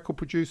Jamaican record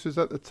producers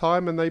at the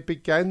time, and they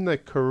began their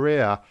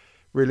career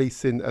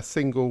releasing a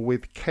single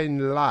with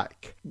Ken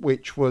Lack,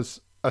 which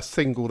was a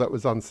single that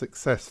was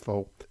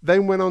unsuccessful.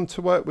 Then went on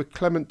to work with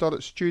Clement Dodd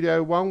at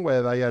Studio One,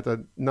 where they had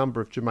a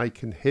number of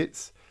Jamaican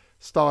hits,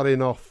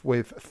 starting off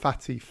with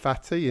Fatty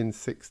Fatty in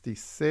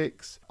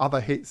 66. Other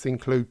hits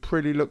include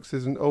Pretty Looks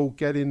Isn't All,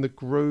 Get in the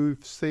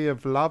Groove, Sea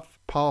of Love,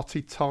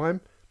 Party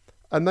Time.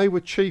 And they were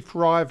chief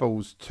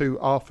rivals to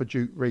Arthur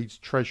Duke Reid's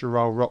Treasure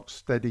Roll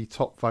rocksteady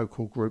top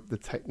vocal group, The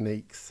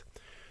Techniques.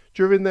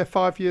 During their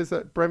 5 years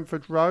at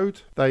Brentford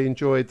Road, they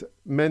enjoyed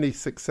many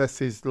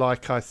successes,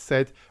 like I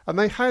said, and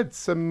they had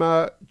some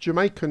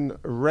Jamaican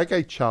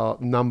reggae chart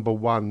number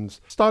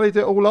ones. Started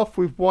it all off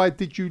with Why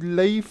Did You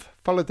Leave?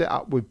 Followed it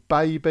up with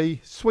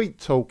Baby, Sweet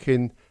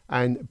Talking,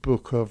 and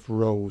Book of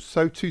Rules.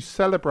 So to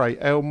celebrate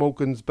El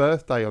Morgan's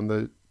birthday on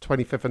the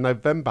 25th of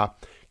November,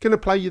 going to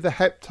play you the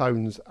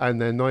Heptones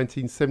and their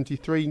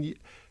 1973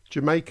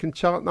 Jamaican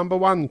chart number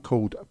one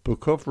called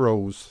Book of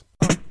Rules.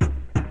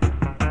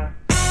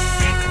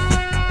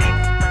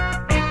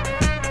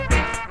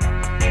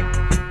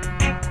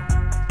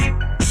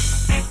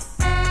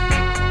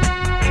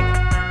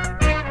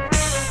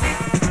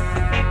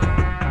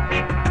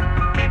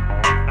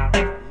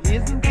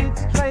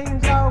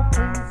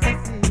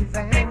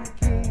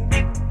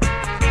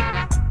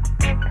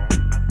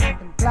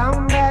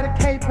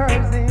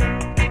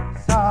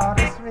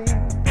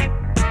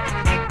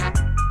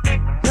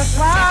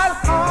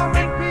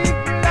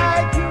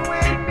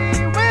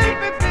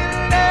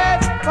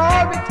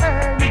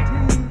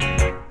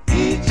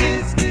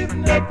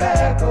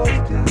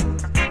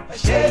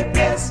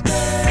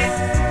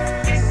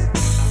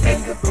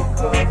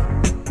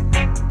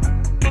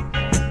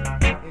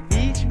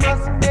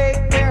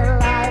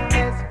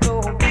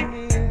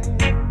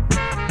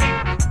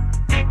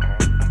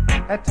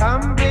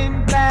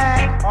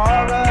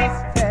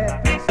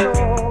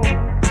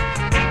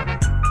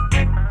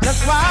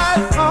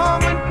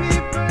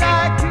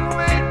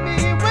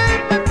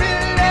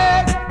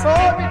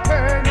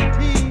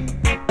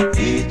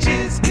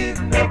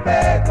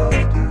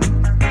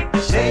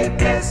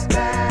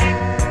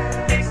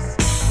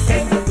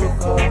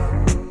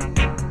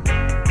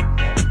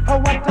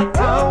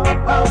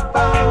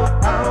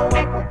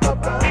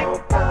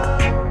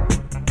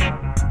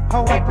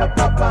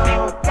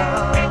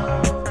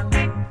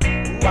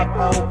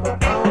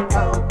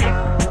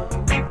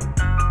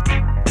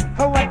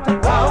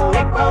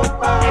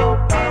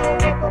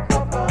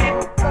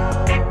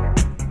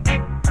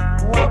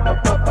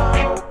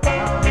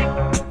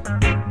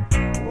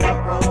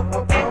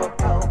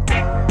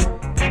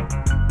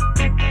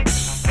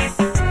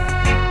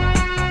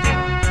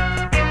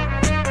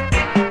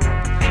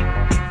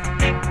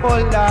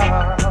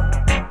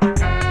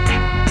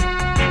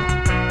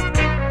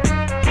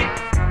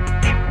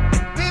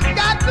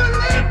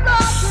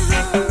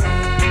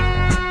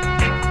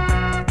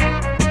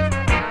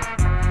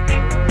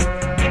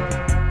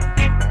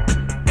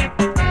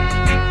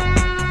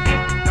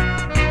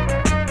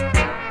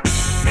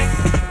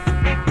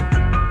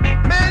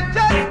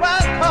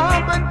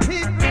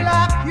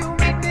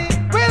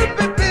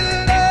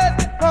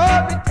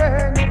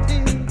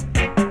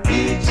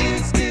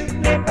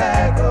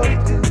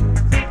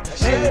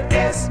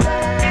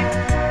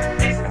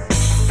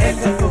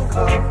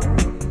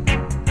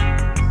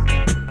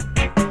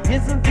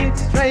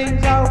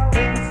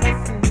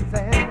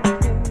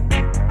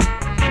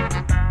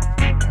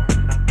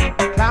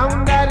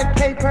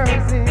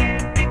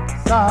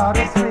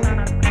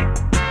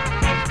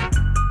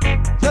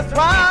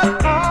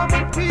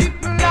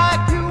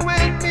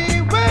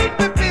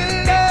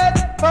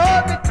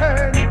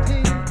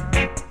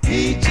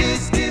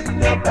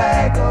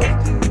 bag of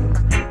doom,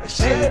 a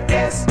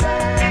shapeless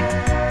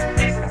man,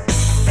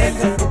 and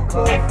the book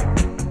of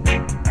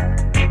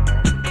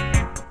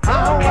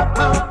power,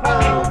 power,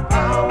 power,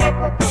 power,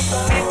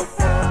 power,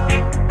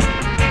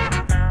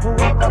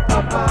 power,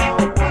 power,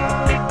 power.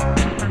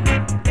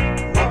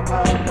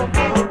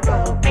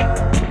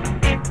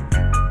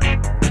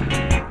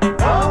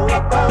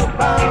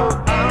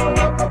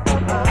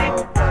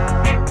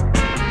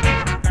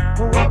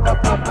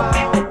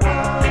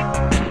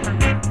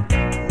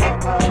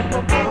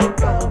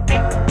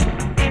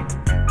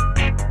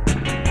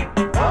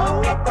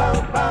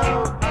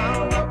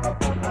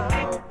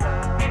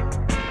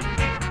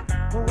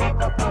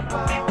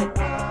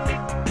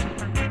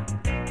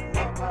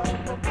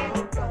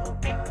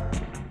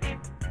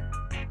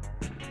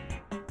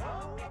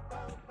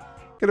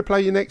 Going to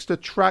play you next a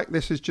track.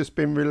 This has just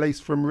been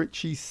released from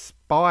Richie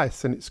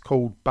Spice and it's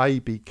called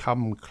Baby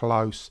Come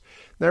Close.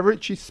 Now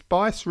Richie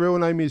Spice, real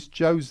name is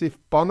Joseph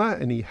Bonner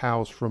and he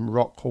hails from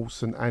Rockhall,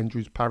 St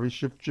Andrews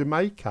Parish of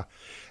Jamaica.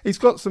 He's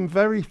got some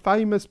very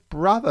famous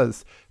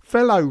brothers,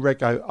 fellow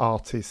reggae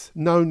artists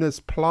known as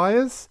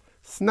Pliers,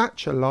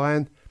 Snatcher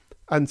Lion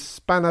and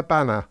Spanner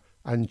Banner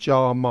and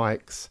Jar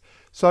Mikes.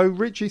 So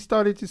Richie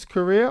started his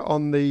career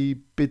on the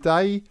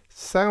Bidet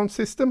sound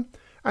system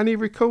and he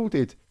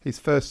recorded his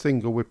first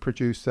single with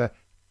producer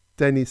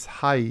Dennis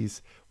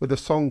Hayes with a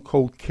song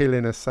called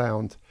Killing a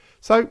Sound.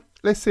 So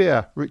let's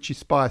hear Richie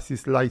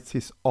Spice's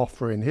latest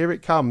offering. Here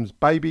it comes,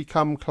 Baby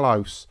Come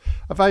Close,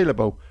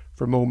 available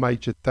from all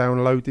major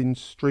downloading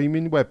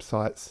streaming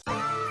websites.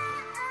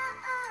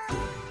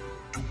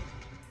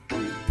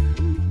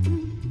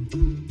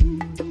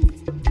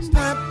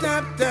 Stop,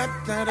 tap, tap,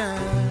 da da,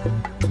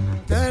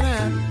 da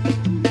da.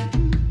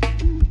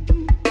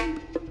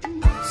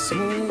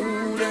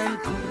 Smooth and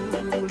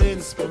cool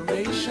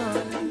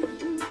inspiration,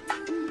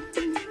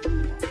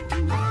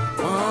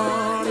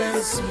 warm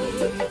and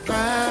sweet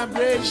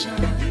vibration,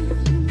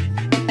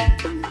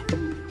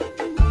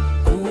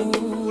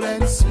 cool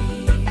and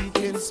sweet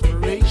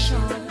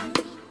inspiration,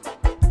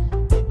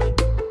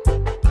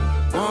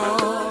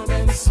 warm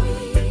and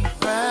sweet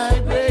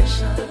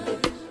vibration.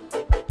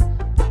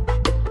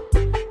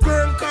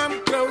 Girl,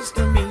 come close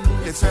to me,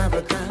 let's have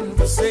a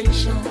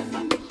conversation.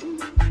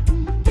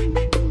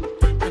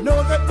 I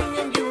know that me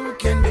and you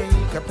can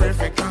make a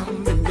perfect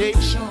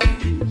combination.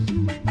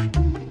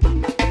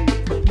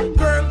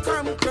 Girl,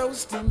 come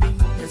close to me,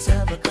 let's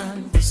have a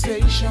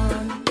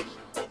conversation.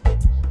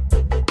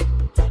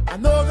 I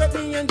know that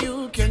me and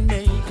you can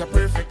make a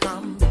perfect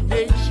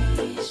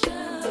combination.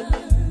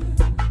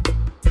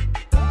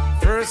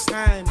 First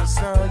time I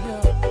saw you,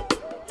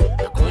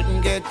 I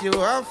couldn't get you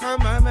off of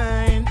my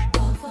mind.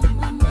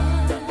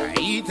 I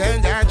eat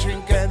and I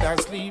drink and I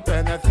sleep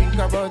and I think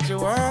about you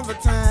all the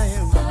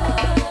time.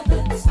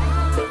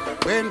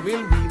 When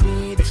will we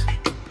meet?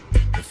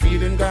 The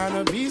feeling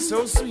gonna be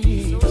so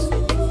sweet.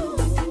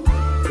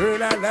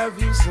 Girl, I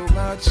love you so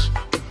much.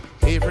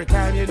 Every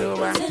time you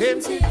know I'm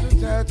tempted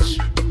to touch.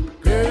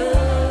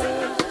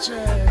 Girl,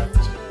 child,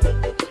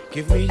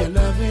 give me your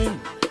loving,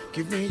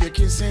 give me your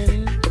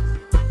kissing.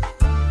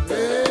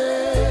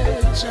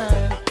 Hey,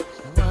 child,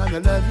 I wanna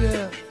love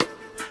you,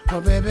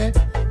 oh baby.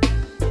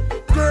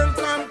 Girl,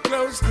 come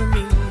close to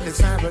me, let's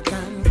have a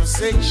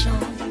conversation.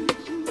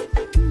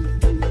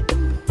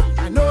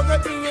 I know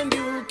that me and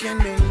you can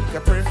make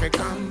a perfect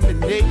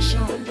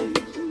combination.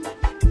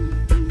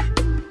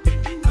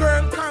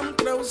 Girl, come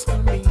close to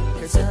me,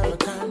 let's have a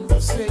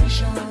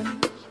conversation.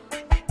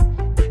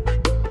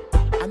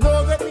 I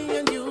know that me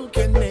and you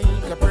can make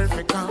a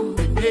perfect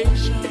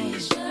combination.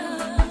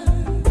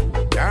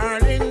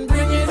 Darling,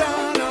 bring it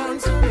on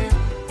to me.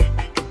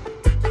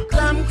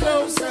 Come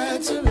closer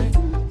to me.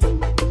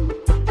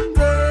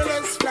 Girl,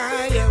 let's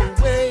fly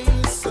away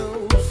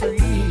so free,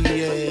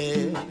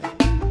 yeah.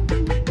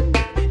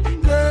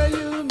 Girl,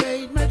 you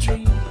made my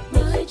dream,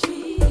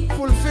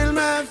 fulfill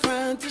my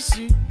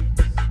fantasy.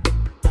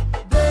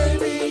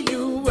 Baby,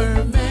 you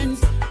were meant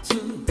to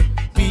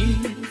be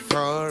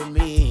for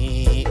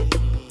me.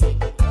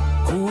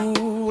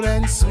 Cool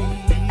and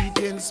sweet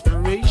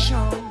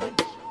inspiration,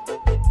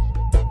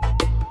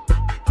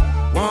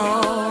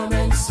 warm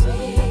and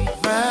sweet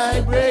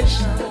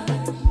vibration.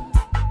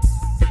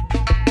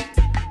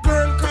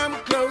 Girl, come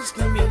close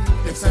to me,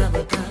 let's have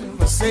a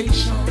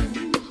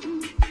conversation.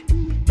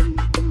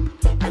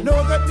 I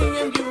know that me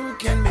and you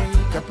can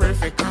make a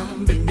perfect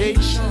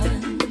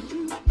combination.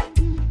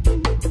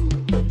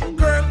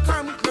 Girl,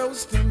 come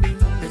close to me,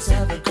 let's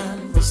have a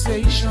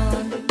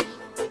conversation.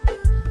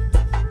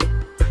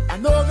 I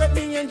know that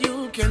me and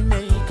you can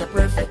make a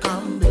perfect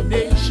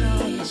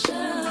combination.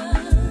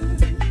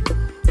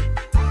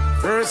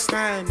 First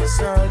time I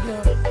saw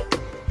you,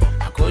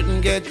 I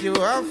couldn't get you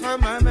off of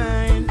my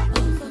mind.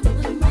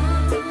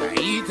 I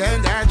eat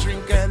and I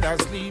drink and I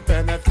sleep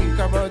and I think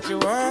about you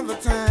all the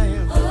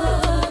time.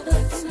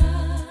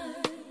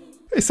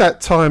 It's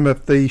that time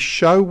of the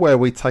show where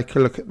we take a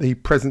look at the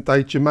present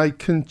day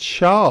Jamaican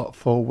chart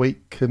for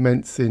week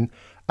commencing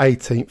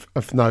 18th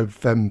of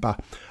November.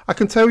 I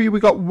can tell you we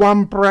got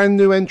one brand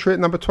new entry at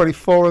number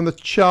 24 on the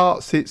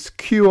charts. It's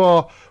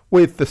Cure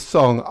with the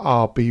song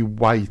I'll Be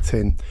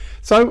Waiting.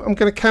 So I'm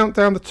going to count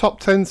down the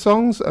top 10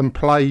 songs and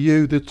play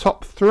you the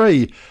top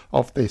 3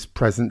 of this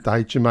present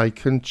day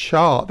Jamaican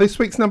chart. This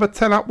week's number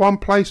 10 up one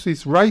place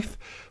is Wraith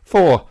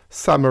for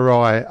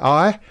Samurai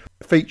Eye,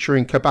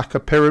 featuring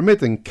Kabaka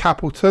Pyramid and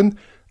Capleton.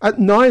 At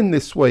 9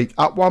 this week,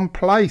 up one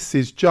place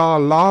is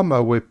Jar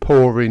Lama with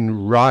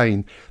Pouring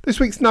Rain. This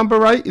week's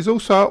number 8 is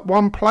also at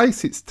one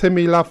place. It's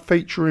Timmy Love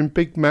featuring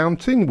Big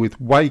Mountain with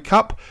Wake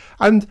Up.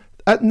 And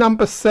at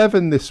number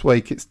 7 this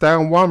week, it's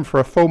down one for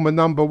a former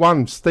number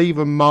 1,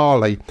 Stephen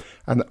Marley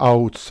and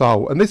Old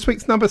Soul. And this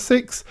week's number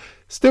 6,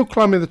 still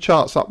climbing the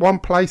charts up one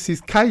place,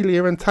 is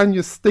Kaylia and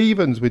Tanya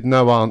Stevens with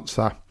No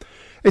Answer.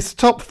 It's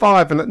the top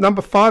 5, and at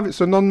number 5 it's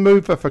a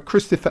non-mover for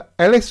Christopher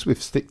Ellis with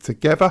Stick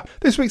Together.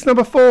 This week's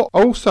number 4,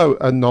 also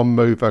a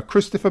non-mover,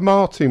 Christopher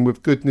Martin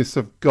with Goodness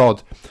of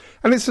God.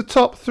 And it's the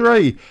top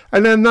 3,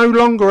 and they're no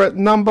longer at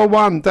number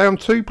 1. Down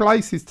 2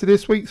 places to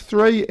this week's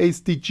 3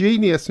 is The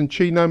Genius and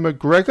Chino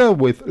McGregor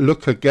with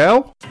Look a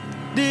Girl.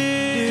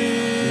 This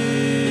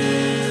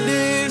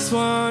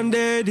one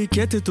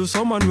dedicated to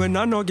someone when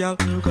I know girl.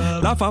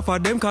 Laugh off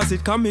of them cause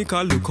it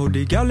comical. Look how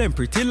the girl them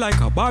pretty like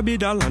a Barbie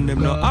doll. And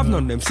them not have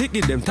none, them sick,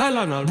 give them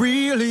Tylenol.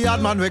 Really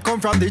hard man, we come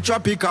from the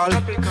tropical.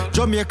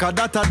 Jamaica,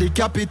 that are the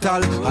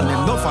capital. And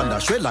them no fun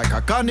that shit like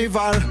a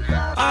carnival.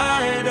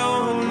 I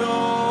don't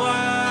know why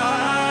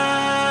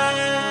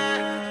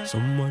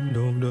someone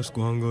don't just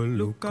go and go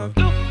look at.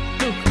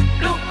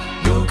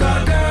 Look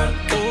at girl.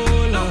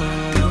 Oh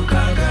Lord. Look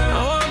at girl.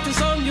 I want to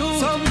some you.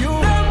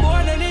 Them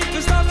boy they need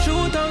to stop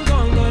shoot and go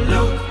and go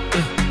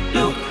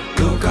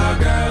look at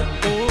girl.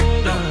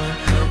 Oh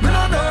Lord. Me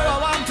no know I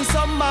want to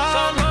some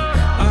man.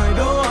 I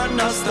don't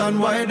understand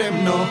why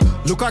them know.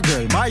 Look a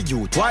girl, my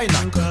youth, why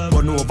not?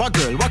 Gun over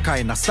girl, what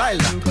kind of style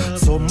that?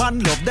 So man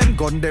love them,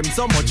 gun them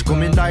so much.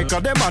 Coming like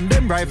a them and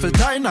them rifle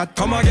tie not.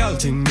 Come a girl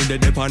thing me the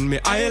dip on me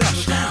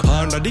eyelash.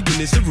 Under the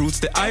Guinness the roots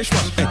the eye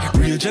smash. Hey,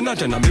 real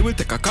Jenna me will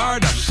take a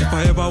car dash. If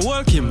I ever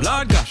walk him,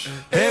 Lord gosh.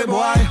 Hey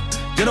boy,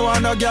 you know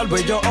want no girl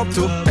where you up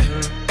to?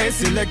 Hey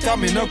selector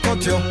me no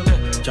cut you.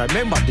 Try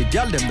remember the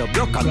girl them the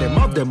block and them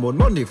have them on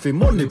money for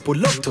money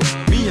pull up to.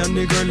 Me and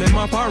the girl them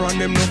a par and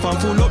them no fan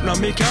full up. Now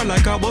make her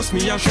like a boss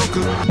me a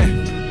shuckle.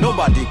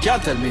 Nobody can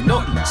tell me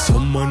nothing.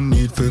 Someone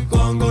need to go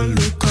and go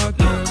look at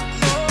her.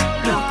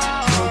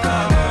 Look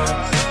at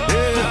her.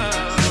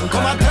 Yeah.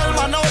 Come and tell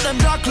me now them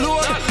black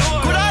load.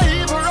 Could I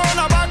even run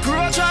a back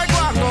road? Try go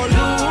and go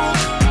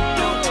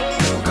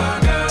look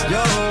at her.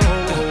 Yo,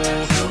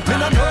 me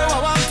no know I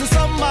want to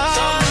some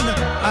man.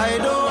 I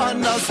don't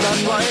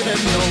understand why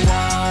them no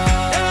want.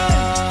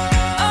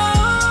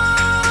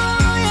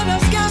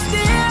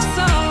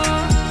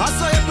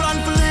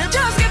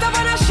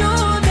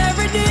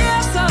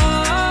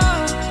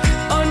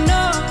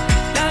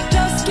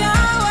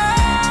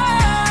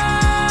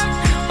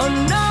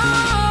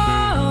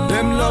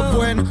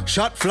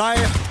 Shot fly,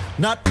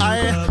 not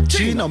I.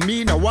 Chino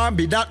me no want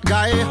be that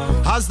guy.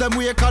 As them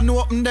wake and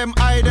open them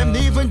eye, them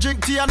even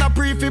drink tea and a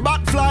pre-fi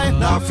bat fly.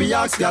 Now fi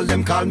ask girl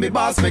them call me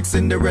boss, make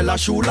Cinderella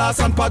shoe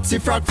last and Patsy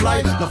frog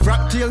fly. No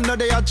frack tail no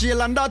they a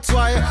jail and that's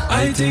why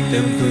I think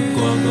them could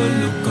go and go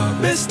look up.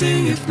 Best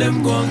thing if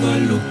them go and go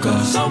look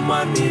up.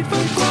 Someone need to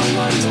go and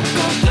go look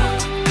up.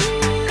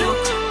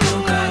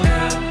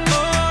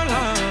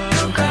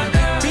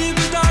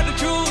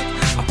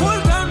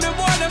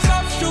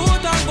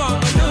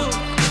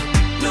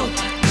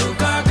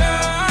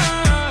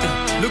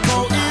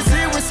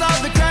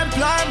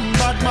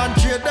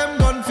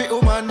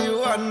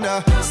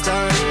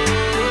 Understand.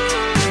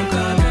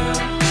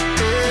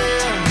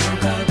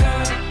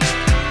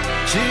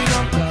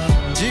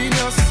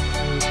 Genius,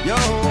 yo,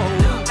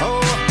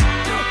 oh,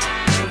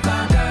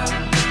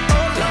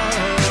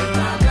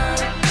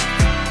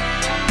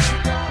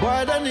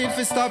 why don't need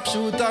to stop,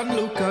 shoot and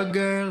look a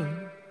girl.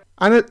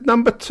 And at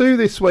number 2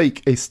 this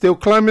week is still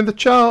climbing the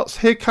charts.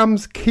 Here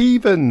comes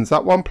Keevans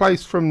at one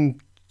place from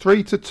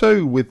 3 to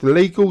 2 with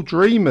Legal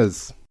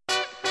Dreamers.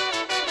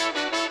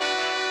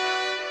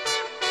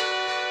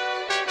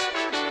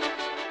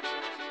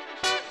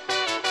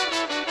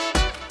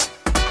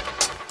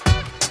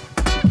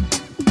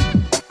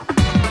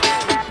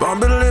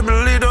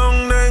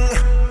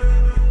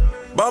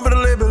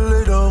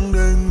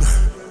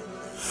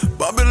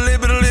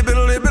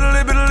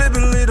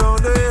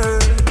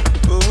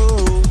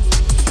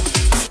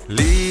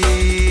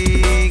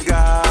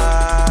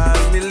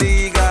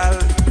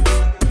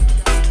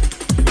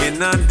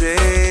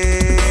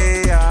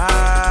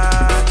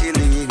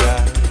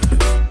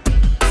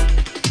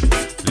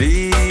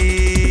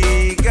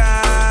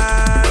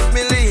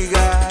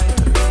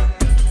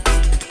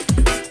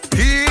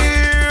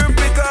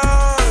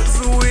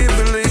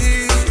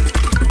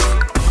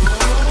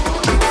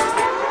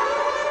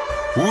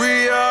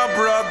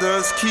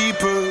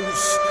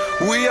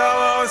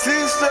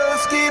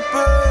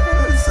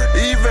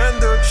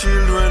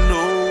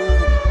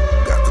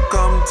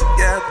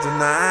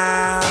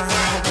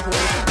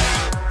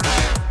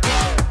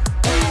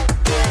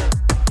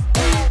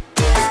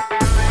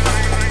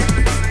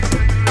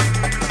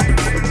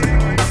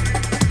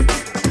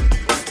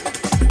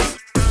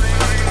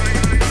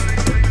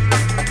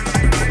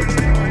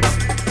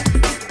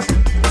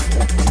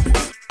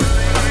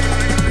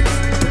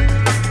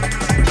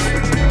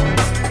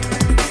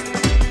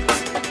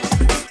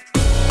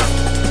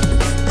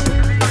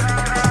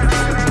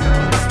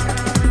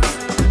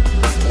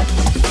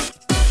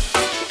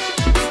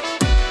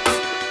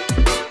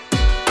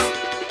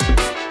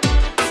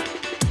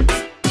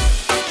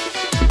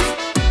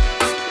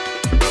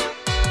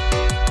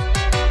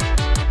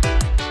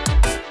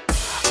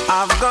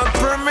 I've got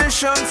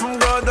permission from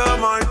God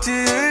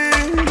Almighty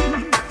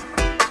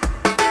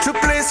to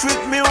play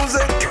sweet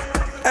music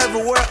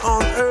everywhere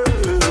on earth.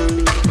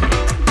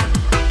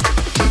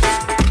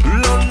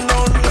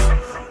 London,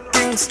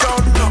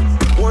 Kingston,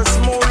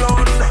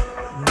 Westmoreland,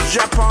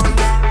 Japan,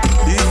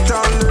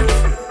 Italy,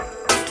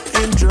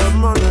 in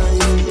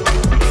Germany.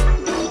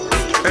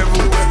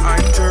 Everywhere I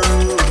turn,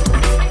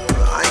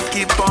 I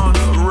keep on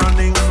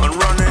running and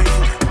running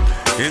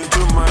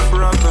into my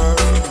brother,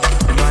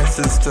 my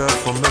sister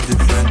from a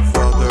different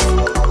father.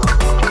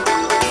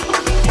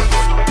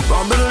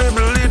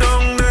 Bobbly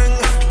dong ding,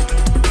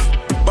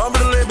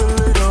 bobbly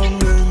dong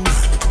ding,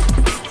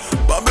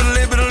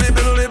 bobbly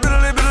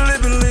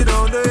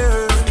dong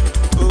ding.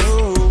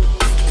 Oh,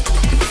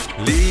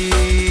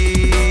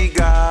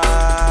 legal,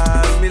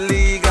 me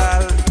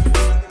legal,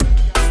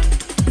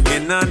 me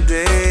not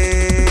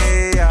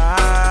day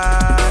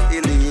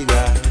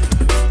illegal.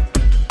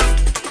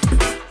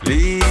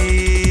 Legal.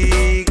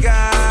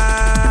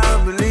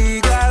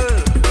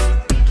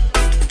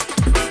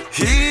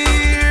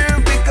 Here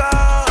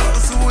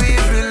because we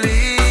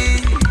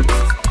believe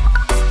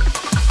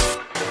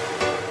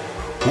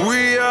we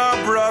are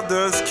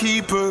brothers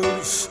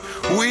keepers,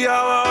 we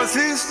are our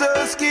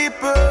sisters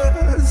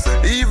keepers.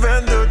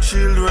 Even the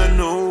children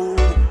know,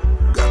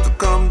 got to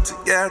come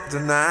together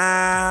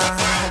now.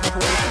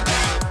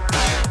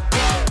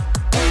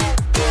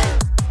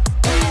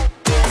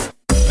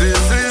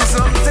 This is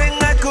something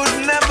I could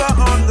never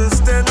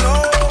understand.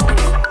 No.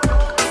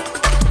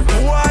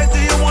 Why do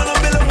you want to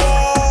build a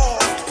wall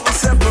to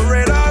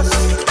separate us?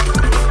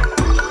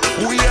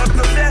 We have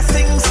the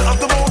blessings of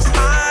the Most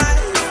High.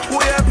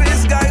 We have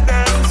His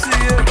guidance.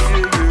 Yeah.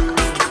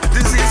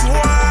 This is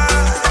why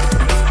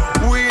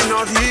we're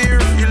not here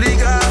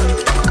illegal.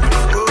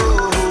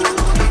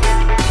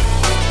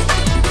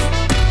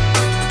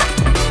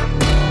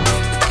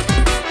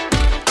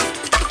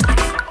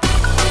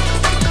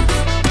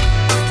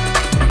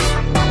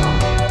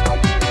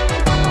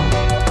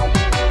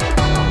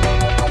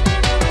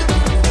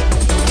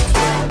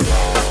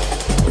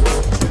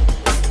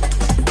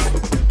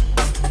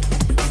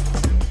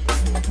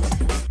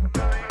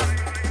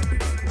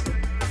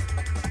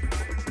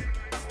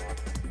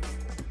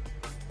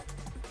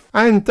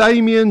 And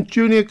Damien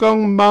Junior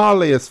Gong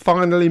Marley has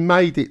finally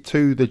made it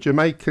to the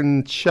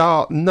Jamaican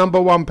chart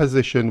 #1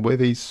 position with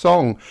his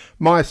song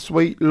My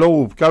Sweet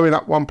Lord, going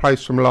up one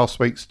place from last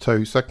week's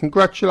 2. So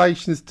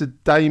congratulations to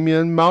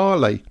Damien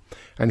Marley.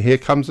 And here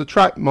comes the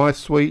track, My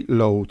Sweet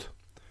Lord.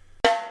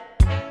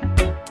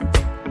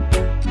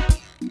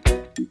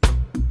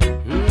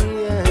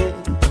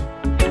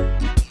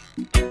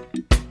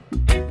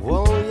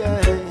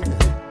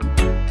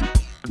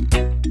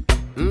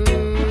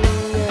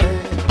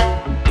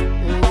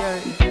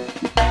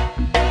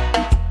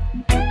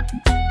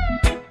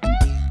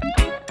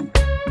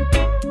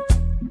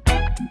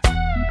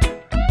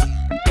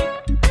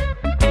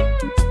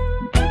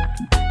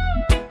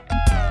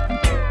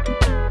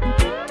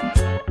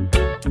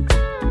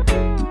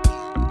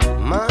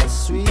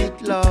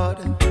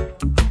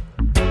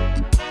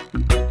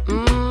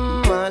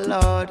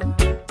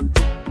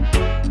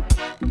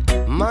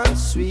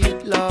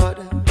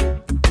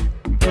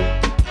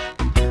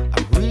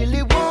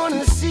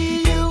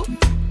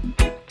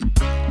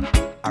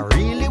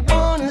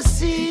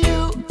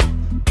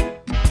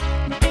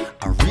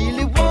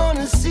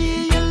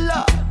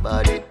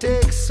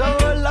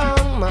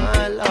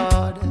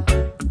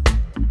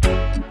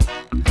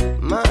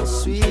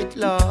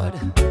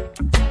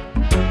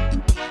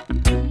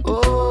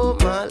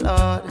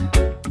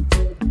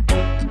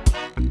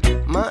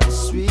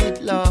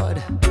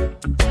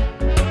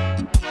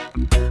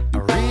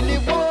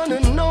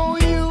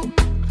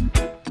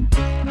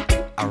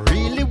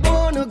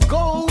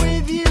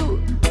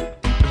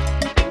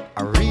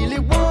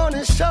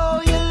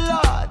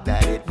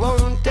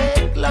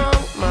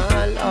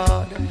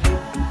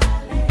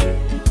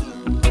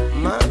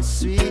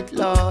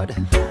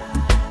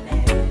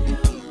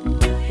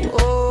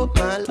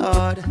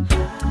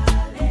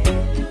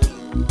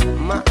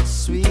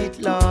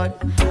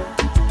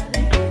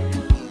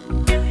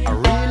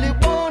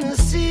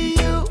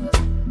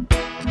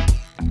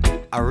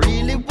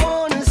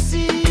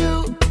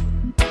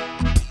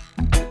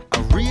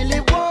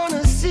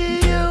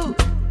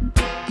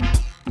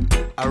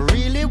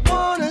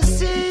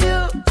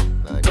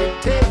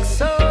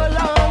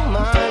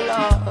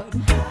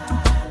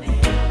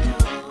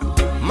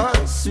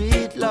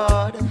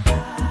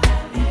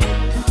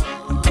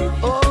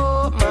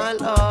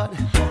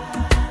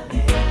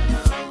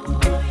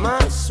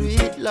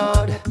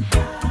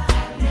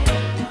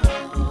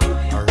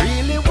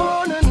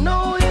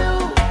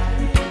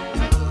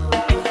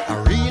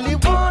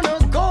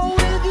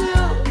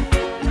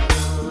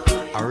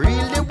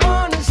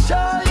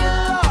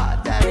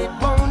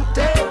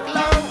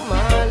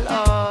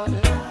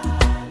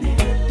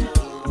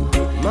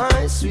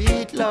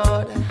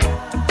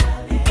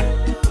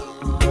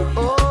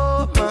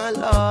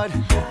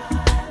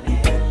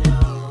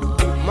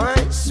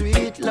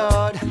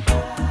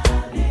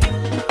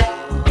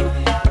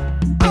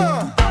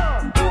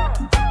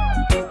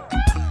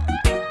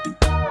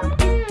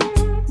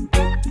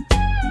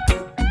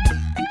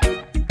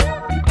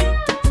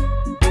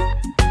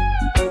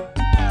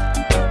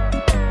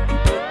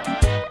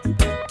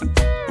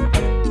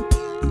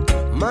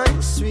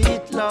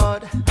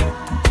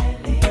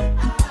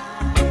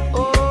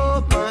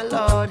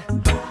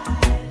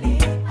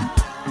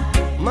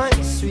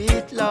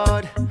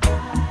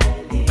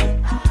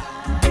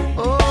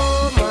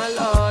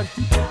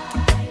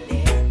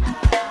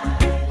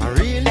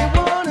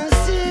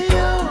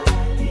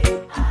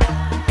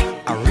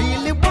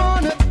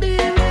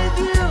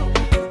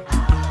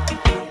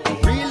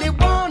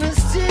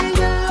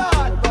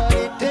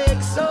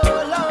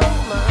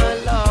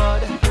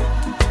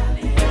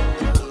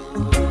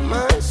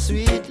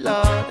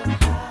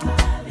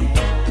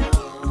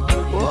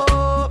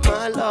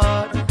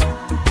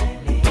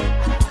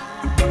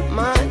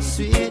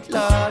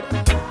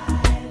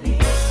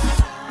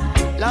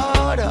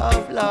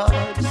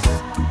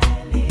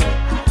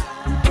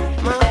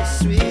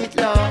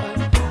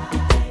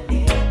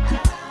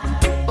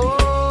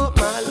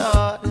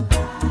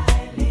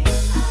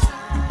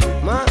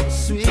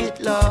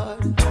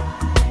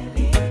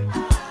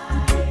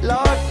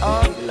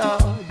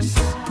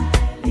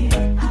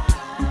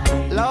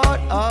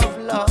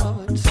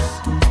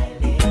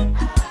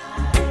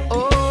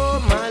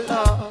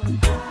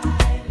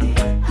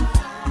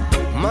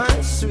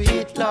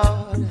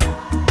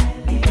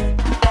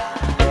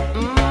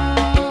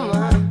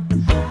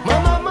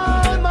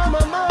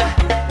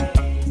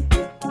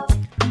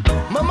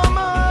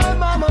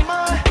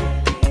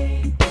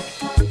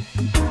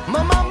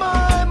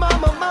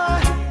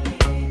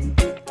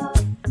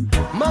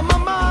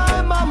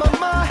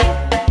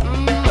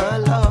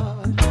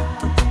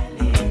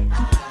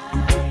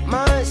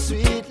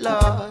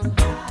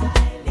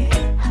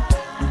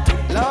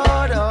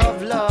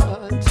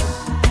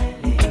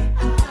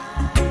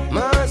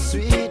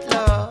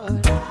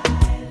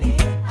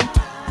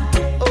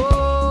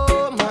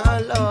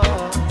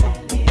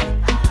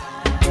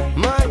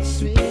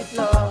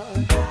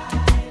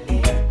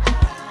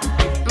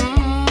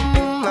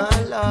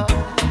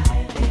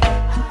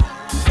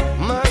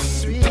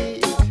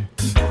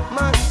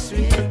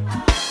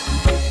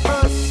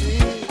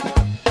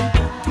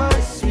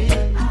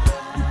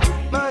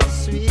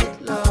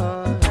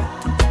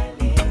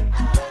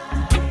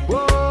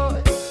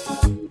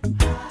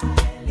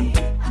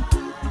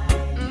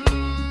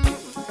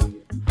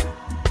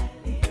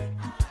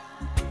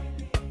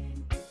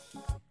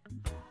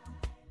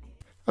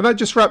 And that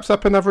just wraps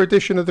up another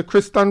edition of the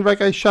Chris Dunn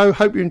Reggae Show.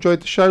 Hope you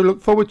enjoyed the show.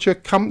 Look forward to your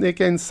company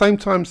again, same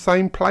time,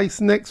 same place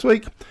next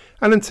week.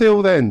 And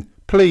until then,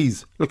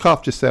 please look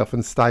after yourself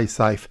and stay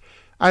safe.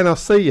 And I'll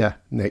see you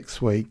next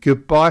week.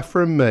 Goodbye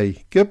from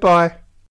me. Goodbye.